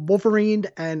Percy for Wolverine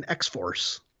and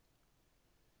X-Force.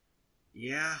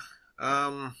 Yeah.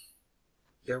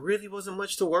 There really wasn't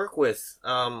much to work with.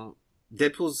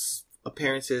 Deadpool's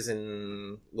appearances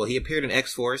he appeared in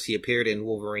X-Force. He appeared in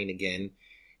Wolverine again.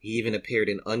 He even appeared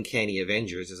in Uncanny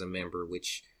Avengers as a member,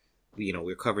 which,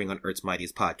 we're covering on Earth's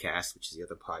Mightiest Podcast, which is the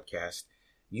other podcast.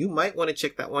 You might want to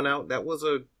check that one out. That was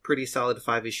a pretty solid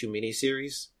 5-issue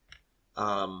miniseries.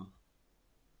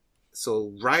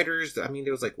 So writers, I mean,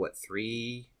 there was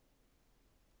three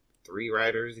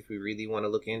writers if we really want to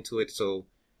look into it. So,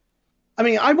 I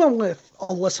mean, I went with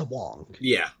Alyssa Wong.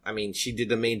 Yeah, I mean, she did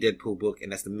the main Deadpool book,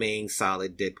 and that's the main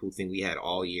solid Deadpool thing we had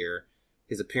all year.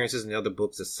 His appearances in the other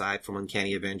books, aside from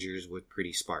Uncanny Avengers, were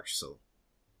pretty sparse. So,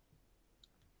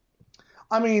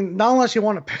 I mean, not unless you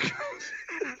want to pick.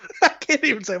 I can't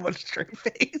even say much straight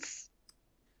face.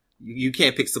 You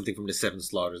can't pick something from the Seven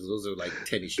Slaughters. Those are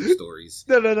 10-issue stories.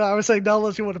 No. I was saying not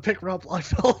unless you want to pick Rob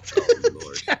Liefeld. Oh,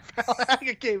 Lord. I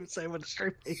can't even say much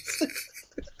straight face.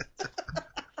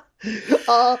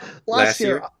 Last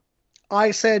year,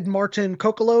 I said Martin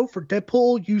Kokolo for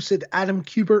Deadpool. You said Adam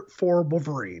Kubert for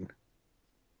Wolverine.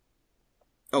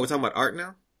 Oh, we're talking about art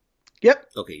now?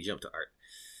 Yep. Okay, you jumped to art.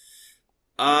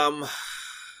 I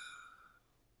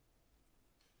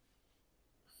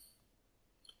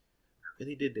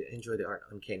really did enjoy the art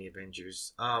Uncanny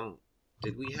Avengers.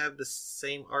 Did we have the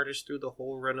same artist through the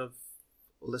whole run of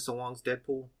Alyssa Wong's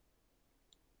Deadpool?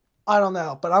 I don't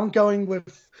know, but I'm going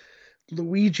with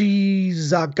Luigi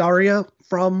Zagaria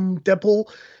from Deadpool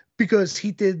because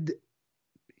he did.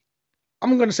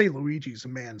 I'm going to say Luigi's a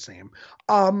man's name.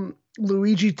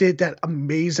 Luigi did that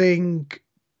amazing,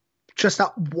 just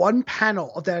that one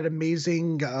panel of that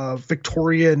amazing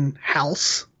Victorian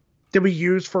house that we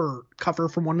used for cover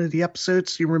from one of the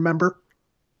episodes. You remember?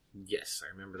 Yes, I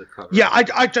remember the cover. Yeah,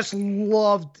 I just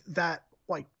loved that.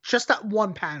 Just that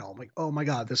one panel. I'm like, oh my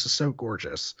god, this is so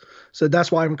gorgeous. So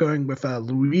that's why I'm going with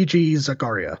Luigi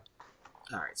Zagaria.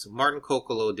 All right, so Martin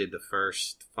Kokolo did the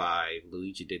first 5.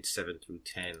 Luigi did 7 through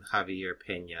 10. Javier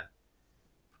Pena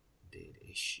did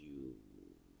issue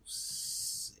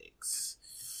 6.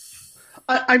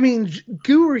 I mean,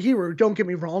 Guru Hero, don't get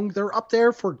me wrong, they're up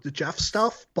there for the Jeff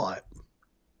stuff, but...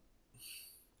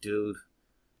 Dude,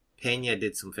 Pena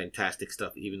did some fantastic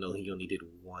stuff, even though he only did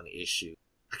 1 issue.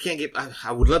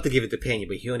 I would love to give it to Pena,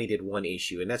 but he only did 1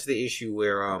 issue, and that's the issue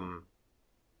where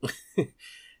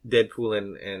Deadpool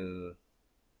and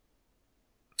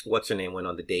what's her name went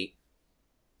on the date,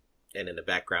 and in the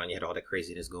background you had all the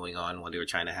craziness going on while they were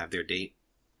trying to have their date.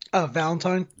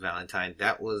 Valentine.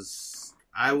 That was.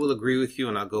 I will agree with you,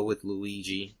 and I'll go with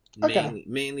Luigi. Okay.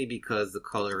 Mainly because the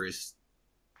colorist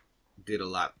did a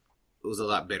lot. It was a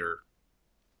lot better.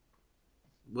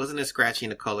 It wasn't as scratchy,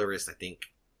 and the colorist, I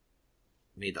think,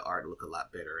 made the art look a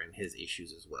lot better in his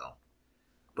issues as well.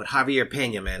 But Javier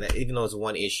Pena, man, even though it's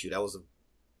 1 issue, that was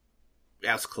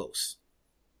close.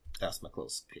 That's my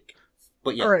close pick.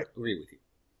 But yeah, I agree with you.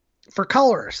 For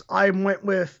colors, I went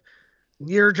with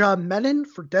Nirja Menon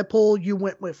for Deadpool. You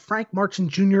went with Frank Martin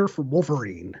Jr. for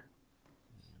Wolverine.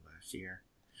 Last year.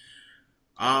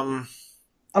 I'm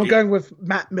going with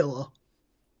Matt Miller.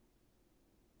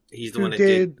 He's the one that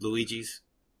did Luigi's?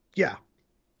 Yeah.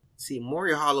 See,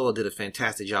 Mori Hollowell did a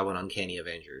fantastic job on Uncanny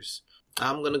Avengers.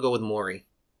 I'm going to go with Mori.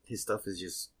 His stuff is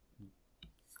just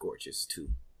gorgeous, too.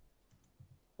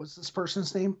 What's this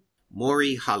person's name?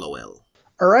 Mori Hollowell.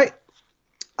 All right.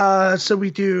 So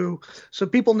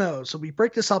people know. So we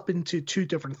break this up into two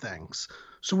different things.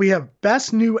 So we have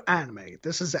Best New Anime.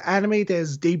 This is an anime that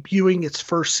is debuting its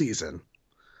first season.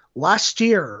 Last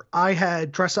year, I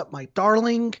had Dress Up My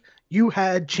Darling. You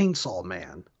had Chainsaw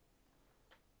Man.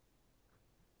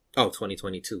 Oh,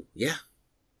 2022. Yeah.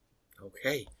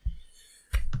 Okay.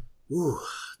 Ooh,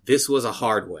 this was a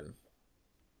hard one.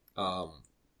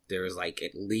 There was like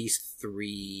at least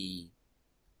 3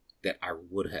 that I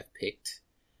would have picked.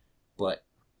 But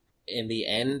in the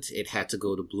end, it had to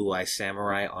go to Blue Eye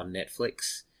Samurai on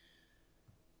Netflix.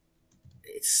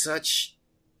 It's such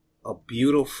a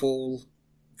beautiful...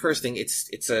 First thing,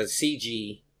 it's a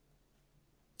CG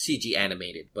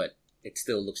animated, but it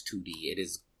still looks 2D. It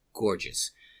is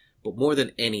gorgeous. But more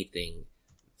than anything,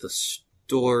 the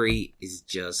story is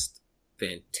just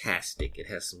fantastic. It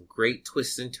has some great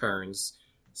twists and turns.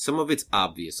 Some of it's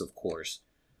obvious, of course.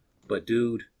 But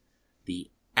dude,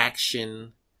 the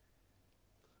action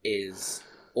is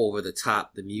over the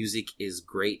top. The music is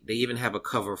great. They even have a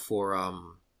cover for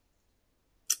oh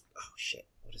shit,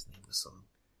 what is the name of the song?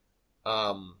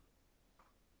 For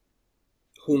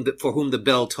Whom the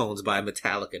Bell Tones by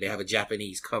Metallica. They have a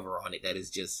Japanese cover on it that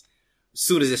is just, as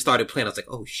soon as it started playing, I was like,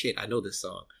 oh shit, I know this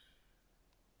song.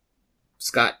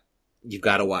 Scott, you've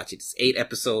got to watch it. It's 8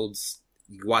 episodes.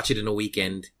 You watch it in a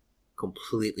weekend.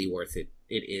 Completely worth it.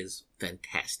 It is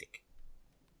fantastic.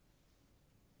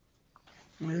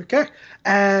 Okay.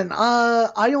 And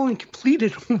I only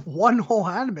completed one whole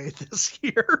anime this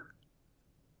year.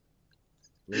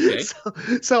 Okay.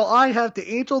 So I have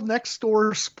The Angel Next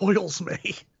Door Spoils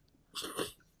Me.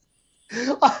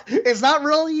 It's not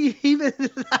really even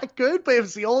that good, but it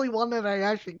was the only one that I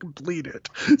actually completed.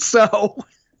 So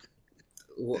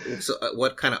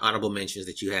what kind of honorable mentions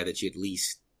that you had that you at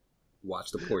least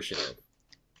watched a portion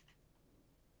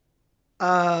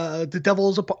of? The Devil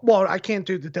is a... Well, I can't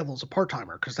do The Devil is a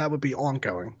Part-Timer because that would be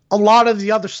ongoing. A lot of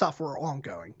the other stuff were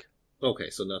ongoing. Okay,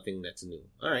 so nothing that's new.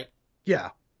 All right. Yeah.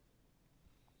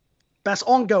 Best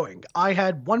ongoing. I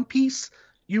had One Piece.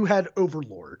 You had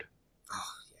Overlord.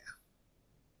 Oh, yeah.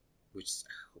 Which,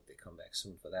 I hope they come back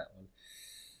soon for that one.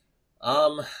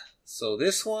 So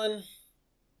this one,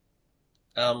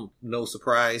 no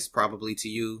surprise, probably to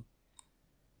you.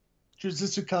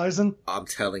 Jujutsu Kaisen. I'm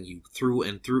telling you, through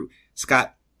and through.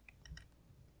 Scott,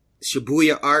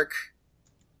 Shibuya arc,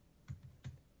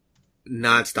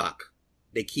 nonstop.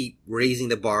 They keep raising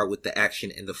the bar with the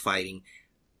action and the fighting.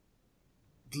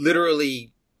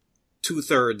 Literally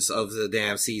 2/3 of the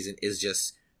damn season is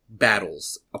just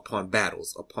battles upon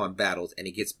battles upon battles, and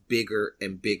it gets bigger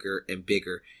and bigger and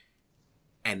bigger,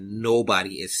 and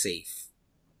nobody is safe.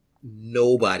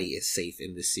 Nobody is safe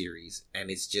in this series,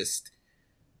 and it's just...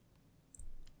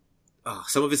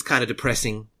 some of it's kind of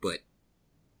depressing, but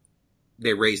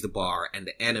they raise the bar, and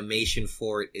the animation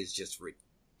for it is just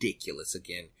ridiculous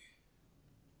again.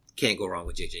 Can't go wrong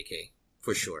with JJK,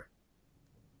 for sure.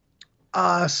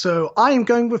 So I am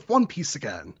going with One Piece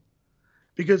again,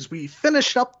 because we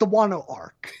finished up the Wano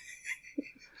arc.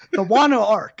 The Wano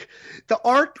arc. The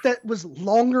arc that was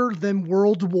longer than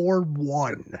World War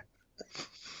I.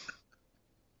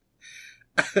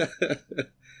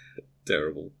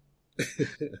 Terrible.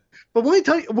 But let me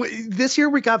tell you, this year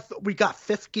we got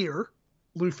 5th Gear,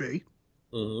 Luffy.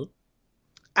 Mm-hmm.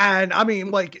 And I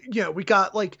mean, like, you know, we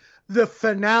got like the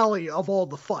finale of all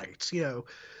the fights, you know.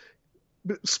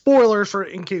 Spoilers for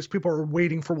in case people are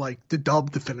waiting for like the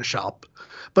dub to finish up.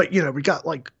 But, you know, we got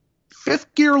like 5th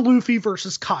Gear Luffy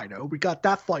versus Kaido. We got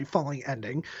that fight finally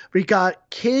ending. We got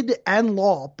Kid and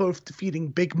Law both defeating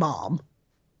Big Mom.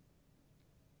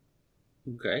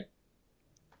 Okay.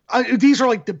 These are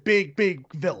like the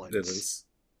big villains.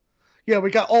 Yeah, we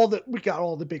got all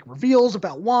the big reveals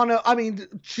about Wano. I mean,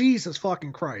 Jesus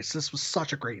fucking Christ, this was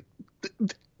such a great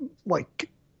like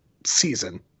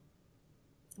season.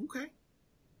 Okay.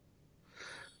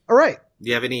 All right. Do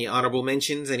you have any honorable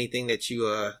mentions? Anything that you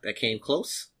that came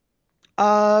close?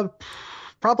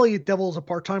 Probably Devil's a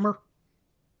Part-Timer.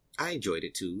 I enjoyed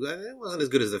it too. It wasn't as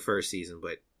good as the first season,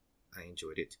 but I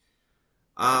enjoyed it.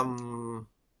 Up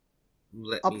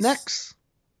next.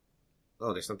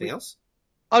 Oh, there's something else?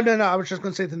 Oh, no, I was just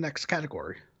going to say the next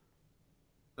category.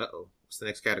 Uh-oh. What's the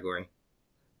next category?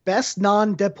 Best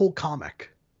non-Deadpool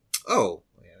comic. Oh,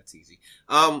 yeah, that's easy.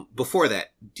 Before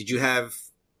that, did you have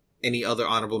any other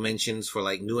honorable mentions for,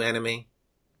 like, new anime?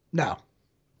 No.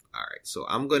 Alright, so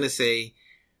I'm going to say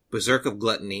Berserk of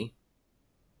Gluttony.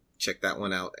 Check that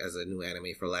one out as a new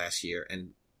anime for last year.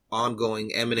 And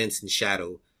ongoing Eminence and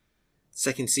Shadow.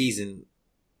 Second season.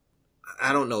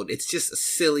 I don't know. It's just a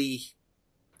silly...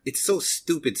 It's so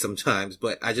stupid sometimes,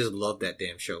 but I just love that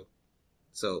damn show.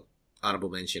 So, honorable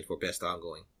mention for best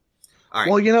ongoing. All right.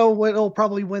 Well, you know what will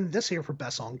probably win this year for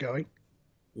best ongoing?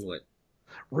 What?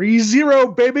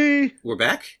 ReZero, baby! We're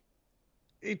back?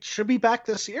 It should be back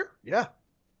this year. Yeah.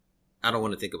 I don't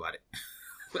want to think about it.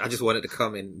 I just wanted to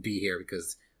come and be here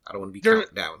because I don't want to be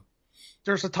counted down.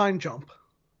 There's a time jump.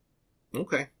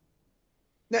 Okay.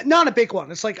 Not a big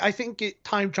one. It's like, I think it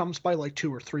time jumps by like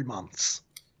 2 or 3 months.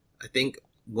 I think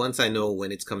once I know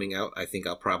when it's coming out, I think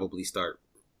I'll probably start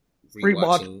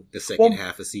rewatching the second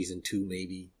half of season 2,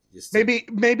 maybe.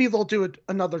 Maybe they'll do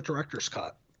another director's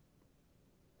cut.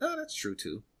 Oh, that's true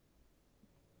too.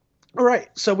 All right,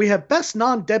 so we have best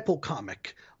non-Deadpool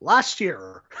comic last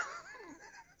year.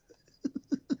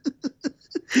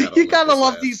 You gotta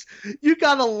love these. You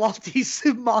gotta love these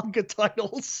manga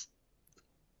titles.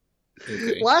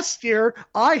 Okay. Last year,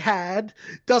 I had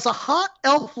 "Does a Hot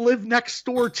Elf Live Next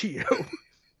Door to You?"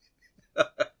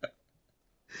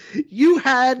 You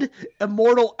had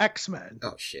 "Immortal X-Men."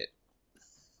 Oh shit.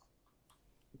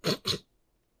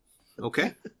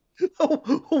 Okay.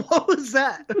 What was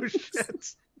that? Oh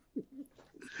shit.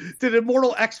 Did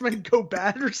Immortal X-Men go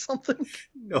bad or something?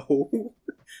 No.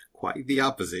 Quite the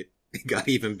opposite. It got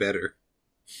even better.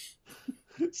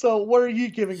 So what are you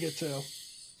giving it to? Oh,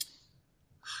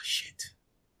 shit.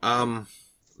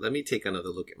 Let me take another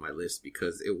look at my list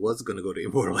because it was going to go to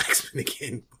Immortal X-Men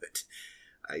again, but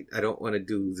I don't want to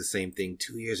do the same thing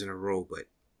 2 years in a row, but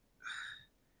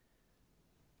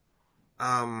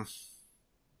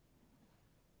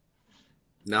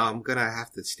no, I'm going to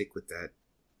have to stick with that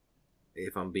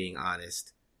if I'm being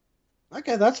honest.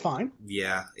 Okay, that's fine.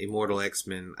 Yeah, Immortal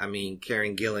X-Men. I mean,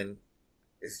 Karen Gillan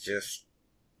is just...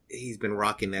 He's been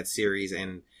rocking that series,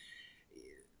 and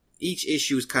each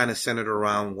issue is kind of centered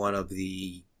around one of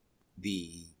the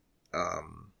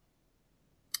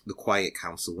Quiet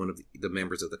Council, one of the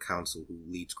members of the council who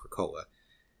leads Krakoa.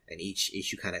 And each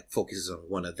issue kind of focuses on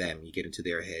one of them. You get into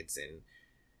their heads, and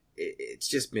it's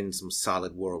just been some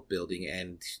solid world building,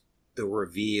 and the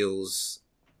reveals...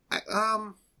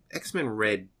 X-Men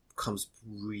Red comes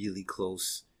really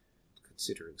close,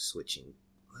 considering switching.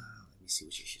 Let me see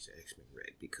which issues are X-Men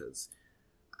Red, because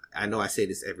I know I say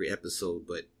this every episode,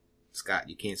 but Scott,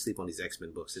 you can't sleep on these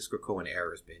X-Men books. This Krakoan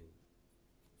era has been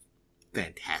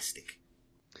fantastic.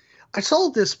 I saw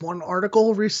this one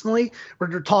article recently where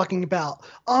they're talking about,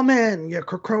 oh man, yeah,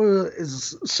 Krakoa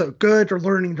is so good. They're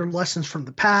learning their lessons from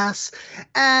the past,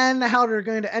 and how they're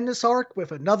going to end this arc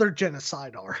with another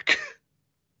genocide arc.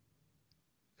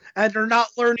 And they're not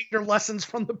learning their lessons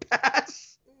from the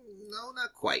past. No,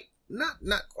 not quite. Not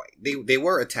quite. They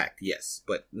were attacked, yes,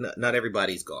 but not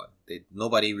everybody's gone.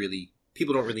 Nobody really.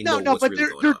 People don't really know what's really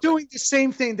going on. They're doing the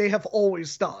same thing they have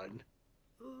always done.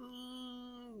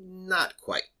 Not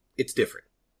quite. It's different.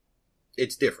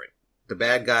 It's different. The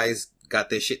bad guys got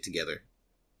their shit together,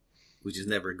 which is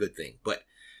never a good thing. But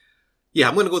yeah,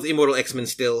 I'm gonna go with Immortal X-Men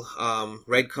still.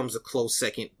 Red comes a close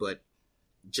second, but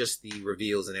just the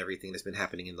reveals and everything that's been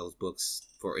happening in those books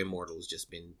for Immortal has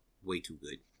just been way too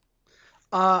good.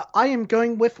 I am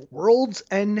going with World's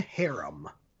End Harem.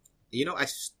 You know, I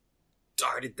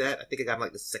started that. I think I got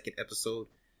like the second episode.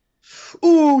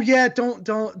 Ooh, yeah, don't.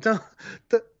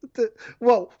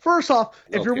 Well, first off,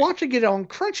 if you're watching it on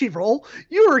Crunchyroll,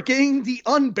 you are getting the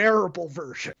unbearable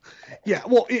version. Yeah,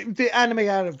 well, the anime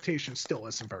adaptation still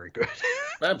isn't very good.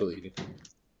 I believe you.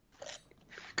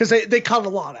 Because they cut a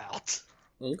lot out.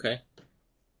 Okay.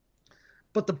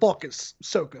 But the book is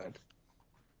so good.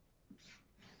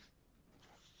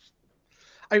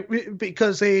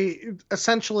 Because they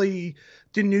essentially,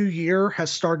 the new year has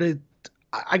started,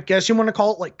 I guess you want to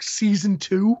call it like season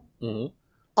 2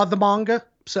 of the manga.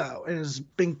 So it has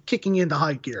been kicking into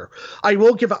high gear. I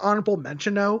will give an honorable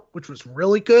mention though, which was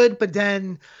really good, but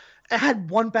then it had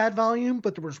one bad volume,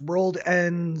 but there was World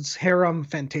Ends Harem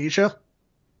Fantasia.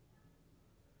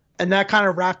 And that kind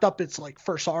of wrapped up its like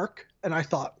first arc. And I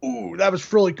thought, ooh, that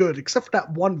was really good, except for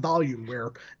that one volume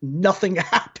where nothing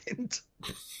happened.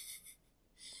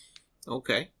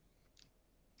 Okay.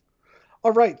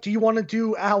 All right. Do you want to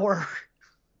do our...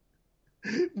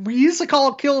 We used to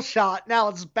call it Kill Shot. Now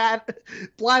it's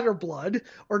Bladder Blood.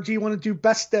 Or do you want to do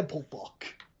Best Deadpool book?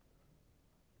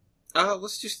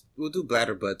 We'll do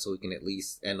Bladder Blood so we can at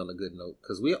least end on a good note.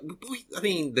 Because I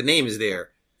mean, the name is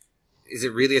there. Is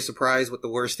it really a surprise what the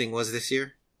worst thing was this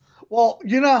year? Well,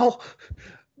 you know,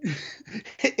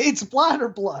 it's Bladder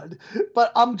Blood,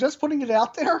 but I'm just putting it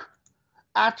out there.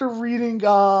 after reading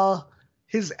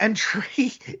his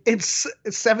entry in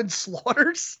Seven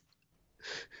Slaughters,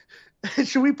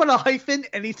 should we put a hyphen?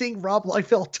 Anything Rob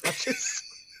Liefeld touches?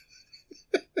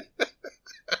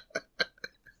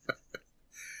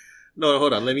 No,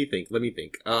 hold on. Let me think.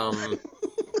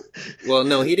 Well,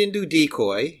 no, he didn't do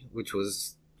Decoy, which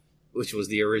was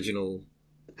the original.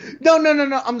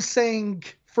 No. I'm saying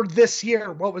for this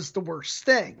year, what was the worst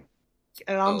thing?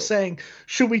 And I'm saying,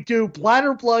 should we do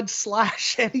bladder blood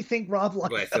 / anything Rob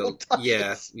Liefeld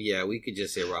touches? Yeah, we could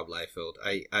just say Rob Liefeld.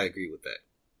 I agree with that.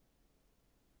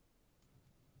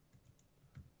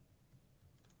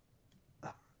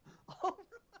 All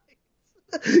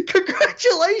right.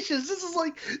 Congratulations! This is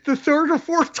like the third or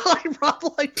fourth time Rob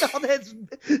Liefeld has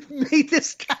made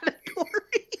this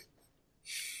category.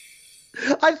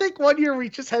 I think one year we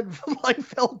just had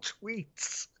Liefeld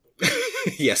tweets.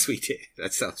 Yes, we did.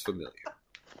 That sounds familiar.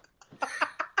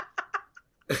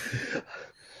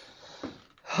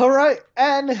 All right,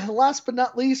 and last but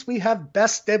not least, we have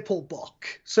Best Deadpool Book.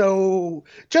 So,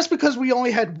 just because we only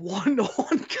had one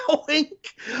ongoing,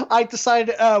 I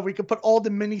decided we could put all the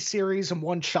miniseries and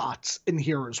one-shots in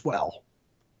here as well.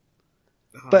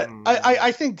 But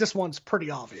I think this one's pretty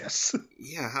obvious.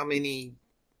 Yeah, how many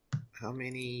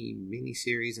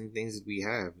miniseries and things did we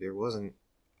have? There wasn't...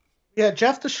 Yeah,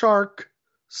 Jeff the Shark,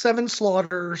 Seven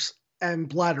Slaughters, and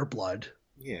Bladder Blood.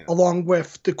 Yeah. Along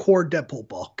with the core Deadpool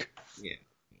book. Yeah.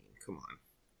 Come on.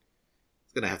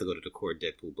 It's going to have to go to the core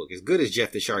Deadpool book. As good as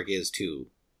Jeff the Shark is, too.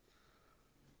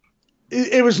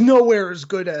 It was nowhere as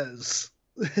good as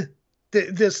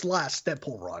this last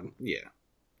Deadpool run. Yeah.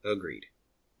 Agreed.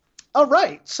 All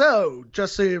right. So,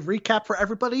 just a recap for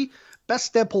everybody.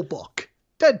 Best Deadpool book.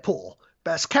 Deadpool.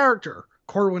 Best character.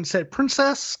 Corwin said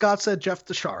Princess. Scott said Jeff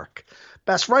the Shark.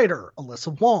 Best writer.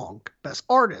 Alyssa Wong. Best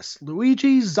artist.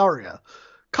 Luigi Zaria.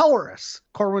 Colorist.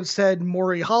 Corwin said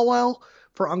Maury Hallwell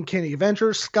for Uncanny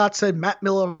Avengers. Scott said Matt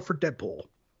Miller for Deadpool.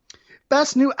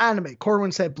 Best new anime.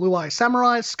 Corwin said Blue Eye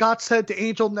Samurai. Scott said The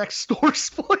Angel Next Door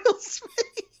spoils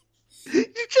me.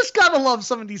 You just gotta love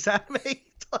some of these anime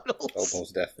titles. Oh,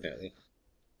 most definitely.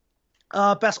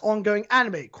 Best ongoing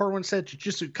anime. Corwin said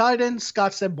Jujutsu Kaisen.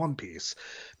 Scott said One Piece.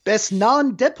 Best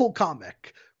non-Deadpool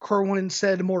comic. Corwin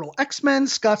said Immortal X-Men.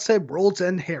 Scott said World's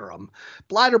End Harem.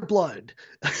 Bladder Blood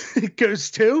goes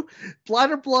to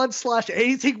Bladder Blood /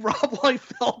 anything Rob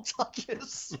Liefeld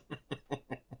touches.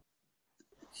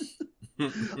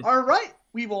 All right.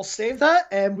 We will save that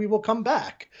and we will come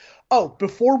back. Oh,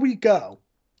 before we go,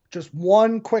 just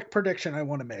one quick prediction I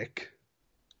want to make.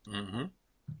 Mm-hmm.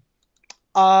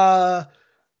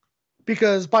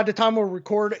 Because by the time we'll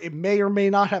record, it may or may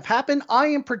not have happened. I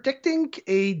am predicting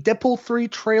a Deadpool 3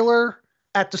 trailer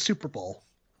at the Super Bowl.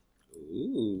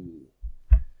 Ooh.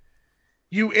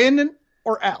 You in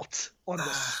or out on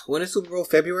this? When is Super Bowl?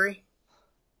 February?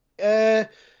 So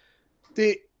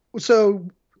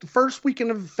the first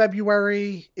weekend of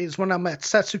February is when I'm at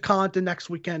Setsucon. The next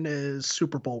weekend is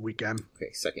Super Bowl weekend.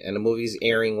 Okay, second. And the movie's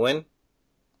airing when?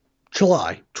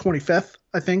 July 25th,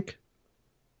 I think.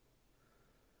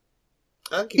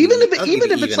 Even if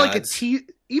it's like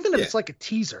it's like a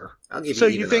teaser. I'll give you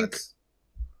even odds.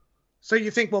 So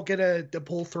you think we'll get a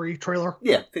Deadpool 3 trailer?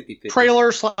 Yeah, 50-50.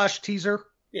 Trailer / teaser?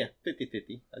 Yeah,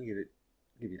 50-50. I'll give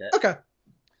you that. Okay.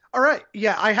 All right.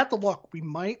 Yeah, I have to look. We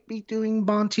might be doing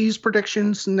Monty's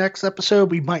predictions next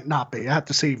episode. We might not be. I have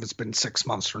to see if it's been 6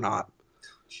 months or not.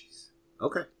 Jeez.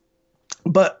 Okay.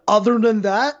 But other than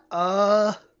that,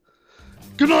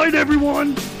 good night,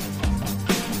 everyone.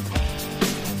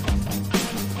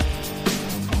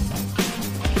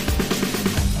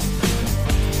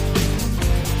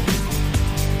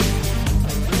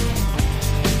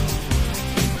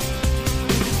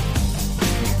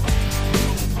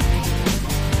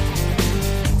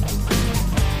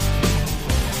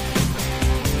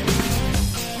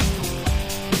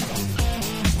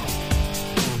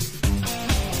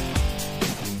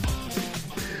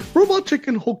 Robot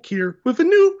Chicken Hulk here with a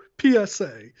new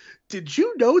PSA. Did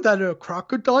you know that a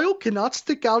crocodile cannot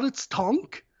stick out its tongue?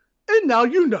 And now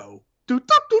you know.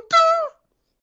 Do-do-do-do!